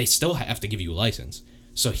 Yeah. They still have to give you a license.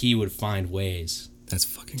 so he would find ways That's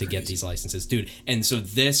fucking to get crazy. these licenses, dude. And so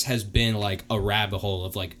this has been like a rabbit hole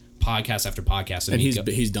of like podcast after podcast. And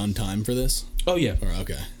me he's done time for this? oh yeah. Or,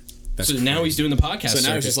 okay. That's So now crazy. he's doing the podcast. So now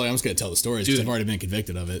circuit. it's just like, I'm just going to tell the stories because Dude. I've already been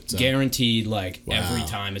convicted of it. So. Guaranteed, like Wow. every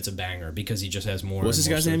time it's a banger because he just has more. What's and this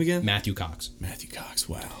more guy's stuff. name again? Matthew Cox. Matthew Cox.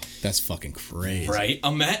 Wow. That's fucking crazy. Right,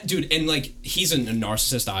 dude, and like he's a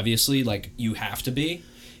narcissist. Obviously, like you have to be,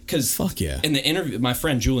 because Fuck yeah. In the interview, my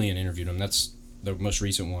friend Julian interviewed him. That's the most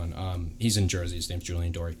recent one. He's in Jersey. His name's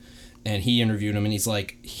Julian Dory, and he interviewed him, and he's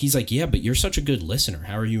like, yeah, but you're such a good listener.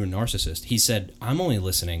 How are you a narcissist? He said, I'm only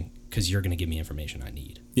listening because you're gonna give me information I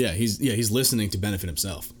need. Yeah, he's listening to benefit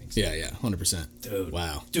himself. Yeah, 100%. Dude.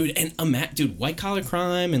 Wow. Dude, and dude, white collar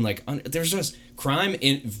crime and like there's just crime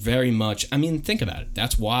in very much. I mean, think about it.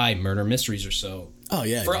 That's why murder mysteries are so. Oh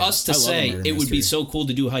yeah. For dude. us to I love a say murder it would be mystery. so cool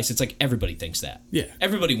to do a heist, it's like everybody thinks that. Yeah.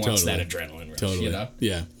 Everybody wants Totally. that adrenaline rush. Totally. You know?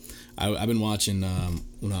 Yeah. I've been watching.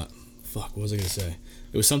 What was I gonna say?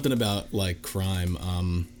 It was something about like crime.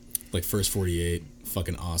 Like First 48.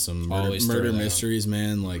 Fucking awesome. Always throw Murder that on. mysteries,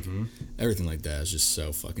 man. Like everything like that is just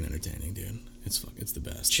so fucking entertaining, dude. It's the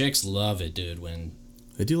best. Chicks love it, dude. When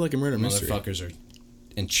They do like a murder mystery. motherfuckers are,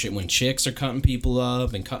 and when chicks are cutting people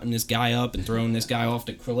up and cutting this guy up and throwing this guy off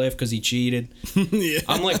the cliff because he cheated. Yeah.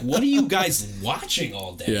 I'm like, what are you guys watching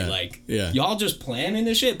all day? Yeah. Like, Yeah. y'all just planning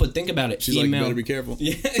this shit. But think about it. She's like, female, you better be careful.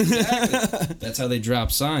 Yeah, exactly. That's how they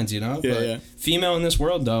drop signs, you know. Yeah, But yeah. female in this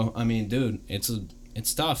world, though, I mean, dude,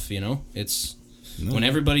 it's tough, you know. It's No. when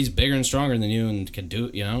everybody's bigger and stronger than you and can do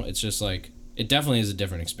it, you know. It's just like it definitely is a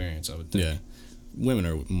different experience. I would think. Yeah. Women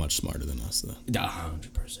are much smarter than us, though.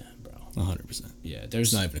 100%, bro. 100%. Yeah,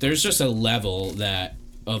 there's not even a there's just a level that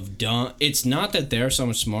of dumb. It's not that they're so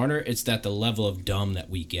much smarter. It's that the level of dumb that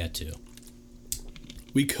we get to.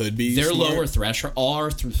 We could be. Their smart, lower threshold,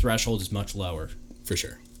 our threshold is much lower for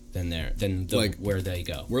sure. than Like- where they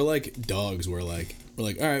go. We're like dogs. We're like, all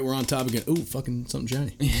right, we're on top again. Ooh, fucking something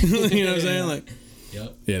shiny. You know what I'm saying? Like,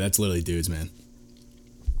 Yep. yeah, that's literally dudes, man.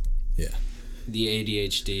 Yeah. The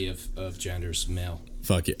ADHD of genders male.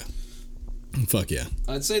 Fuck yeah. Fuck yeah.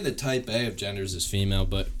 I'd say the type A of genders is female,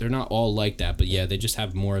 but they're not all like that. But yeah, they just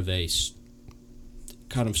have more of a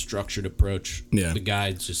kind of structured approach. Yeah. The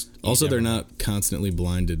guys just Also, they're never- not constantly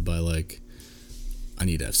blinded by like, I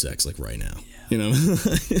need to have sex like right now. You know,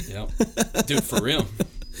 Yep. Dude, for real.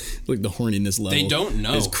 like the horniness level. They don't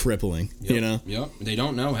know. is crippling. Yep. You know, Yep. They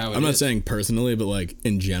don't know how it I'm not is. saying personally, but like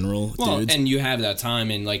in general, Well, dudes. and you have that time,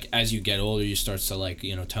 and like as you get older, you start to like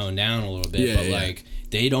tone down a little bit. Yeah, but yeah. like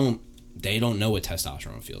they don't know what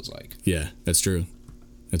testosterone feels like. Yeah, that's true.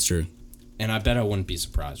 That's true. And I bet I wouldn't be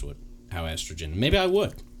surprised with how estrogen. Maybe I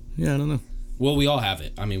would. Yeah, I don't know. Well, we all have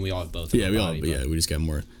it. I mean, we all have both. in Yeah, our we all. body, But yeah, we just got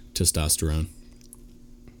more testosterone.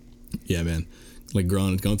 Yeah, man. Like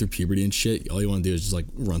going through puberty and shit. All you want to do is just like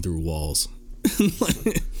run through walls.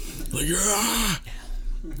 like yeah.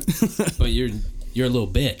 But you're a little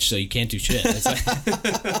bitch, so you can't do shit. It's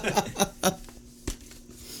like,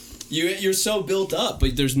 you're so built up,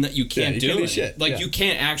 but there's no, you can't you do can't do it. shit. Like Yeah. you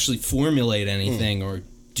can't actually formulate anything or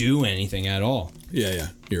do anything at all. Yeah,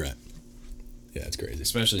 you're right. Yeah, it's crazy.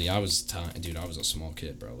 Especially I was I was a small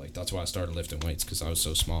kid, bro. Like that's why I started lifting weights because I was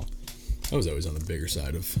so small. I was always on the bigger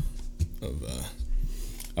side of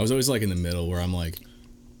I was always like in the middle where I'm like,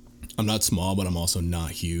 I'm not small, but I'm also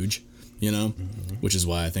not huge, you know? Which is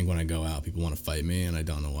why I think when I go out, people want to fight me, and I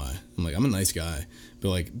don't know why. I'm like, I'm a nice guy, but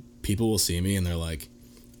like, people will see me and they're like,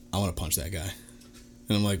 I want to punch that guy.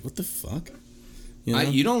 And I'm like, what the fuck? You know?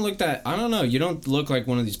 You don't look that. I don't know. You don't look like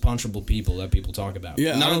one of these punchable people that people talk about.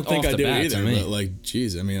 Yeah, Not I don't think off I the do bat, either, to me. but like,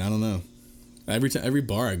 geez, I mean, I don't know. Every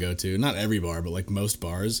bar I go to, not every bar, but like most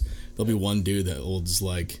bars, there'll be one dude that will just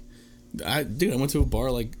like, I went to a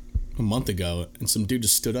bar like a month ago, and some dude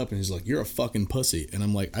just stood up and he's like, "You're a fucking pussy," and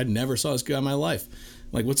I'm like, I never saw this guy in my life.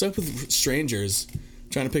 Like, what's up with strangers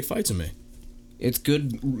trying to pick fights with me? It's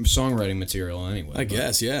good songwriting material anyway. I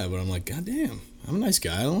guess, yeah, but I'm like, god damn, I'm a nice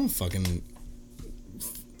guy. I don't want to fucking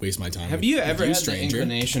waste my time. Have with you ever had the stranger.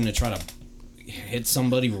 inclination to try to hit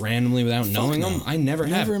somebody randomly without knowing no. them? I never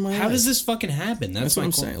have. Never in my How life. does this fucking happen? That's what my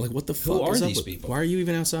I'm qu- saying. Like, what the Who fuck are is up these with- people? Why are you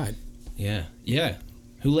even outside? Yeah.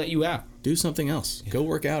 Who let you out? Do something else. Go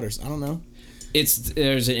work out, or I don't know.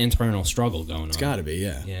 There's an internal struggle going on. It's got to be,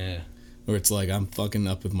 yeah. Yeah. Or it's like, I'm fucking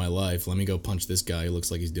up with my life. Let me go punch this guy who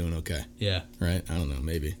looks like he's doing okay. Yeah. Right? I don't know.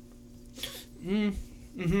 Maybe.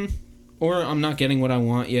 Or I'm not getting what I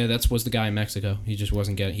want. Yeah, that was the guy in Mexico. He just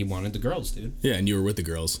wasn't getting. He wanted the girls, dude. Yeah, and you were with the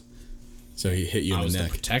girls. So he hit you I in was the the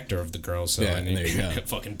neck. protector of the girls, so Yeah, I mean, there you go.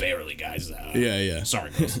 fucking barely, guys. Yeah.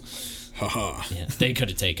 Sorry, girls. Haha. Yeah, they could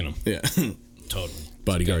have taken him. Yeah. Totally.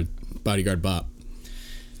 Bodyguard Bop.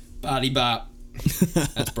 Body bop.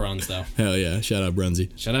 That's Bruns, though. Hell yeah. Shout out Brunsy.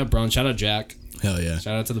 Shout out Bruns. Shout out Jack. Hell yeah.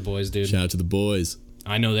 Shout out to the boys, dude. Shout out to the boys.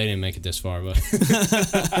 I know they didn't make it this far, but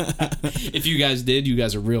if you guys did, you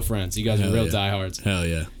guys are real friends. You guys are real diehards. Hell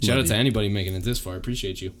yeah. Shout out to you. anybody making it this far. I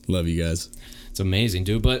appreciate you. Love you guys. It's amazing,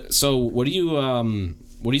 dude. But so, what do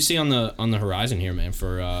you see on the horizon here, man?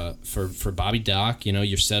 For Bobby Doc, you know,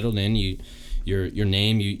 you're settled in. Your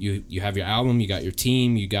name. You have your album. You got your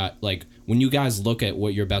team. You got, like, when you guys look at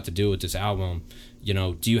what you're about to do with this album, you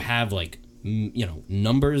know, do you have, like, you know,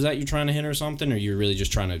 numbers that you're trying to hit or something, or you're really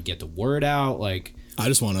just trying to get the word out? Like, I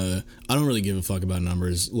don't really give a fuck about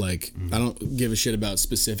numbers. Like, I don't give a shit about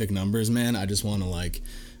specific numbers, man. I just want to, like,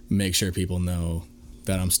 make sure people know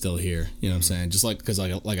that I'm still here. You know what I'm saying? Just like, because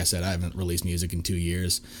like I said, I haven't released music in 2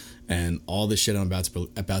 years, and all this shit I'm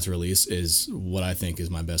about to release is what I think is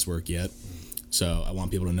my best work yet. So I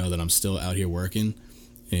want people to know that I'm still out here working.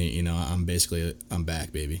 And, you know, I'm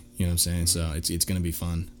back, baby. You know what I'm saying? So it's gonna be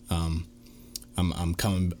fun. I'm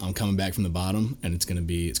coming back from the bottom, and it's gonna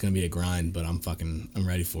be a grind, but I'm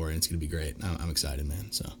ready for it. And it's gonna be great. I'm excited,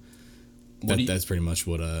 man. So that's pretty much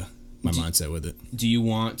what my mindset with it. Do you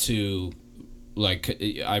want to, like,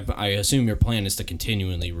 I assume your plan is to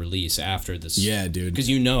continually release after this? Yeah, dude. Because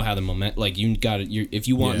you know how the moment, like, if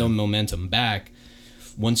you want the momentum back,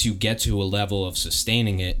 once you get to a level of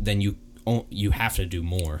sustaining it, then you have to do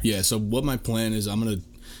more. Yeah. So what my plan is, I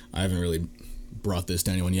haven't really brought this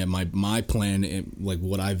to anyone yet. My plan, like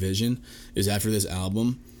what I vision, is after this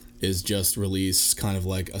album is just release kind of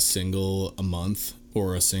like a single a month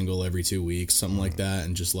or a single every 2 weeks, something like that,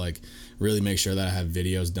 and just like really make sure that I have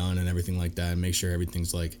videos done and everything like that, and make sure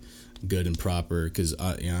everything's like good and proper, because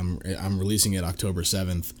you know, I'm releasing it October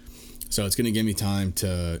 7th, so it's gonna give me time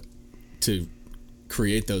to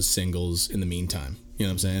create those singles in the meantime. You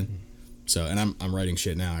know what I'm saying? So, and I'm writing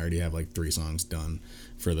shit now. I already have like 3 songs done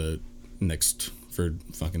for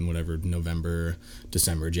fucking whatever, November,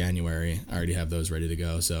 December, January. I already have those ready to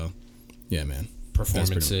go. So, yeah, man.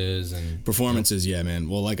 Performances, yeah, man.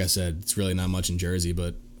 Well, like I said, it's really not much in Jersey,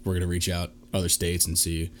 but we're gonna reach out other states and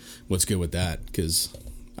see what's good with that, because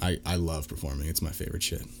I love performing. It's my favorite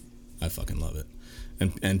shit. I fucking love it.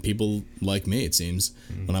 And people like me, it seems,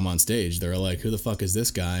 when I'm on stage, they're like, who the fuck is this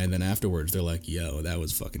guy? And then afterwards, they're like, yo, that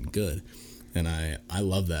was fucking good. And I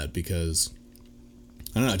love that, because,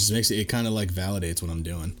 I don't know, it just it kind of like validates what I'm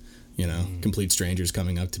doing, you know? Complete strangers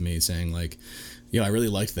coming up to me saying like, yo, I really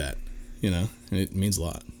liked that, you know? And it means a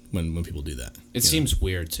lot when people do that. It seems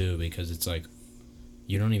weird, too, because it's like,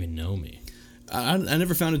 you don't even know me. I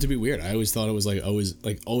never found it to be weird. I always thought it was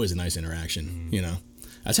always a nice interaction, you know?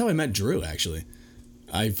 That's how I met Drew, actually.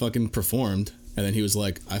 I fucking performed, and then he was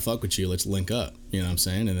like, I fuck with you, let's link up. You know what I'm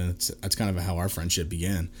saying? And then that's kind of how our friendship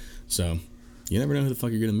began. So, you never know who the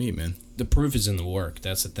fuck you're going to meet, man. The proof is in the work.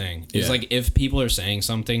 That's the thing. It's Yeah. like, if people are saying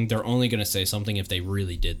something, they're only going to say something if they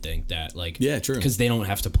really did think that. Like, Yeah, true. Because they don't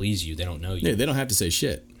have to please you. They don't know you. Yeah, they don't have to say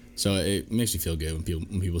shit. So it makes me feel good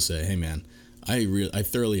when people say, hey, man, I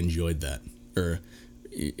thoroughly enjoyed that. Or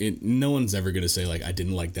no one's ever going to say, like, I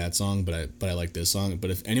didn't like that song, but I like this song. But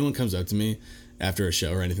if anyone comes up to me after a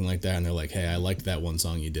show or anything like that, and they're like, hey, I liked that one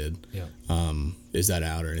song you did. Yeah. Is that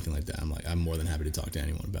out or anything like that? I'm more than happy to talk to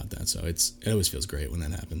anyone about that. So it always feels great when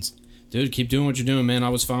that happens. Dude, keep doing what you're doing, man. I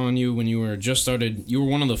was following you when you were just started. You were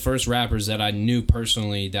one of the first rappers that I knew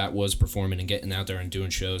personally that was performing and getting out there and doing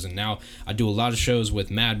shows. And now I do a lot of shows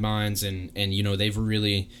with Mad Minds, and you know, they've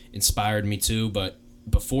really inspired me too. But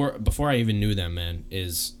before I even knew them, man,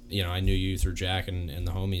 I knew you through Jack and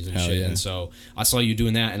the homies and Hell shit. yeah. And so I saw you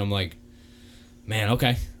doing that, and I'm like, man,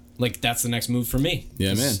 okay. Like, that's the next move for me.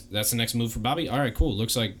 Yeah, man. That's the next move for Bobby. All right, cool.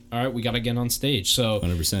 Looks like, all right, we got to get on stage. So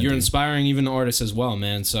 100%, you're dude. inspiring even artists as well,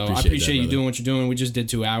 man. So I appreciate that, you brother. doing what you're doing. We just did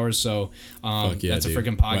 2 hours, so Fuck yeah, that's dude. a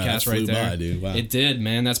freaking Wow, that podcast right flew there. by, dude. Wow. It did,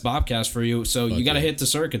 man. That's Bobcast for you. So you got to yeah. hit the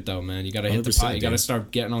circuit, though, man. You got to hit the 100%, pod. You got to dude.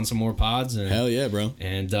 start getting on some more pods. And, Hell yeah, bro.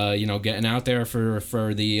 and getting out there for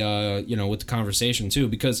the with the conversation too,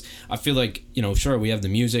 because I feel like, sure, we have the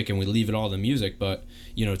music and we leave it all the music, but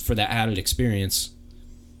for that added experience,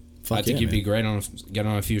 I think yeah, you'd be man. great get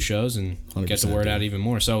on a few shows and get the 100%, word out dude. even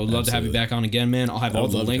more. So we'd love to have you Absolutely. back on again, man. I'll have all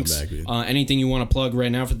would the love to come links. back, dude. Anything you want to plug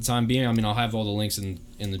right now for the time being? I mean, I'll have all the links in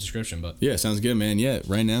the description. But Yeah, sounds good, man. Yeah,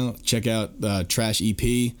 right now, check out Trash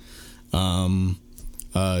EP.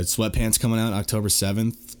 Sweatpants coming out October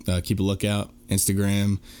 7th. Keep a lookout.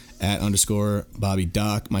 Instagram @ Bobby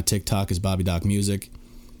Doc. My TikTok is Bobby Doc Music.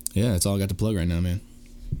 Yeah, that's all I got to plug right now, man.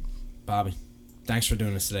 Bobby, thanks for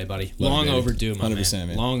doing this today, buddy. Love Long you, baby. overdue, my 100%,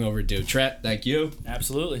 man. Long overdue. Tret, thank you.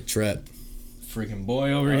 Absolutely. Tret. freaking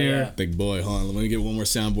boy over here. yeah. Big boy, hold on. Let me get one more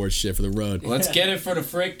soundboard shit for the road. Let's get it for the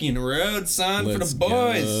freaking road, son, for the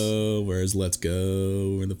boys. Go. Where's Let's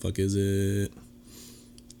Go? Where the fuck is it?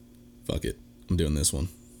 Fuck it. I'm doing this one.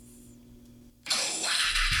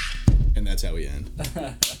 And that's how we end.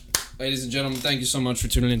 Ladies and gentlemen, thank you so much for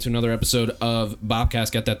tuning in to another episode of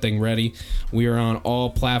Bobcast. Get that thing ready. We are on all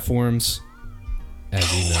platforms,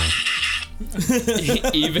 as you know.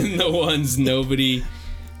 Even the ones nobody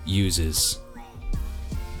uses.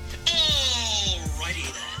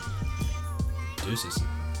 Alrighty then. Deuces.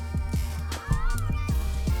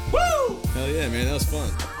 Woo! Hell yeah, man. That was fun.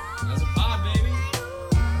 That's a pod, baby.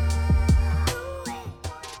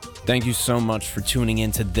 Thank you so much for tuning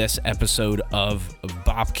into this episode of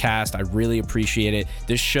Bobcast. I really appreciate it.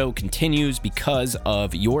 This show continues because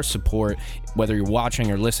of your support, whether you're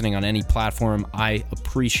watching or listening on any platform. I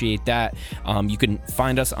appreciate that. You can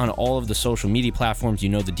find us on all of the social media platforms. You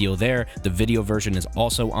know the deal there. The video version is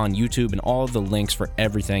also on YouTube, and all of the links for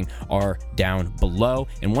everything are down below.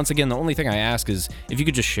 And once again, the only thing I ask is if you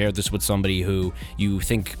could just share this with somebody who you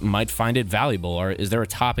think might find it valuable, or is there a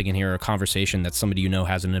topic in here or a conversation that somebody you know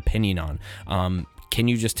has an opinion on? Can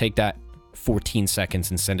you just take that 14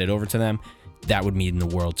 seconds and send it over to them? That would mean the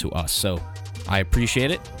world to us. So I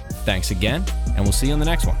appreciate it. Thanks again, and we'll see you on the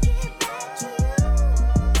next one.